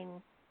the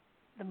main,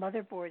 the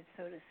motherboard,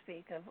 so to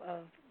speak,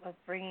 of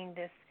bringing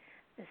this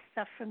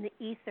stuff from the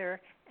ether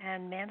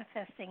and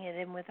manifesting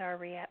it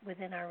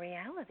within our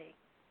reality,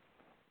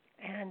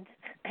 and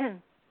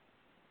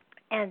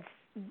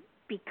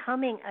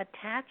becoming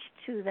attached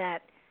to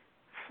that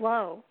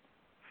flow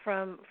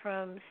from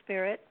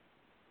spirit.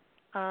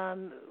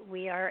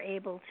 We are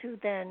able to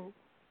then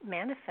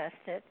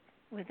manifest it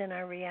within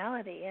our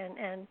reality,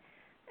 and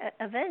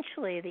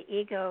eventually the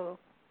ego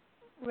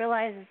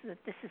realizes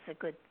that this is a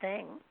good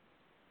thing,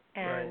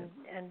 and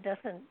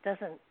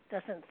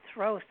doesn't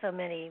throw so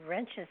many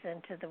wrenches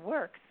into the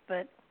works.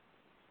 But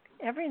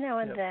every now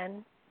and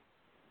then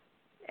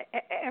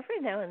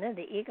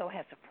the ego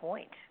has a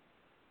point.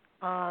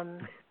 I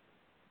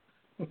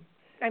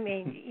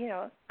mean,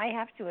 I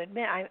have to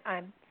admit,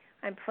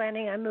 I'm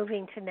planning on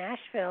moving to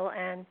Nashville,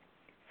 and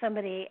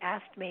somebody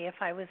asked me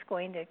if I was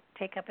going to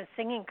take up a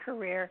singing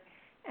career,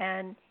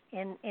 and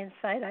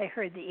inside I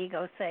heard the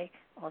ego say,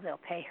 "Oh, they'll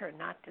pay her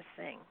not to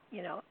sing,"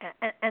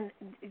 and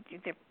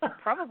they're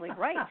probably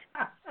right.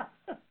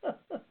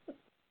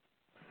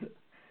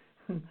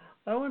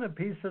 I want a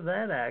piece of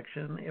that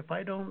action if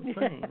I don't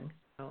sing.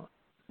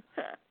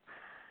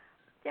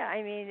 Yeah,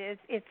 I mean,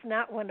 it's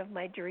not one of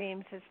my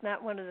dreams. It's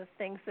not one of the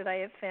things that I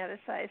have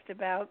fantasized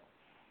about.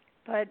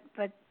 But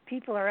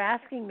people are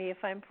asking me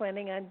if I'm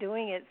planning on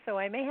doing it, so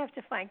I may have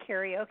to find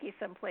karaoke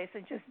someplace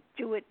and just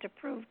do it to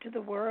prove to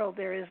the world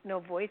there is no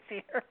voice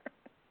here.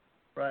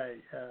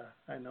 Right.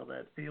 I know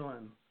that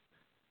feeling.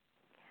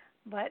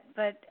 But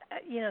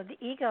the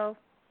ego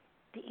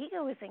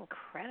is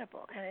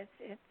incredible, and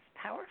it's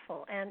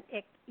powerful, and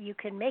you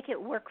can make it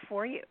work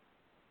for you.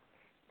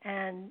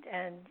 And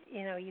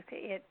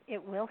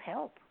it will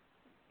help,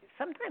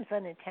 sometimes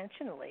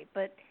unintentionally,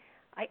 but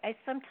I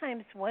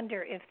sometimes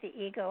wonder if the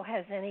ego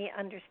has any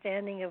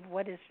understanding of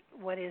what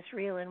is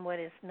real and what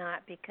is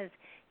not, because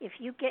if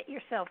you get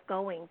yourself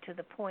going to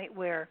the point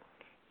where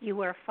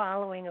you are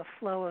following a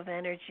flow of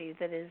energy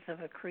that is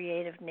of a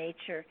creative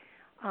nature,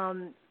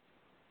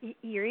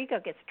 your ego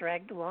gets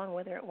dragged along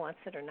whether it wants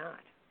it or not.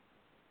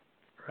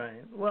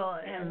 Right. Well,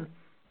 and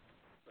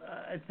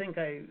I think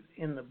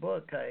in the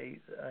book I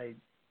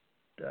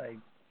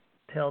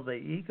tell the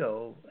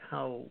ego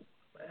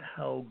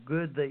how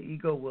good the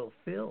ego will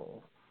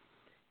feel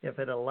if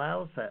it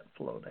allows that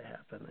flow to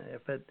happen,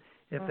 if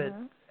it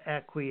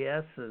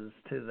acquiesces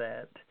to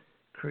that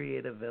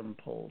creative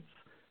impulse,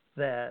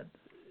 that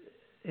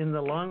in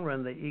the long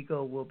run the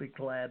ego will be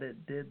glad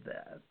it did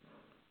that.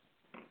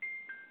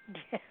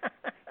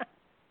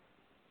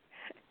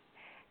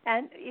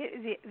 And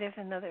there's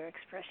another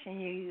expression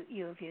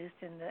you have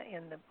used in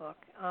the book,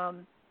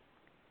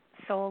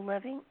 soul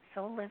living.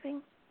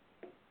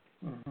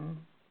 Mm-hmm.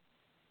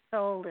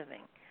 Soul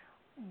living.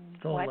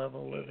 Soul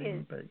level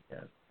living, but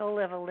yes. Soul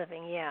level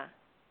living, yeah.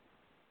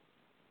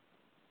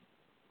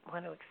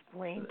 Want to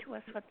explain to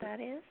us what that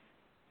is?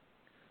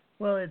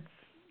 Well, it's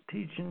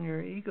teaching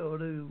your ego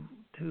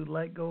to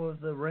let go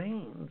of the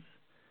reins.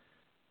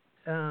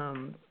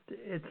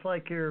 It's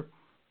like you're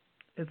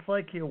it's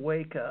like you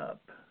wake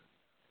up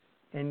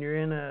and you're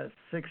in a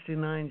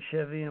 '69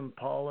 Chevy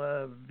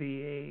Impala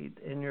V8,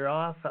 and you're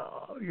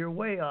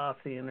way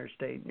off the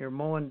interstate, and you're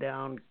mowing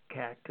down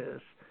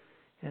cactus,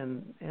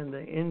 and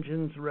the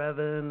engine's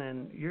revving,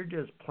 and you're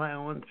just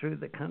plowing through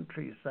the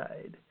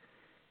countryside,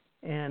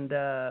 and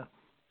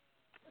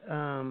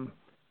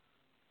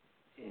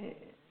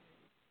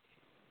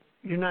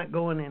you're not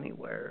going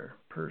anywhere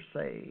per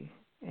se,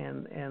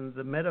 and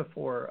the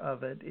metaphor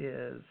of it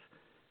is.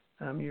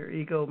 Your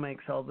ego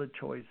makes all the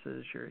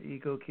choices. Your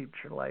ego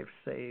keeps your life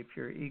safe.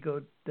 Your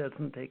ego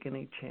doesn't take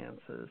any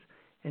chances,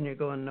 and you're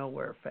going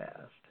nowhere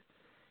fast.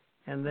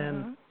 And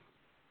then,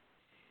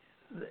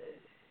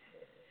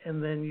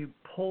 you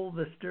pull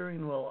the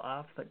steering wheel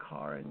off the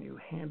car and you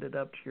hand it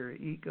up to your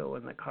ego,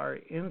 and the car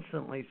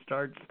instantly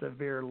starts to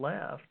veer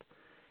left.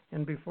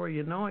 And before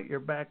you know it,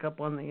 you're back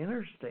up on the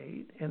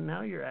interstate, and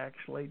now you're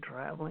actually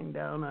traveling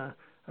down a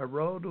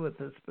road with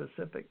a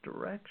specific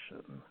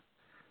direction.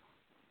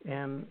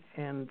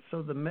 And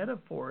so the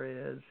metaphor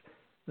is,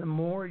 the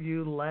more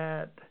you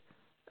let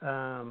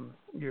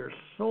your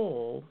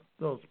soul,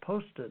 those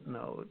Post-it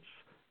notes,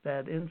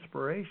 that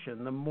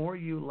inspiration, the more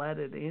you let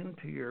it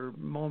into your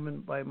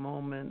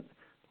moment-by-moment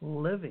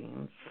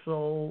living,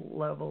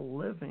 soul-level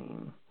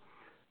living,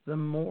 the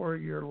more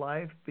your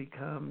life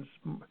becomes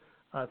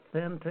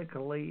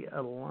authentically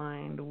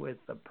aligned with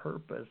the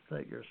purpose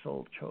that your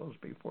soul chose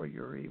before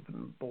you were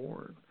even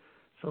born.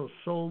 So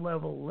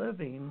soul-level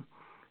living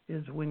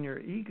is when your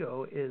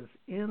ego is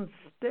in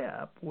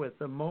step with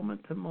the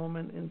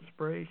moment-to-moment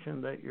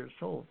inspiration that your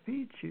soul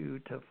feeds you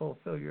to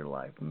fulfill your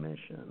life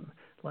mission,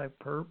 life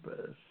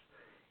purpose,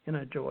 in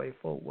a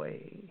joyful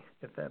way,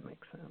 if that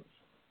makes sense.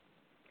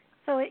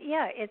 So,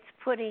 it's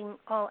putting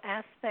all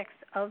aspects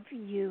of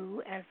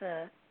you as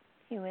a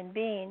human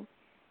being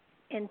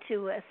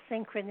into a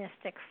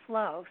synchronistic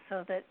flow,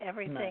 so that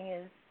everything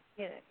is,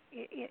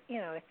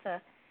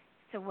 it's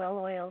a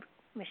well-oiled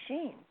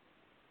machine.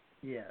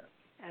 Yes.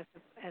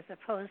 As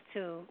opposed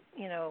to,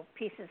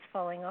 pieces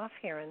falling off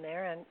here and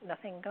there and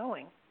nothing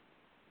going.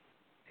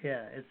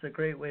 Yeah, it's a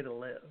great way to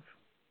live,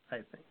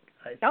 I think.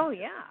 Oh,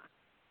 yeah.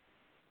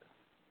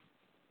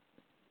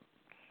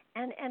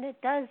 And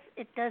it does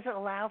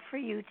allow for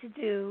you to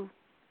do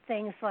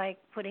things like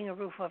putting a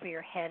roof over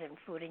your head and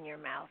food in your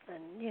mouth,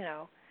 and,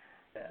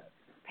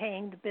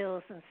 paying the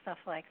bills and stuff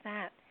like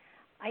that.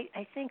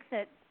 I think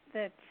that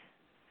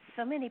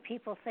so many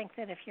people think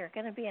that if you're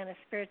going to be on a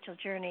spiritual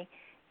journey,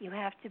 you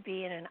have to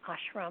be in an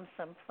ashram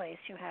someplace.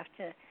 You have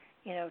to,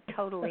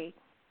 totally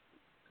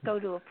go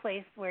to a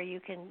place where you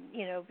can,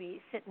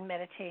 sit in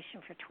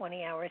meditation for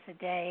 20 hours a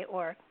day.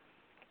 Or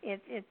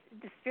the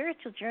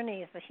spiritual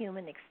journey is a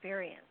human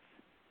experience,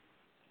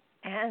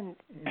 and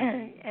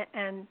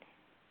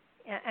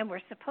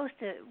we're supposed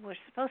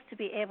to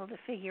be able to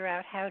figure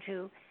out how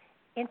to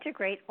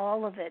integrate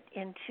all of it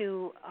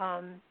into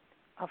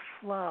a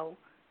flow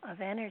of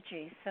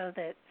energy, so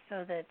that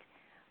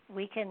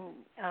we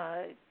can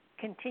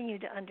continue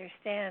to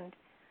understand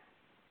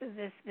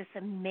this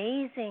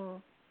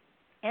amazing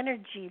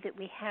energy that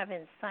we have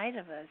inside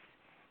of us,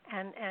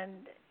 and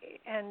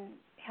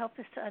help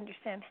us to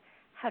understand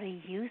how to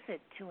use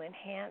it to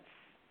enhance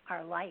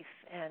our life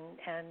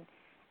and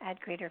add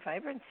greater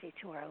vibrancy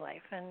to our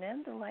life, and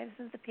then the lives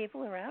of the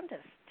people around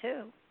us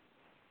too.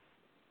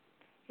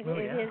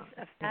 It's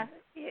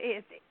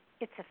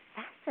a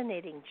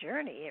fascinating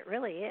journey. It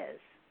really is.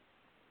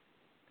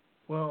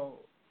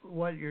 Well,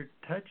 what you're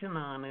touching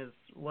on is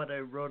what I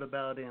wrote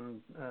about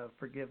in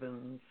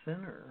Forgiven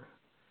Sinner,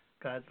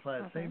 God's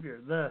Last Savior.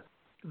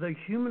 The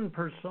human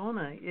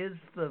persona is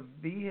the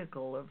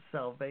vehicle of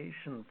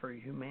salvation for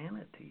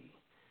humanity.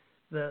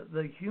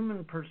 The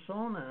human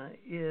persona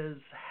is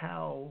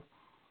how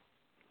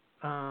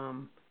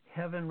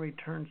heaven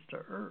returns to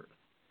earth.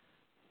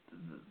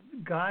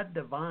 God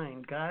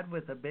divine, God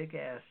with a big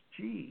ass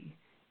G,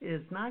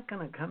 is not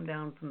going to come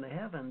down from the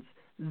heavens.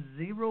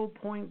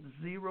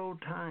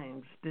 0.0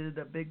 times did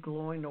a big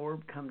glowing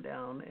orb come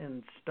down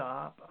and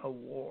stop a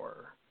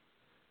war.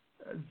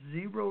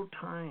 0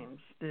 times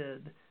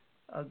did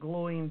a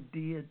glowing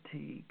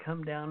deity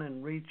come down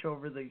and reach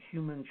over the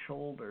human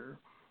shoulder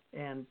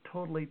and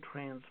totally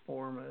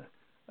transform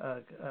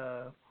a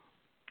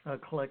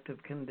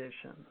collective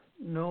condition.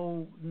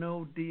 No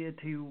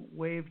deity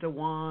waved a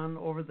wand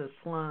over the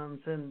slums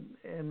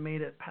and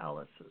made it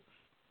palaces.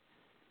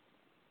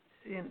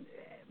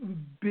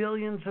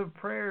 Billions of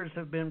prayers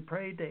have been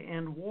prayed to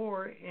end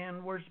war,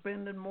 and we're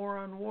spending more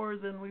on war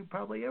than we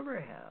probably ever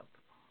have.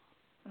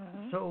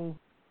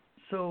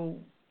 So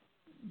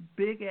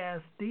big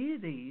ass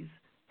deities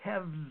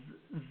have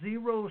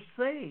zero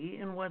say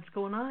in what's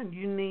going on.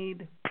 You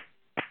need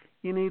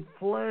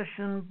flesh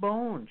and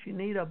bones. You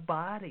need a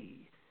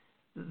body.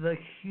 The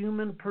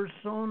human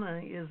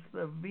persona is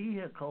the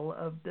vehicle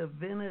of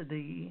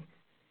divinity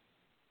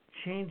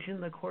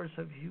changing the course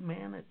of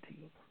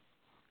humanity.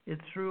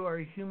 It's through our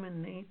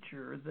human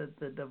nature that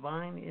the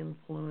divine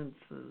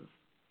influences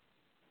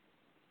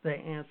the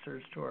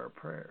answers to our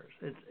prayers.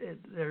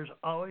 There's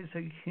always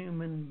a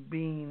human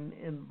being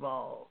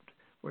involved.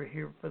 We're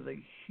here for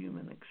the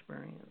human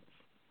experience.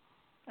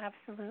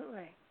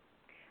 Absolutely.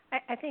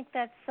 I think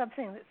that's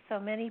something that so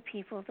many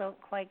people don't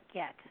quite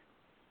get.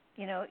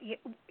 You know,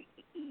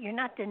 you're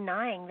not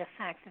denying the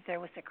fact that there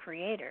was a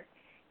creator.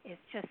 It's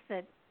just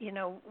that, you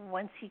know,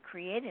 once he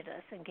created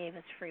us and gave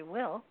us free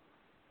will,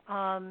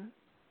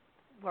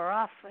 we're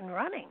off and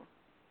running.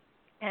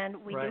 And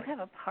we do have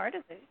a part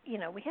of it. You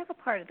know, we have a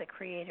part of the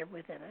creator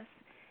within us.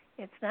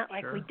 It's not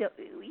like we do.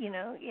 You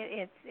know,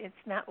 it's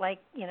not like,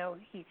 you know,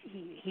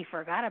 he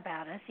forgot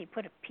about us. He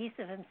put a piece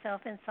of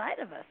himself inside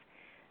of us,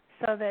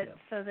 so that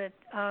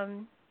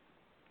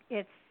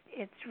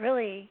it's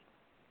really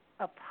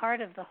a part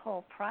of the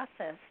whole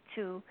process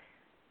to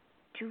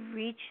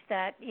reach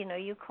that. You know,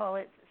 you call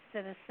it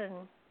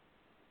citizen.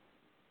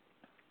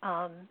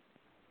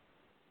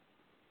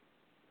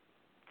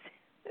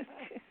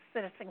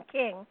 Citizen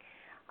King.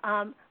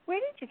 Where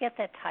did you get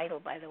that title,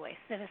 by the way,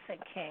 Citizen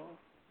King?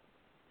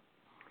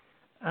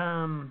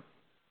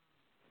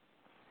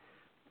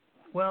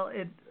 Well,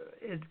 it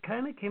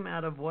kind of came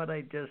out of what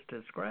I just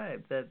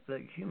described, that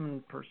the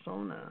human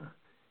persona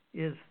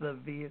is the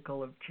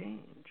vehicle of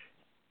change,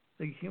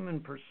 the human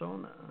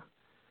persona.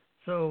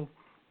 So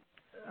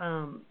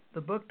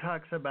the book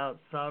talks about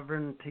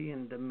sovereignty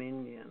and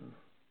dominion.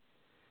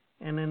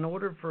 And in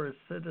order for a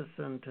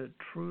citizen to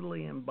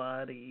truly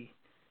embody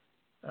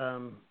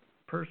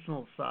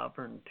personal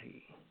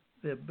sovereignty,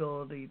 the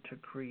ability to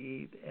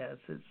create as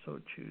it so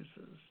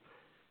chooses,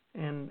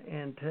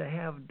 and to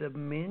have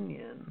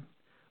dominion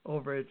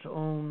over its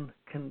own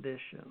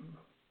condition,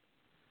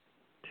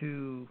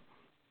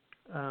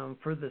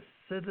 for the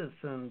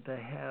citizen to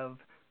have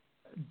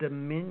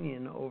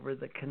dominion over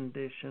the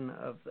condition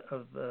of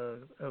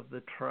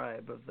the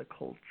tribe, of the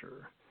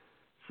culture.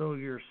 So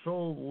your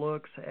soul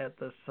looks at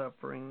the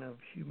suffering of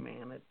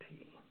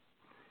humanity,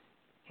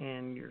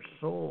 and your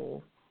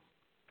soul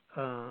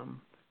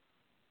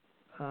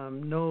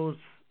knows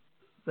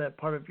that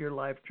part of your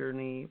life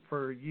journey,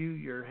 for you,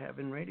 you're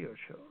having radio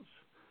shows.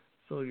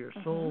 So your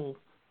soul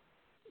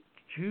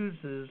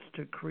chooses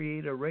to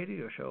create a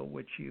radio show,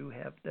 which you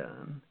have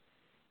done,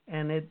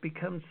 and it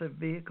becomes a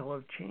vehicle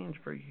of change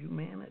for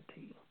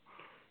humanity.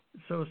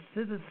 So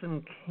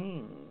Citizen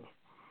King,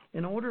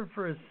 in order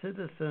for a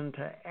citizen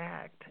to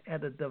act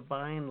at a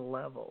divine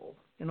level,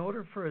 in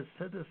order for a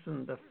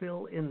citizen to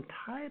feel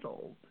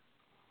entitled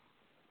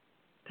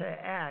to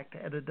act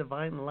at a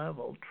divine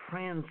level,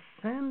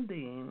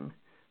 transcending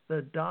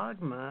the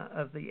dogma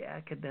of the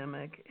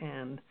academic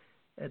and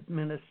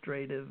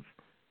administrative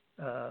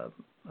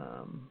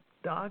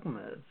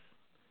dogmas,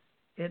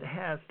 it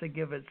has to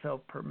give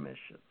itself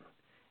permission.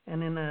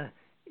 And in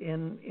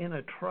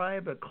a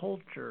tribe, a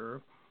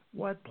culture,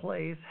 what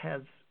place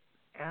has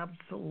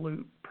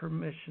absolute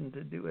permission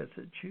to do as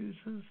it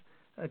chooses?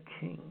 A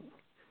king.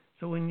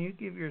 So when you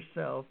give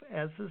yourself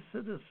as a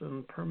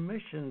citizen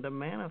permission to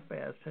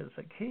manifest as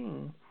a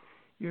king,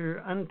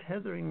 you're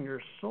untethering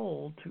your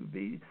soul to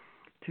be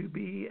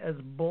as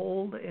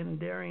bold and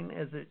daring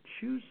as it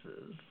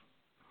chooses.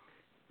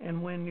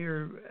 And when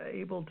you're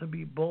able to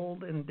be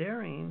bold and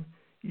daring,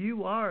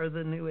 you are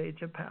the new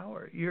age of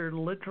power. You're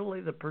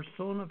literally the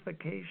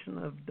personification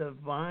of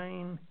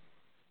divine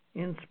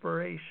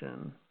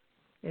inspiration,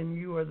 and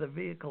you are the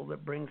vehicle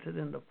that brings it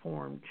into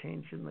form,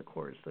 changing the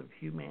course of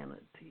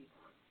humanity.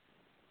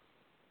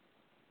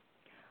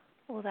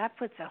 Well, that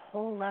puts a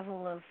whole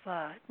level of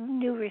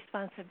new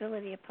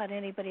responsibility upon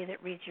anybody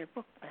that reads your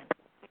book, then.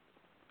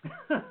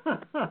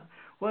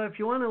 Well, if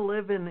you want to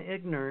live in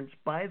ignorance,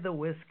 buy the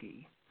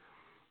whiskey.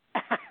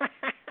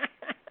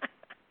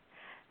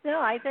 No,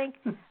 I think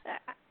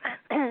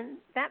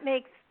that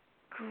makes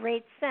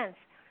great sense.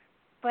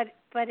 But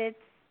it's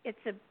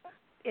a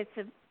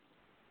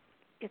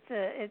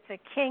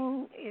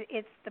king.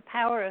 It's the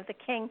power of the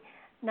king,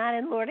 not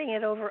in lording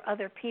it over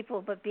other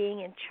people, but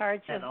being in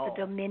charge of the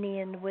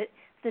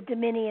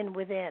dominion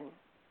within.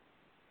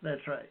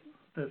 That's right.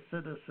 The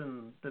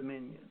citizen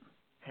dominion,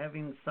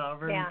 having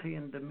sovereignty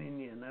and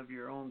dominion of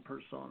your own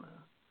persona.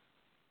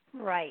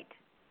 Right.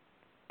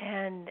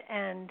 And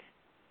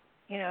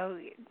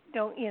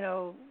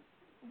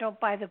don't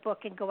buy the book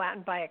and go out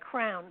and buy a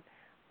crown.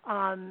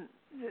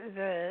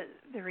 The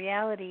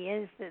reality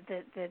is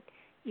that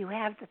you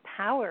have the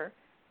power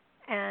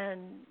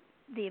and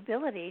the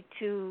ability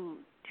to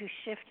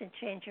shift and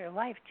change your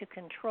life, to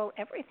control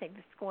everything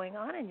that's going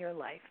on in your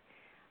life,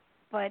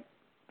 but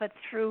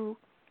through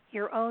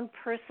your own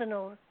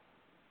personal,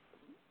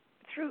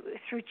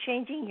 through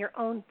changing your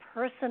own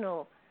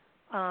personal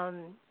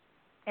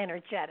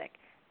energetic,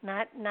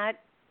 not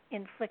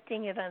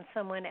inflicting it on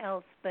someone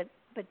else, but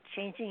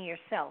changing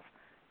yourself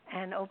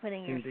and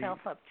opening yourself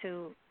up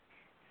to,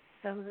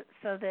 so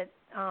that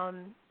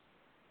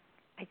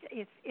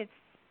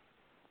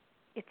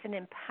it's an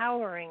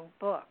empowering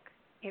book.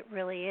 It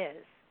really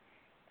is.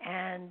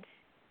 And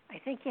I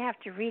think you have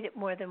to read it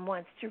more than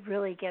once to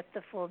really get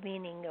the full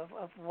meaning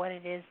of what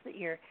it is that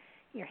you're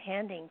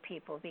handing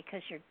people,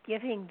 because you're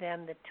giving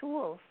them the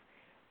tools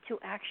to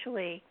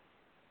actually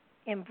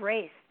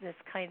embrace this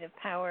kind of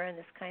power and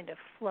this kind of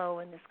flow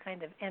and this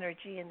kind of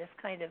energy and this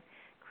kind of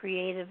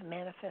creative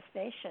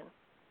manifestation.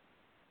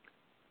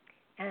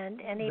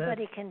 And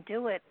anybody can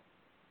do it.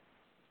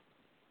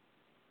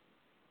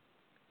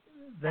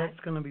 That's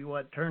going to be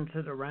what turns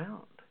it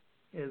around.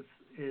 Is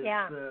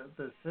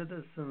the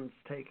citizens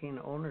taking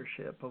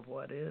ownership of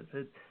what is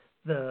it?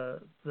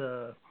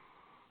 The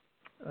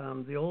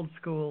old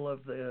school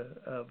of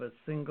a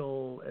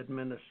single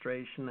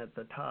administration at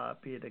the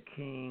top, be it a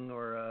king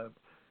or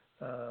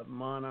a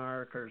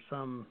monarch or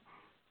some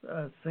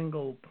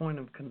single point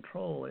of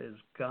control, is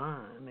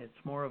gone.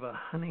 It's more of a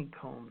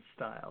honeycomb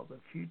style. The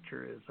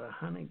future is a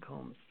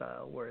honeycomb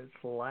style where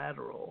it's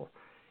lateral,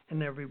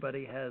 and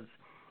everybody has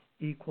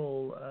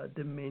equal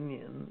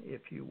dominion,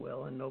 if you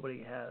will, and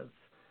nobody has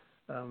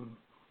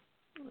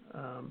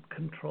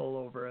control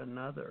over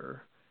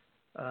another.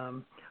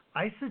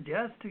 I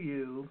suggest to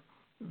you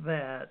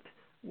that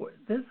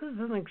this is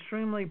an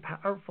extremely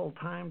powerful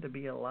time to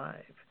be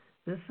alive.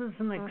 This is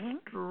an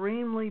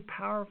extremely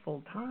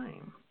powerful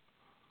time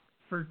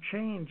for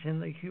change in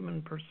the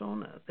human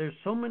persona. There's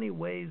so many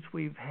ways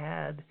we've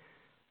had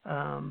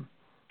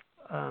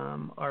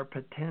our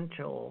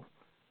potential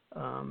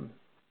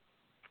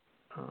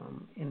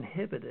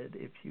inhibited,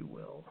 if you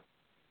will.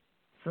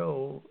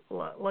 So,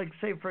 like,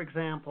 say, for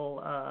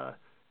example,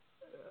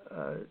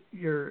 the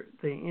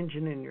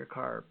engine in your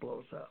car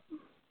blows up,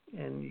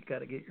 and you got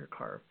to get your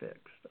car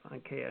fixed.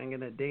 Okay, I'm going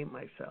to date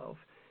myself.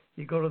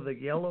 You go to the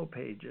Yellow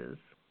Pages.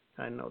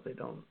 I know they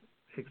don't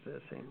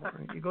exist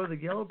anymore. You go to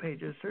the Yellow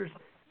Pages. There's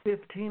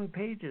 15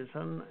 pages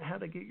on how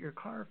to get your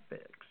car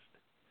fixed,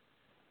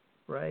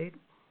 right?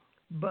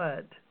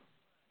 But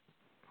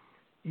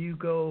you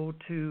go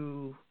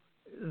to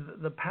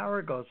the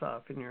power goes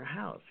off in your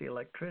house, the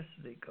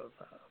electricity goes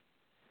off,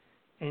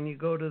 and you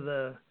go to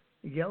the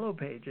Yellow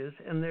Pages,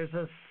 and there's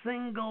a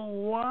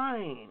single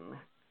line.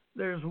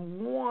 There's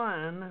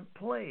one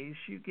place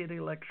you get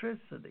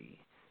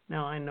electricity.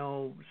 Now, I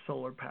know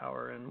solar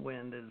power and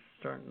wind is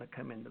starting to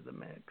come into the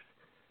mix,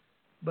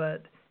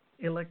 but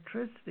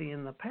electricity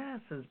in the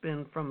past has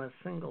been from a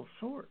single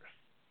source.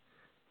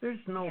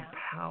 There's no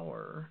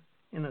power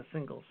in a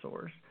single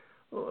source.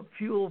 Well,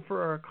 fuel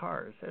for our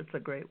cars, that's a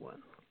great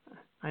one.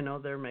 I know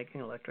they're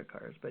making electric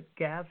cars, but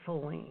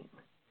gasoline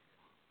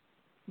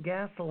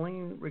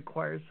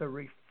requires a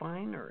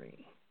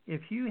refinery.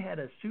 If you had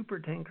a super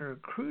tanker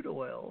of crude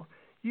oil,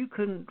 you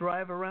couldn't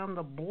drive around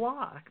the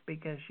block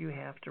because you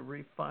have to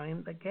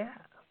refine the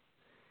gas.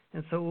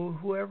 And so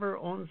whoever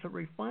owns a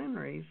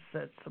refinery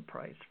sets the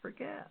price for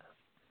gas.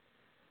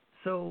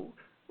 So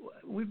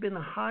we've been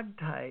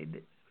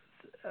hogtied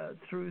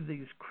through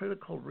these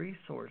critical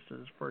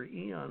resources for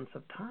eons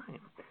of time.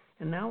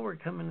 And now we're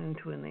coming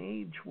into an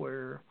age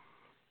where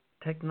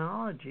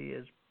technology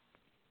is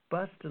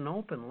busting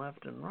open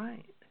left and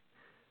right.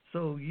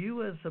 So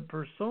you as a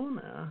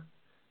persona,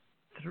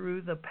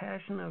 through the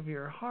passion of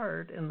your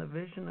heart and the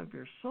vision of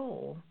your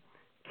soul,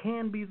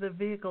 can be the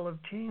vehicle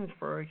of change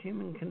for our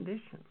human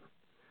condition.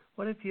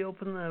 What if you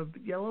open the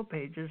Yellow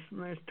Pages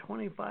and there's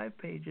 25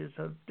 pages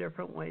of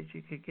different ways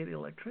you could get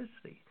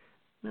electricity?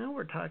 Now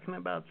we're talking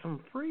about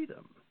some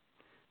freedom.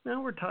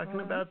 Now we're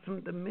talking about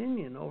some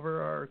dominion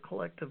over our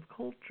collective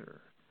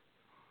culture.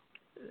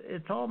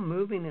 It's all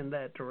moving in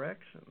that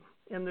direction.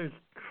 And there's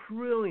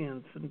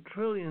trillions and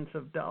trillions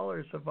of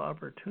dollars of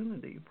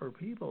opportunity for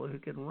people who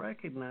can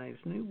recognize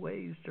new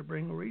ways to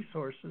bring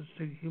resources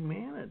to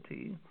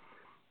humanity,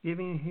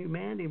 giving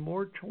humanity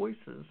more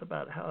choices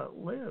about how it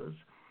lives.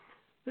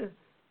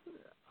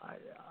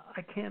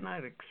 I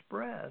cannot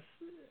express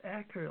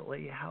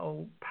accurately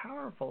how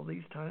powerful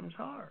these times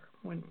are.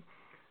 When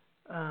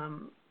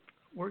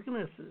we're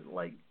going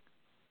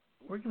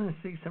to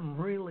see some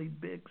really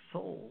big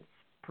souls,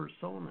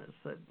 personas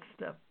that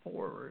step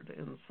forward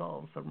and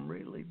solve some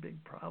really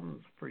big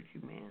problems for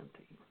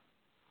humanity.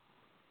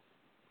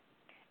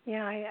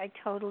 Yeah, I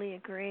totally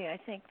agree. I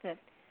think that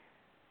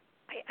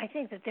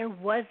there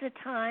was a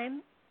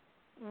time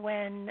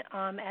when,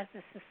 as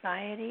a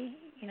society,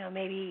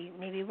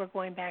 maybe we're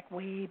going back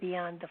way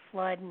beyond the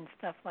flood and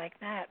stuff like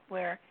that,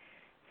 where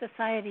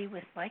society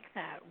was like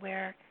that,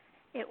 where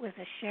it was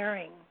a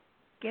sharing,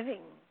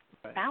 giving,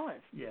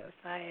 balanced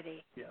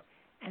society. Yeah.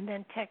 And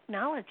then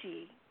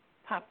technology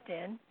popped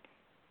in,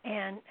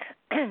 and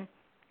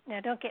now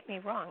don't get me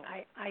wrong,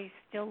 I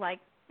still like,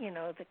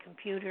 the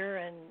computer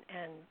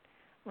and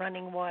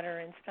running water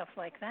and stuff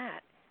like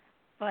that,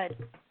 but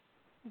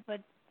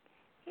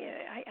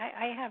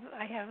I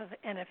have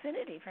an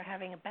affinity for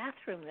having a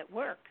bathroom that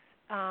works.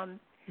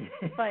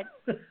 But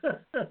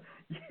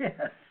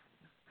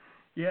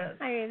yes.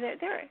 I mean,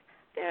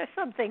 there are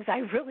some things I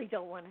really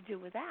don't want to do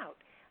without,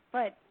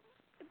 but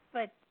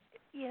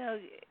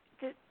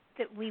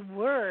that we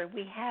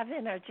have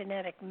in our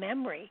genetic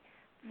memory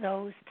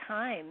those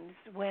times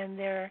when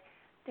there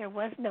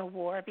was no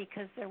war,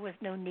 because there was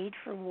no need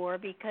for war,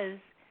 because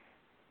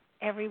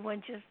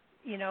everyone just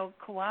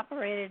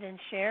cooperated and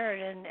shared,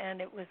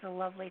 and it was a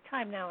lovely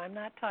time. Now, I'm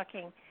not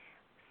talking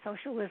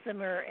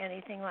socialism or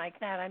anything like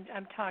that.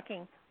 I'm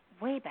talking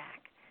way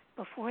back,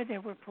 before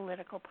there were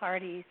political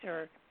parties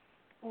or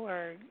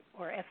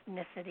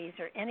ethnicities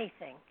or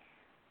anything.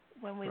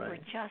 when we were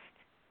just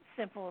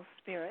simple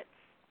spirits.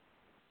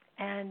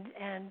 And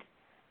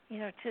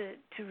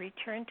to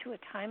return to a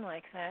time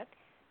like that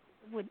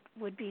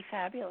would be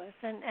fabulous.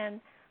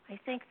 And I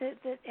think that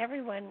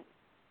everyone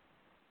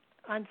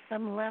on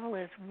some level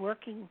is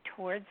working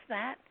towards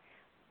that,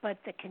 but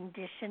the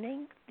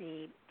conditioning,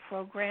 the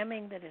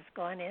programming that has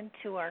gone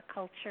into our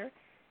culture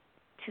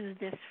to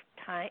this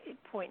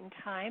point in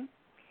time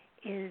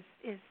is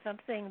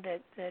something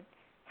that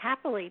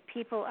happily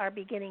people are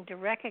beginning to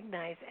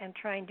recognize and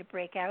trying to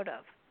break out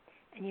of.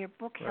 And your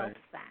book helps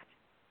that.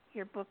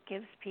 Your book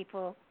gives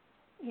people,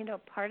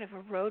 part of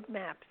a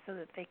roadmap so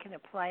that they can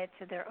apply it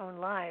to their own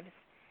lives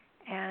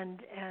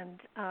and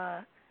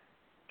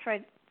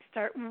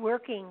start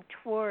working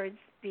towards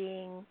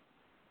being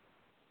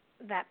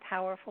that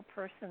powerful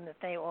person that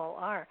they all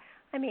are.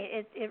 I mean,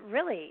 it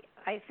really,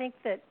 I think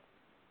that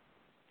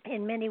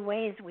in many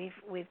ways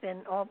we've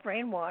been all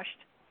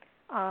brainwashed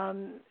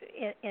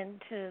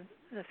into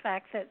the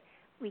fact that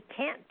we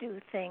can't do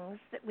things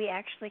that we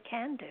actually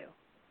can do.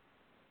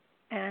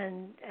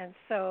 And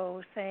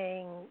so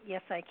saying,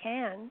 yes, I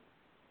can,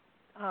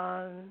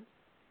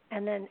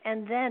 and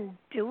then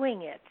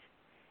doing it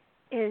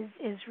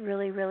is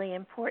really, really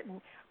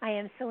important. I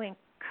am so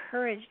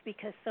encouraged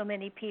because so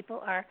many people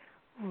are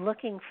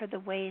looking for the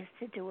ways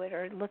to do it,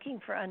 or looking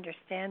for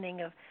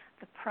understanding of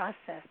the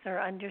process,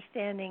 or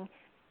understanding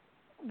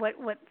what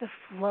the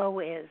flow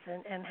is,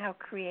 and how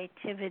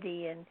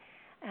creativity and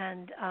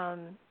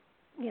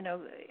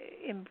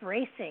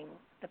embracing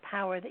the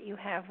power that you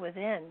have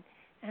within,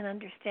 and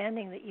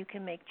understanding that you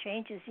can make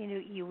changes.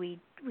 We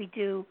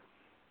do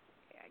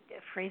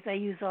a phrase I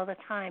use all the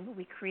time.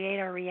 We create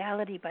our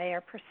reality by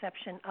our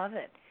perception of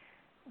it.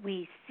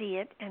 We see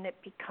it, and it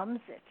becomes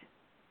it.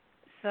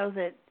 So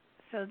that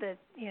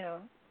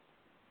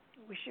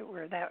wish it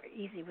were that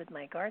easy with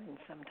my garden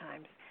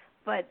sometimes,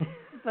 but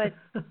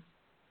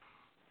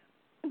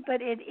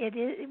it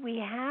is. We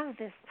have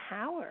this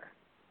power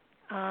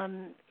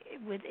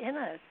within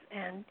us,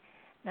 and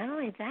not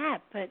only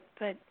that, but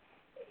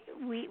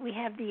we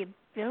have the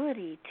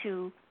ability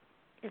to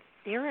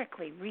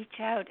etherically reach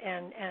out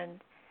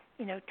and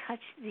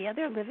touch the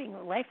other living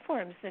life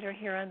forms that are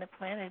here on the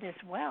planet as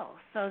well,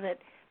 so that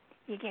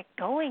you get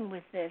going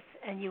with this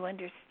and you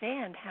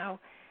understand how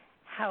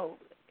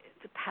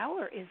the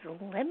power is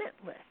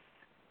limitless.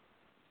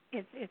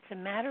 It's a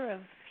matter of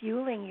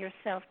fueling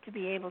yourself to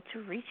be able to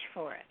reach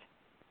for it.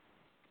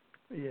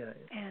 Yeah.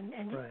 And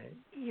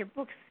your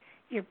books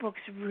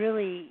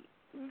really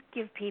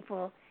give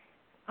people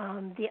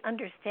the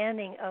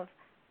understanding of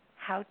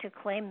how to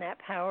claim that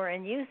power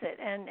and use it.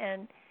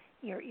 And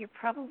you're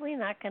probably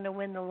not going to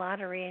win the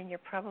lottery, and you're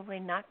probably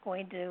not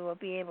going to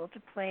be able to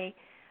play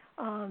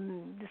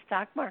the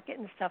stock market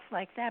and stuff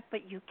like that,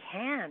 but you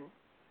can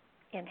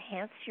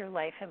enhance your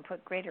life and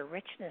put greater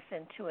richness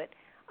into it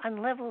on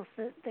levels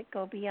that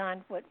go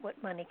beyond what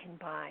money can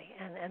buy.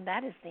 And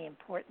that is the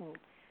important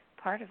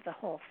part of the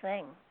whole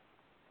thing.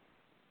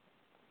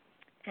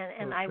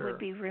 And I would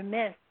be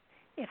remiss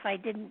if I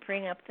didn't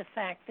bring up the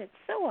fact that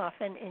so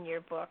often in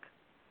your book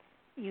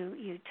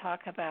you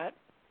talk about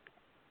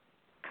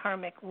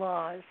karmic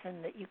laws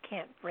and that you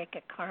can't break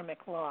a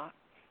karmic law.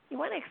 You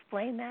want to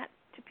explain that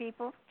to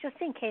people, just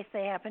in case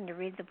they happen to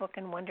read the book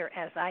and wonder,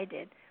 as I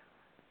did,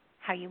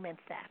 how you meant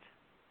that?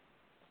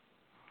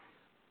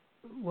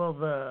 Well,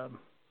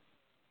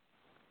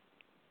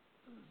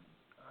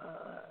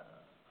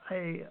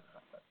 I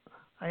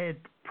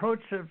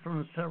approached it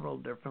from several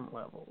different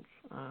levels.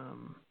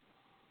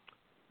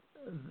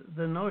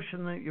 The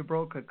notion that you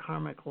broke a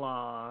karmic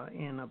law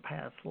in a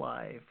past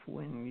life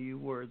when you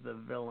were the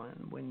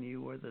villain, when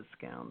you were the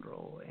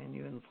scoundrel, and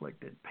you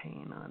inflicted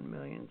pain on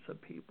millions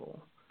of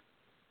people,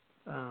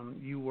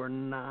 you were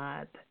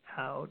not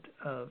out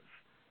of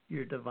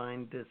your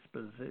divine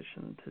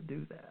disposition to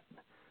do that.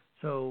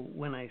 So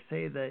when I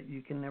say that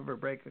you can never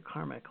break a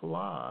karmic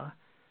law,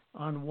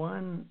 in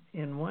one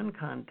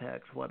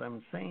context, what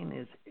I'm saying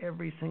is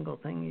every single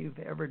thing you've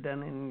ever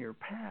done in your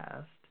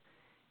past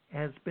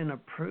has been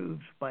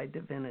approved by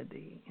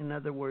divinity. In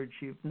other words,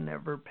 you've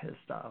never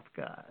pissed off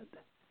God.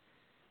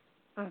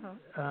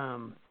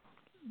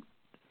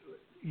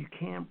 You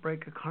can't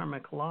break a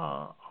karmic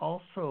law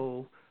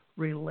also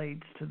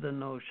relates to the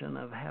notion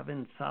of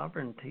having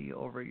sovereignty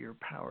over your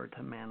power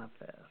to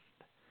manifest.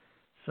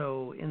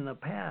 So in the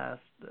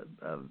past,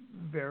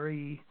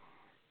 very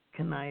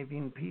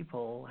conniving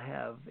people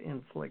have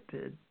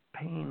inflicted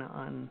pain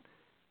on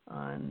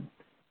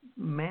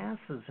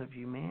masses of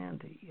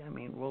humanity. I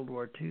mean, World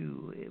War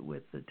II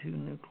with the 2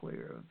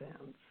 nuclear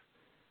events.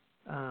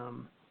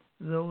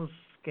 Those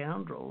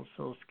scoundrels,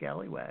 those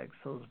scallywags,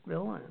 those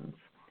villains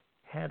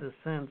had a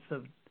sense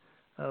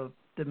of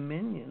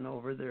dominion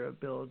over their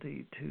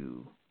ability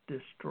to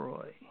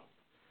destroy.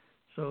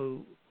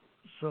 So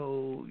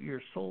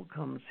your soul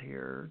comes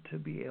here to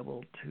be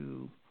able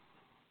to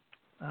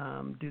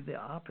do the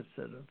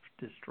opposite of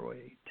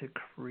destroy, to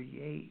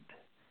create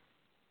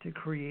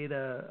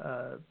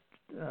a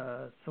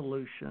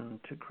solution,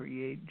 to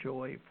create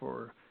joy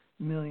for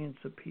millions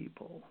of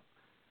people.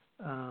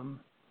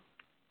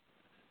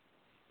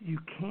 you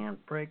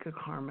can't break a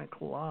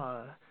karmic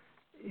law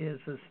is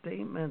a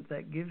statement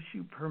that gives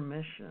you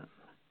permission.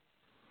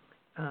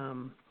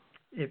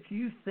 If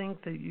you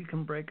think that you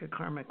can break a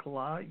karmic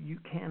law, you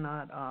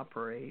cannot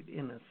operate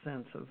in a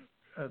sense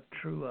of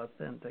true,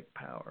 authentic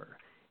power.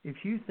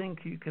 If you think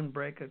you can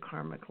break a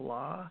karmic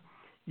law,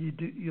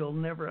 you'll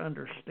never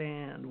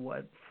understand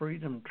what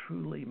freedom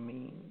truly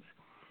means.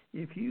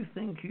 If you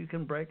think you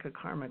can break a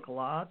karmic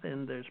law,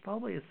 then there's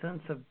probably a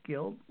sense of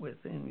guilt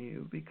within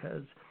you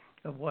because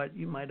of what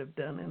you might have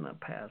done in a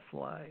past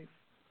life.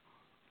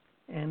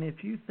 And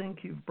if you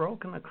think you've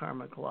broken a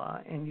karmic law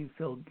and you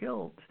feel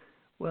guilt,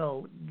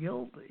 well,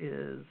 guilt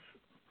is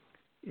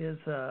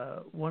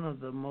one of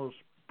the most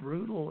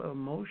brutal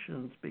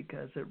emotions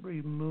because it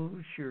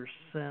removes your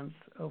sense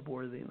of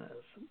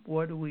worthiness.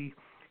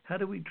 How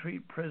do we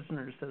treat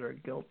prisoners that are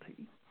guilty?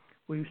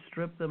 We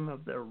strip them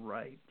of their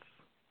rights.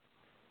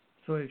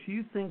 So if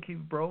you think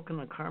you've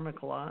broken a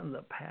karmic law in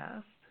the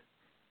past,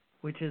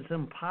 which is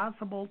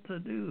impossible to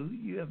do,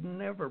 you have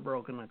never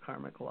broken a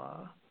karmic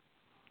law.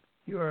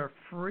 You are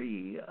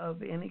free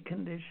of any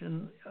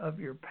condition of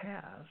your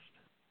past.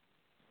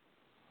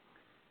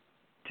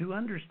 To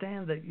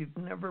understand that you've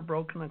never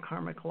broken a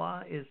karmic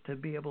law is to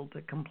be able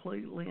to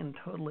completely and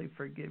totally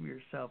forgive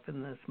yourself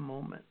in this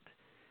moment.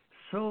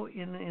 So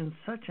in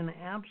such an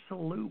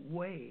absolute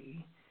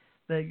way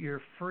that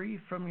you're free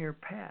from your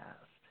past.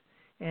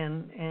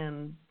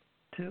 And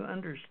to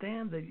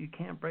understand that you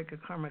can't break a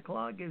karmic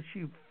law gives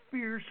you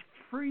fierce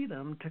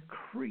freedom to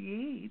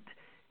create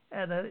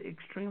at an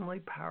extremely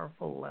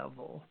powerful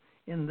level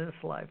in this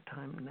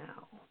lifetime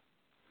now.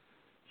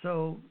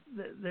 So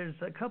there's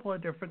a couple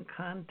of different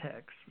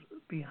contexts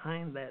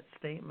behind that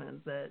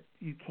statement that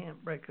you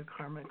can't break a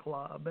karmic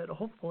law, but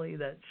hopefully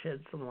that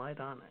sheds some light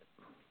on it.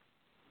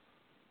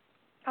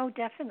 Oh,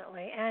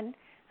 definitely. And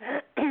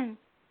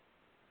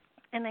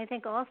and I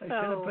think also... I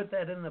should have put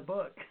that in the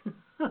book.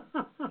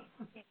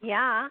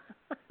 Yeah.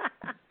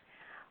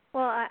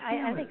 Well,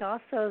 I think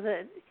also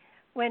that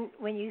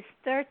when you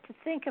start to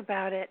think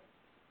about it,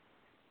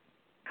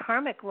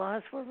 karmic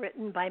laws were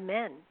written by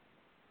men.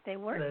 They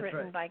weren't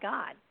written by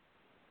God.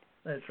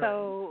 That's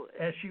right.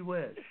 As you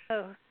wish.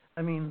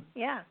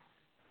 Yeah.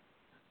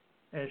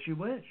 As you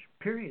wish.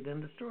 Period.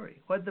 End of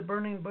story. What the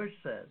burning bush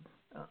said.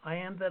 I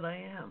am that I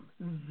am.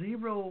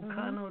 Zero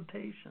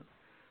connotation.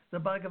 The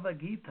Bhagavad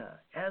Gita,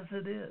 as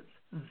it is.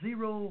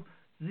 Zero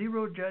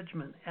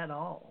judgment at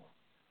all.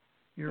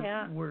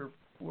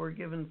 We're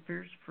given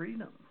fierce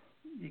freedom.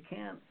 You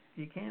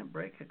can't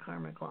break a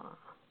karmic law.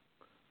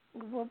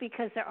 Well,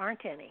 because there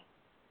aren't any.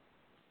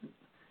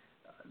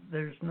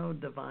 There's no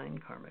divine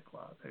karmic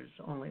law. There's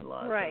only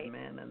laws of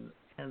men,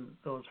 and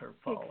those are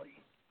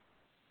folly.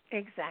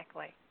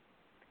 Exactly.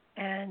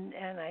 And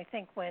I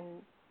think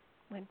when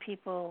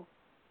people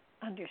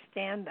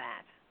understand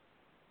that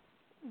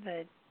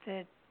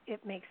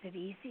it makes it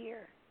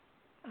easier.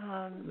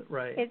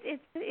 Right.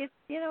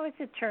 It's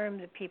a term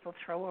that people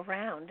throw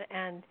around,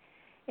 and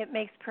it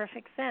makes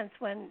perfect sense.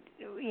 When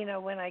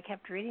I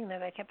kept reading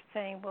that, I kept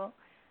saying, well,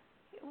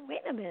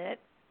 wait a minute,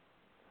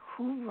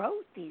 who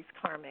wrote these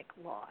karmic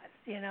laws?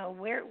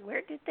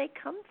 Where did they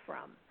come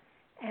from?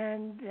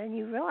 And then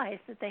you realize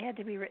that they had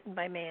to be written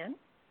by man.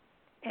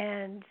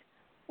 And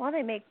while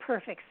they make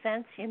perfect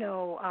sense,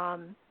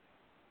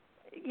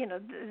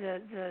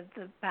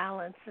 the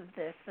balance of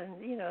this,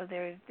 and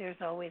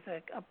there's always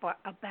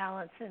a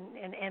balance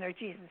in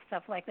energies and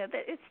stuff like that.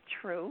 It's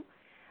true,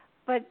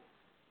 but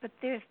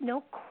there's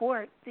no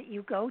court that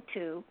you go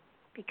to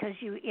because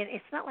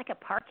it's not like a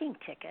parking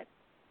ticket.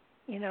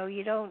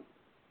 You don't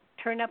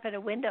turn up at a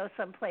window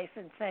someplace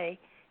and say,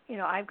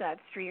 I've got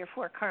 3 or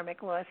 4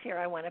 karmic laws here.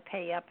 I want to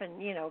pay up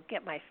and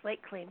get my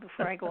slate clean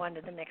before I go on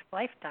to the next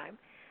lifetime.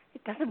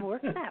 It doesn't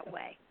work that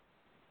way.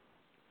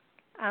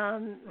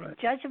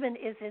 Judgment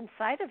is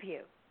inside of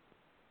you,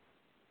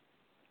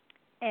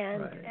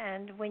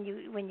 and when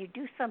you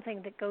do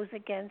something that goes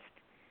against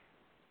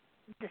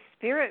the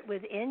spirit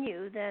within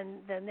you,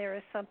 then there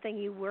is something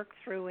you work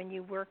through and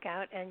you work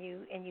out and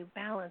you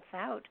balance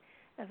out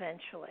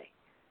eventually.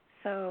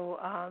 So,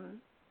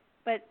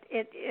 but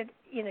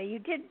you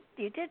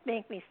did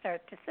make me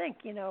start to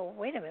think.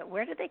 Wait a minute,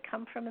 where did they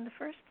come from in the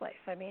first place?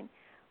 I mean,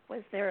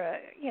 was there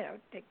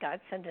did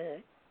God send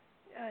a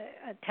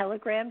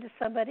telegram to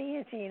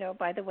somebody?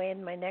 By the way,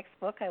 in my next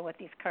book, I want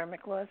these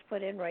karmic laws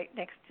put in right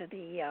next to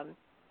the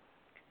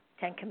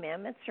 10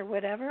 Commandments or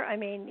whatever. I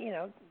mean,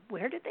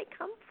 where did they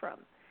come from?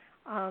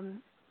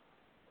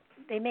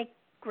 They make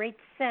great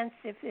sense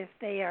if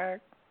they are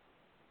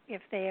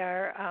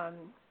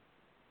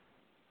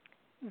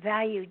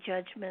value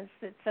judgments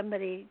that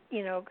somebody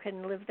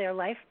can live their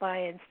life by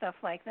and stuff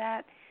like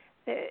that.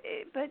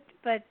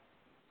 But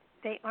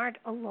they aren't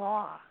a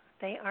law.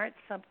 They aren't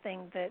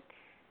something that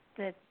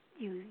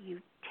you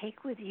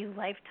take with you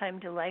lifetime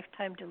to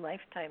lifetime to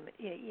lifetime.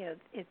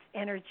 It's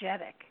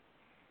energetic,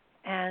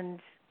 and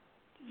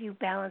you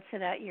balance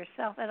it out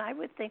yourself. And I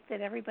would think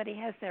that everybody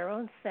has their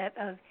own set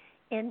of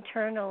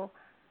internal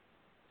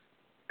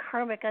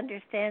karmic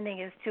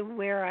understanding as to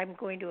where I'm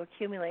going to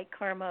accumulate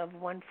karma of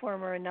one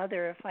form or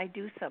another if I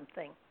do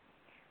something.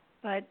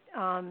 But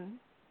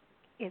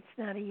it's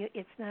not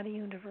a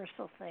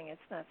universal thing.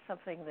 It's not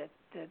something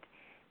that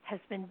has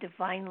been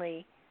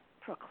divinely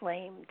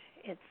proclaimed.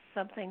 It's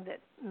something that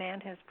man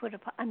has put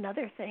upon,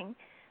 another thing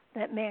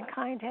that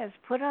mankind has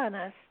put on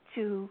us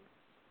to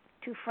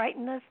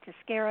frighten us, to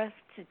scare us,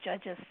 to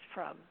judge us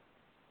from.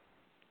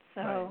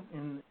 So, right.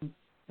 And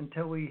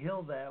until we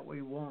heal that,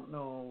 we won't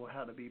know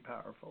how to be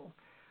powerful.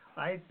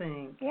 I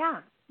think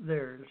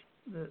there's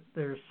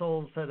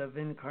souls that have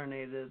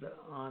incarnated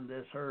on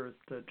this earth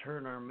to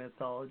turn our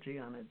mythology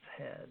on its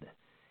head.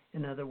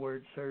 In other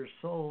words, there's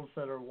souls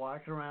that are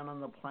walking around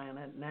on the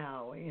planet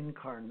now,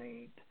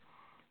 incarnate,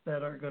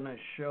 that are going to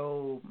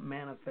show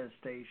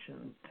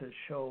manifestation, to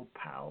show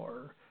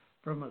power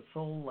from a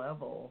soul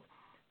level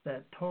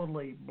that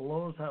totally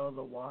blows out of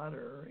the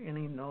water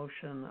any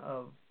notion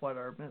of what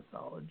our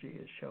mythology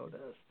has showed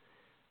us.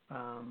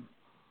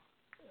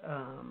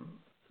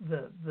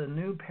 The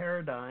new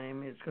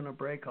paradigm is going to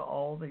break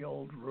all the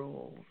old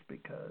rules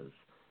because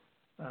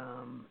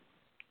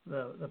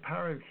the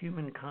power of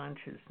human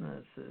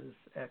consciousness is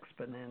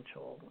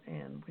exponential,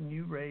 and when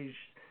you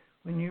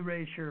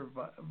raise your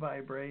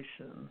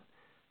vibration,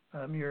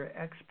 you're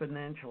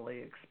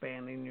exponentially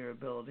expanding your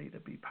ability to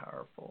be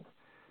powerful.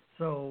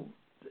 So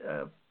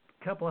a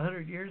couple of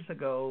 100 years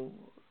ago,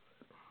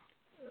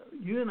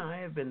 you and I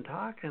have been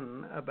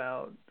talking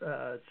about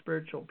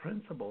spiritual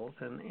principles,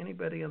 and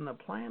anybody on the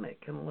planet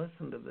can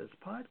listen to this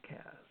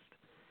podcast.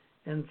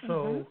 And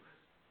so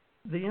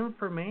the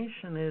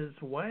information is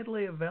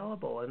widely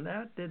available, and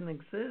that didn't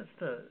exist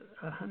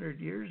 100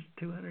 years,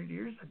 200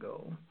 years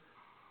ago.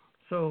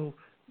 So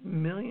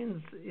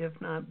millions, if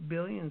not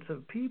billions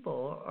of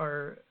people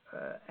are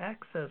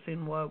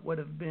accessing what would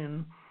have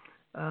been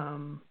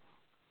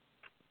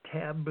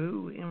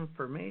taboo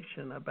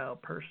information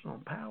about personal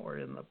power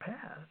in the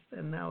past,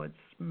 and now it's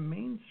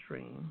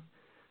mainstream.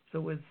 So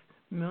with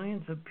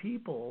millions of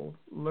people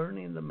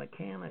learning the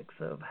mechanics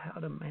of how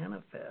to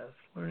manifest,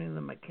 learning the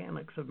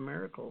mechanics of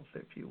miracles,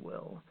 if you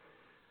will,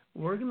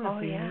 we're going to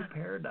see new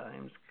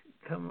paradigms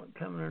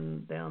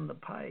coming down the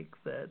pike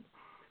that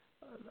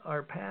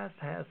our past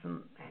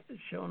hasn't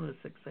shown us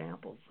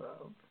examples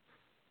of.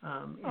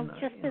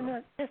 Just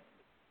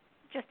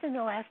in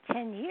the last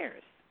 10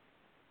 years.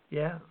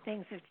 Yeah.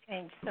 Things have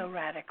changed so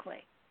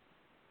radically.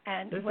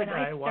 And there's when a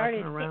guy I walking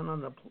started around on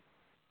the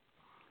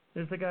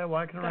There's a guy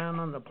walking around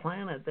on the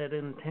planet that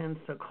intends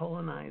to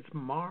colonize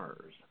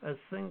Mars, a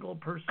single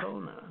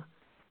persona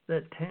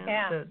that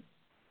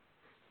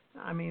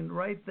I mean,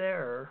 right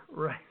there,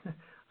 right.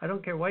 I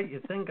don't care what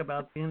you think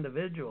about the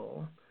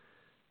individual.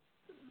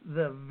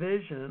 The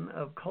vision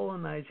of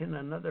colonizing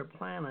another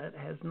planet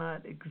has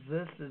not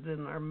existed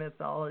in our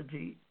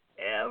mythology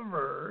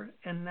ever,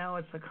 and now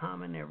it's a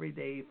common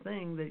everyday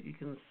thing that you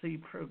can see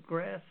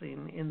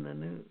progressing in the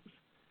news.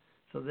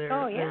 So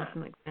there's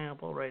an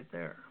example right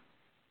there.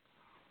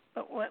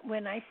 But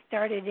when I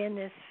started in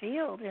this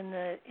field in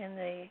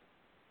the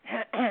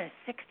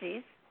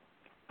 60s,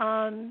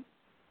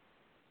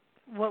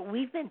 what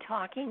we've been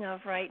talking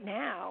of right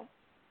now,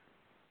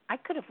 I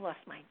could have lost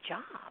my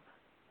job.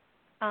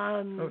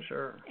 Oh,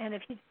 sure. And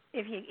if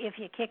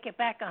you kick it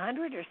back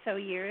 100 or so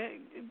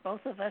years,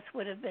 both of us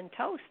would have been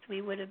toast.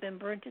 We would have been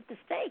burnt at the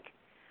stake.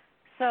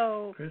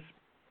 So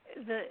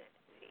the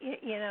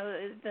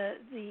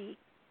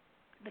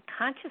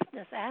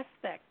consciousness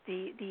aspect,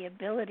 the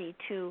ability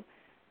to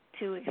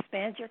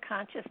expand your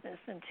consciousness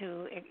and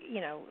to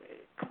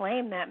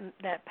claim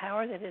that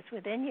power that is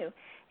within you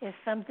is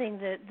something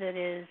that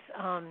is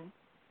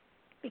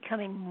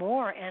becoming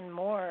more and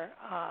more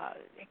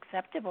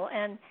acceptable.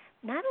 And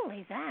not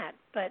only that,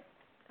 but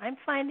I'm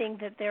finding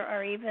that there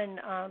are even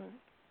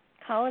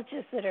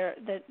colleges that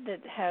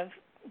have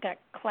got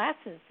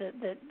classes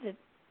that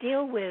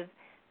deal with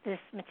this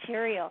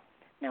material.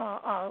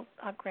 Now,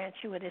 I'll grant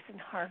you it isn't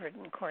Harvard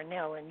and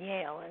Cornell and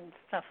Yale and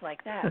stuff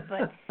like that,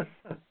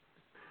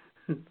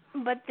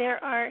 but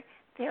there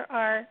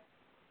are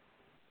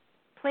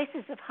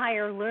places of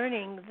higher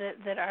learning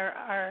that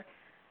are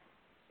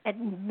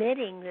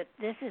admitting that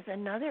this is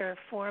another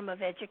form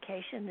of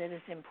education that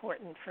is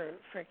important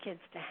for kids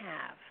to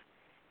have.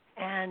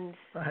 And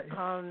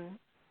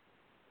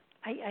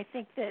I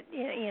think that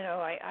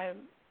I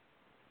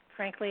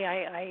frankly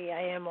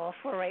I am all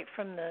for right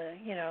from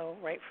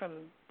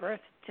birth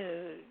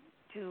to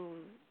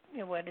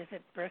what is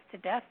it, birth to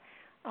death,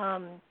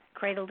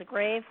 cradle to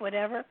grave,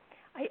 whatever.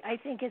 I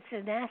think it's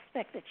an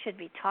aspect that should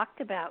be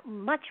talked about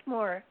much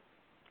more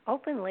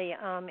openly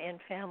in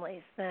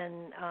families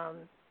than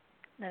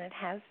it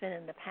has been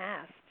in the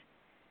past.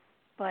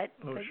 But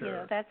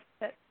sure.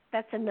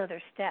 That's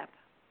another step.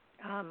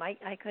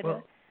 I could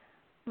have.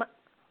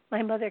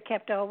 My mother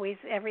kept always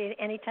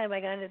anytime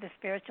I got into the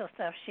spiritual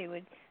stuff, she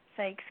would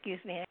say,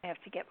 "Excuse me, I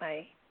have to get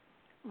my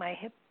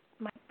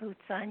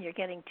boots on. You're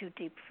getting too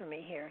deep for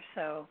me here."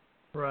 So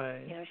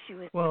right. She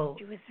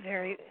was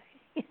very.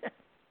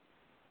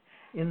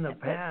 In the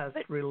past,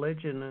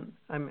 religion,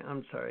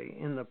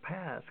 in the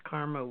past,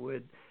 karma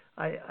would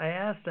I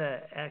asked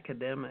an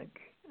academic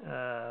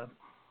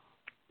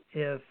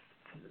if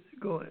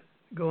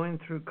going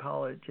through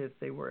college if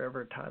they were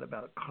ever taught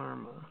about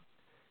karma,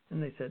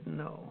 and they said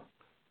no.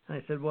 And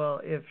I said,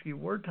 well, if you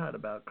were taught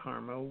about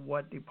karma,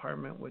 what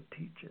department would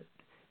teach it?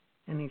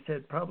 And he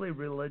said, probably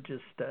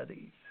religious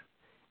studies.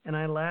 And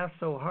I laughed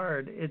so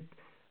hard.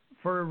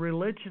 For a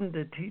religion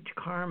to teach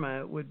karma,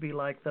 it would be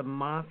like the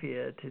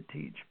mafia to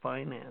teach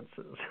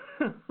finances.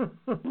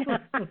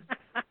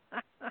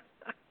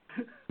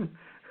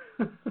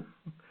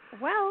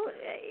 Well,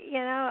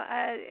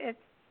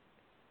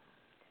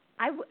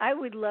 I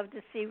would love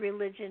to see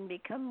religion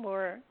become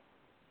more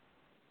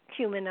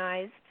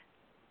humanized.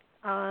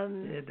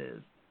 It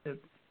is.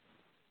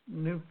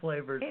 New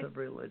flavors of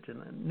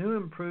religion and new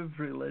improved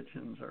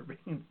religions are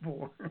being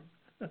born.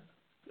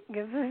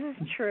 This is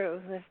true.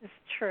 This is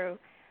true.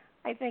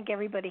 I think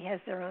everybody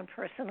has their own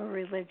personal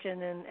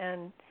religion,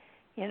 and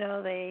if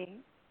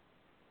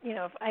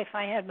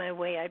I had my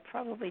way, I'd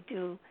probably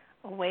do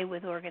away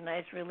with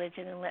organized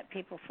religion and let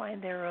people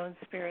find their own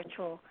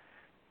spiritual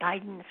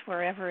guidance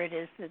wherever it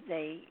is that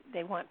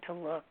they want to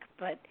look.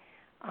 But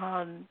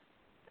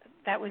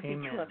that would be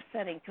too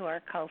upsetting to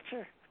our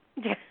culture.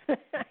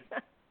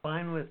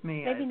 Fine with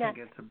me. Maybe I think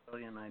it's a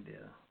brilliant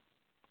idea.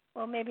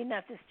 Well, maybe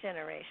not this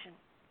generation,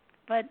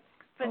 but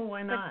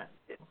why not?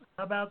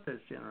 How about this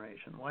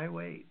generation? Why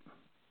wait?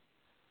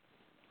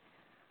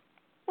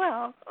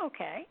 Well,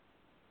 okay.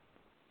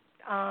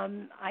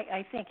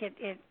 I think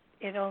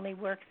it only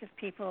works if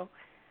people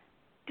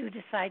do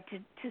decide to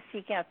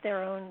seek out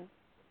their own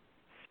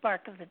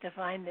spark of the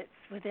divine that's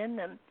within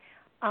them.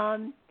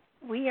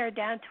 We are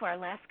down to our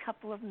last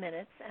couple of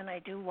minutes, and I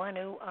do want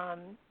to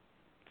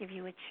give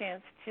you a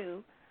chance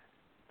to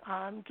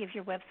give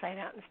your website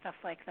out and stuff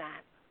like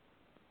that.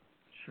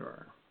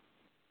 Sure.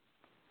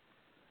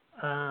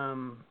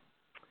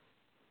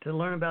 To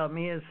learn about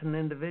me as an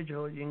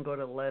individual, you can go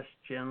to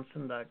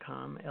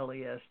lesjensen.com,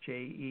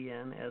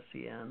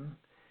 LESJENSEN.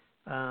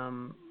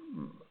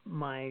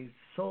 My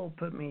soul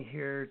put me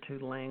here to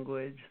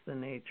language the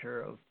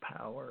nature of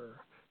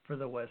power for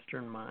the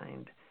Western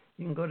mind.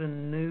 You can go to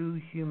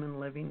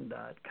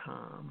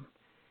newhumanliving.com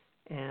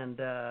and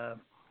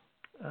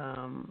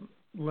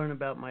learn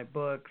about my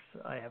books.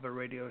 I have a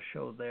radio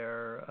show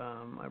there.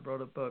 I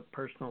wrote a book,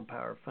 Personal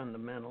Power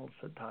Fundamentals,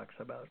 that talks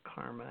about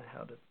karma,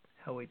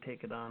 how we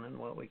take it on and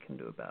what we can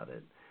do about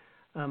it.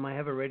 I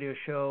have a radio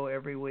show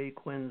every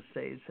week,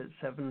 Wednesdays at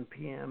 7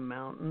 p.m.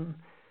 Mountain,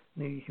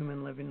 New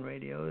Human Living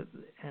Radio.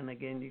 And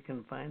again, you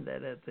can find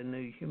that at the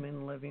New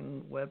Human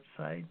Living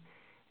website.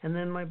 And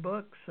then my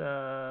books,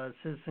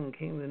 Citizen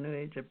King, The New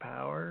Age of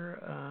Power,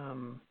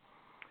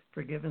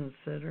 Forgiven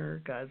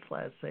Sinner, God's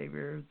Last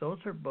Savior. Those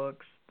are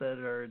books that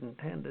are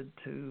intended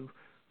to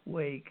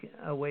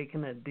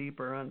awaken a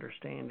deeper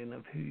understanding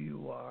of who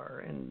you are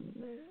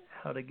and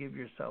how to give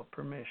yourself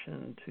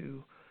permission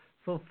to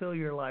fulfill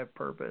your life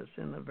purpose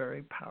in a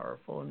very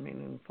powerful and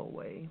meaningful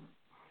way.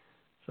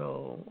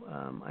 So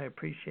I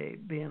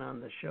appreciate being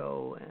on the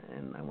show,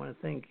 and I want to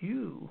thank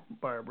you,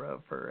 Barbara,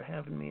 for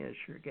having me as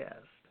your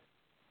guest.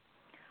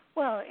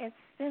 Well, it's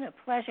been a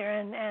pleasure,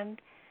 and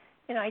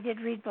I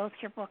did read both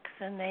your books,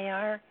 and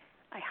I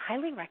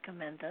highly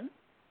recommend them.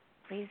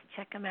 Please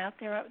check them out.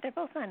 They're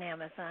both on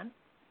Amazon,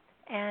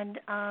 and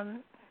I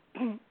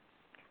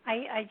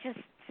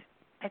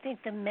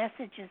think the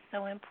message is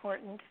so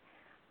important.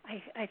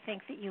 I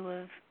think that you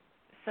have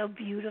so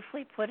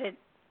beautifully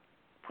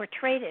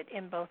portrayed it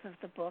in both of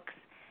the books,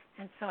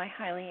 and so I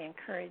highly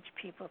encourage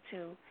people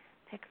to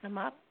pick them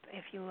up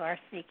if you are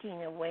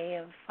seeking a way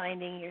of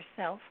finding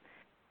yourself,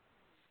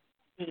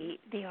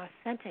 the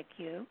authentic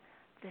you.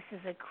 This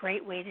is a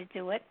great way to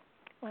do it.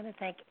 I want to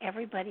thank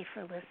everybody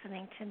for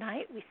listening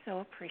tonight. We so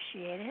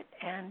appreciate it.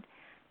 And,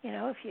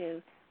 if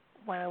you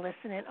want to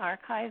listen in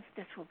archives,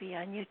 this will be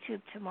on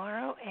YouTube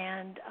tomorrow.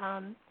 And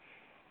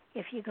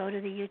if you go to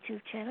the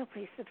YouTube channel,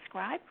 please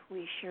subscribe.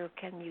 We sure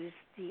can use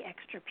the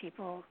extra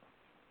people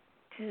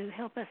to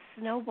help us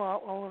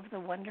snowball all of the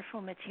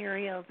wonderful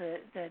material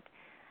that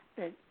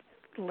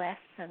Les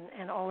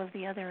and all of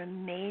the other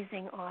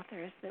amazing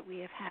authors that we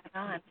have had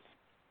on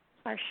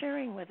are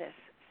sharing with us.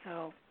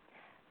 So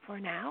for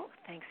now,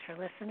 thanks for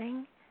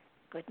listening.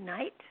 Good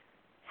night.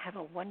 Have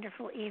a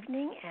wonderful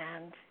evening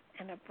and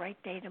a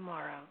bright day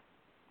tomorrow.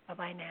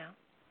 Bye-bye now.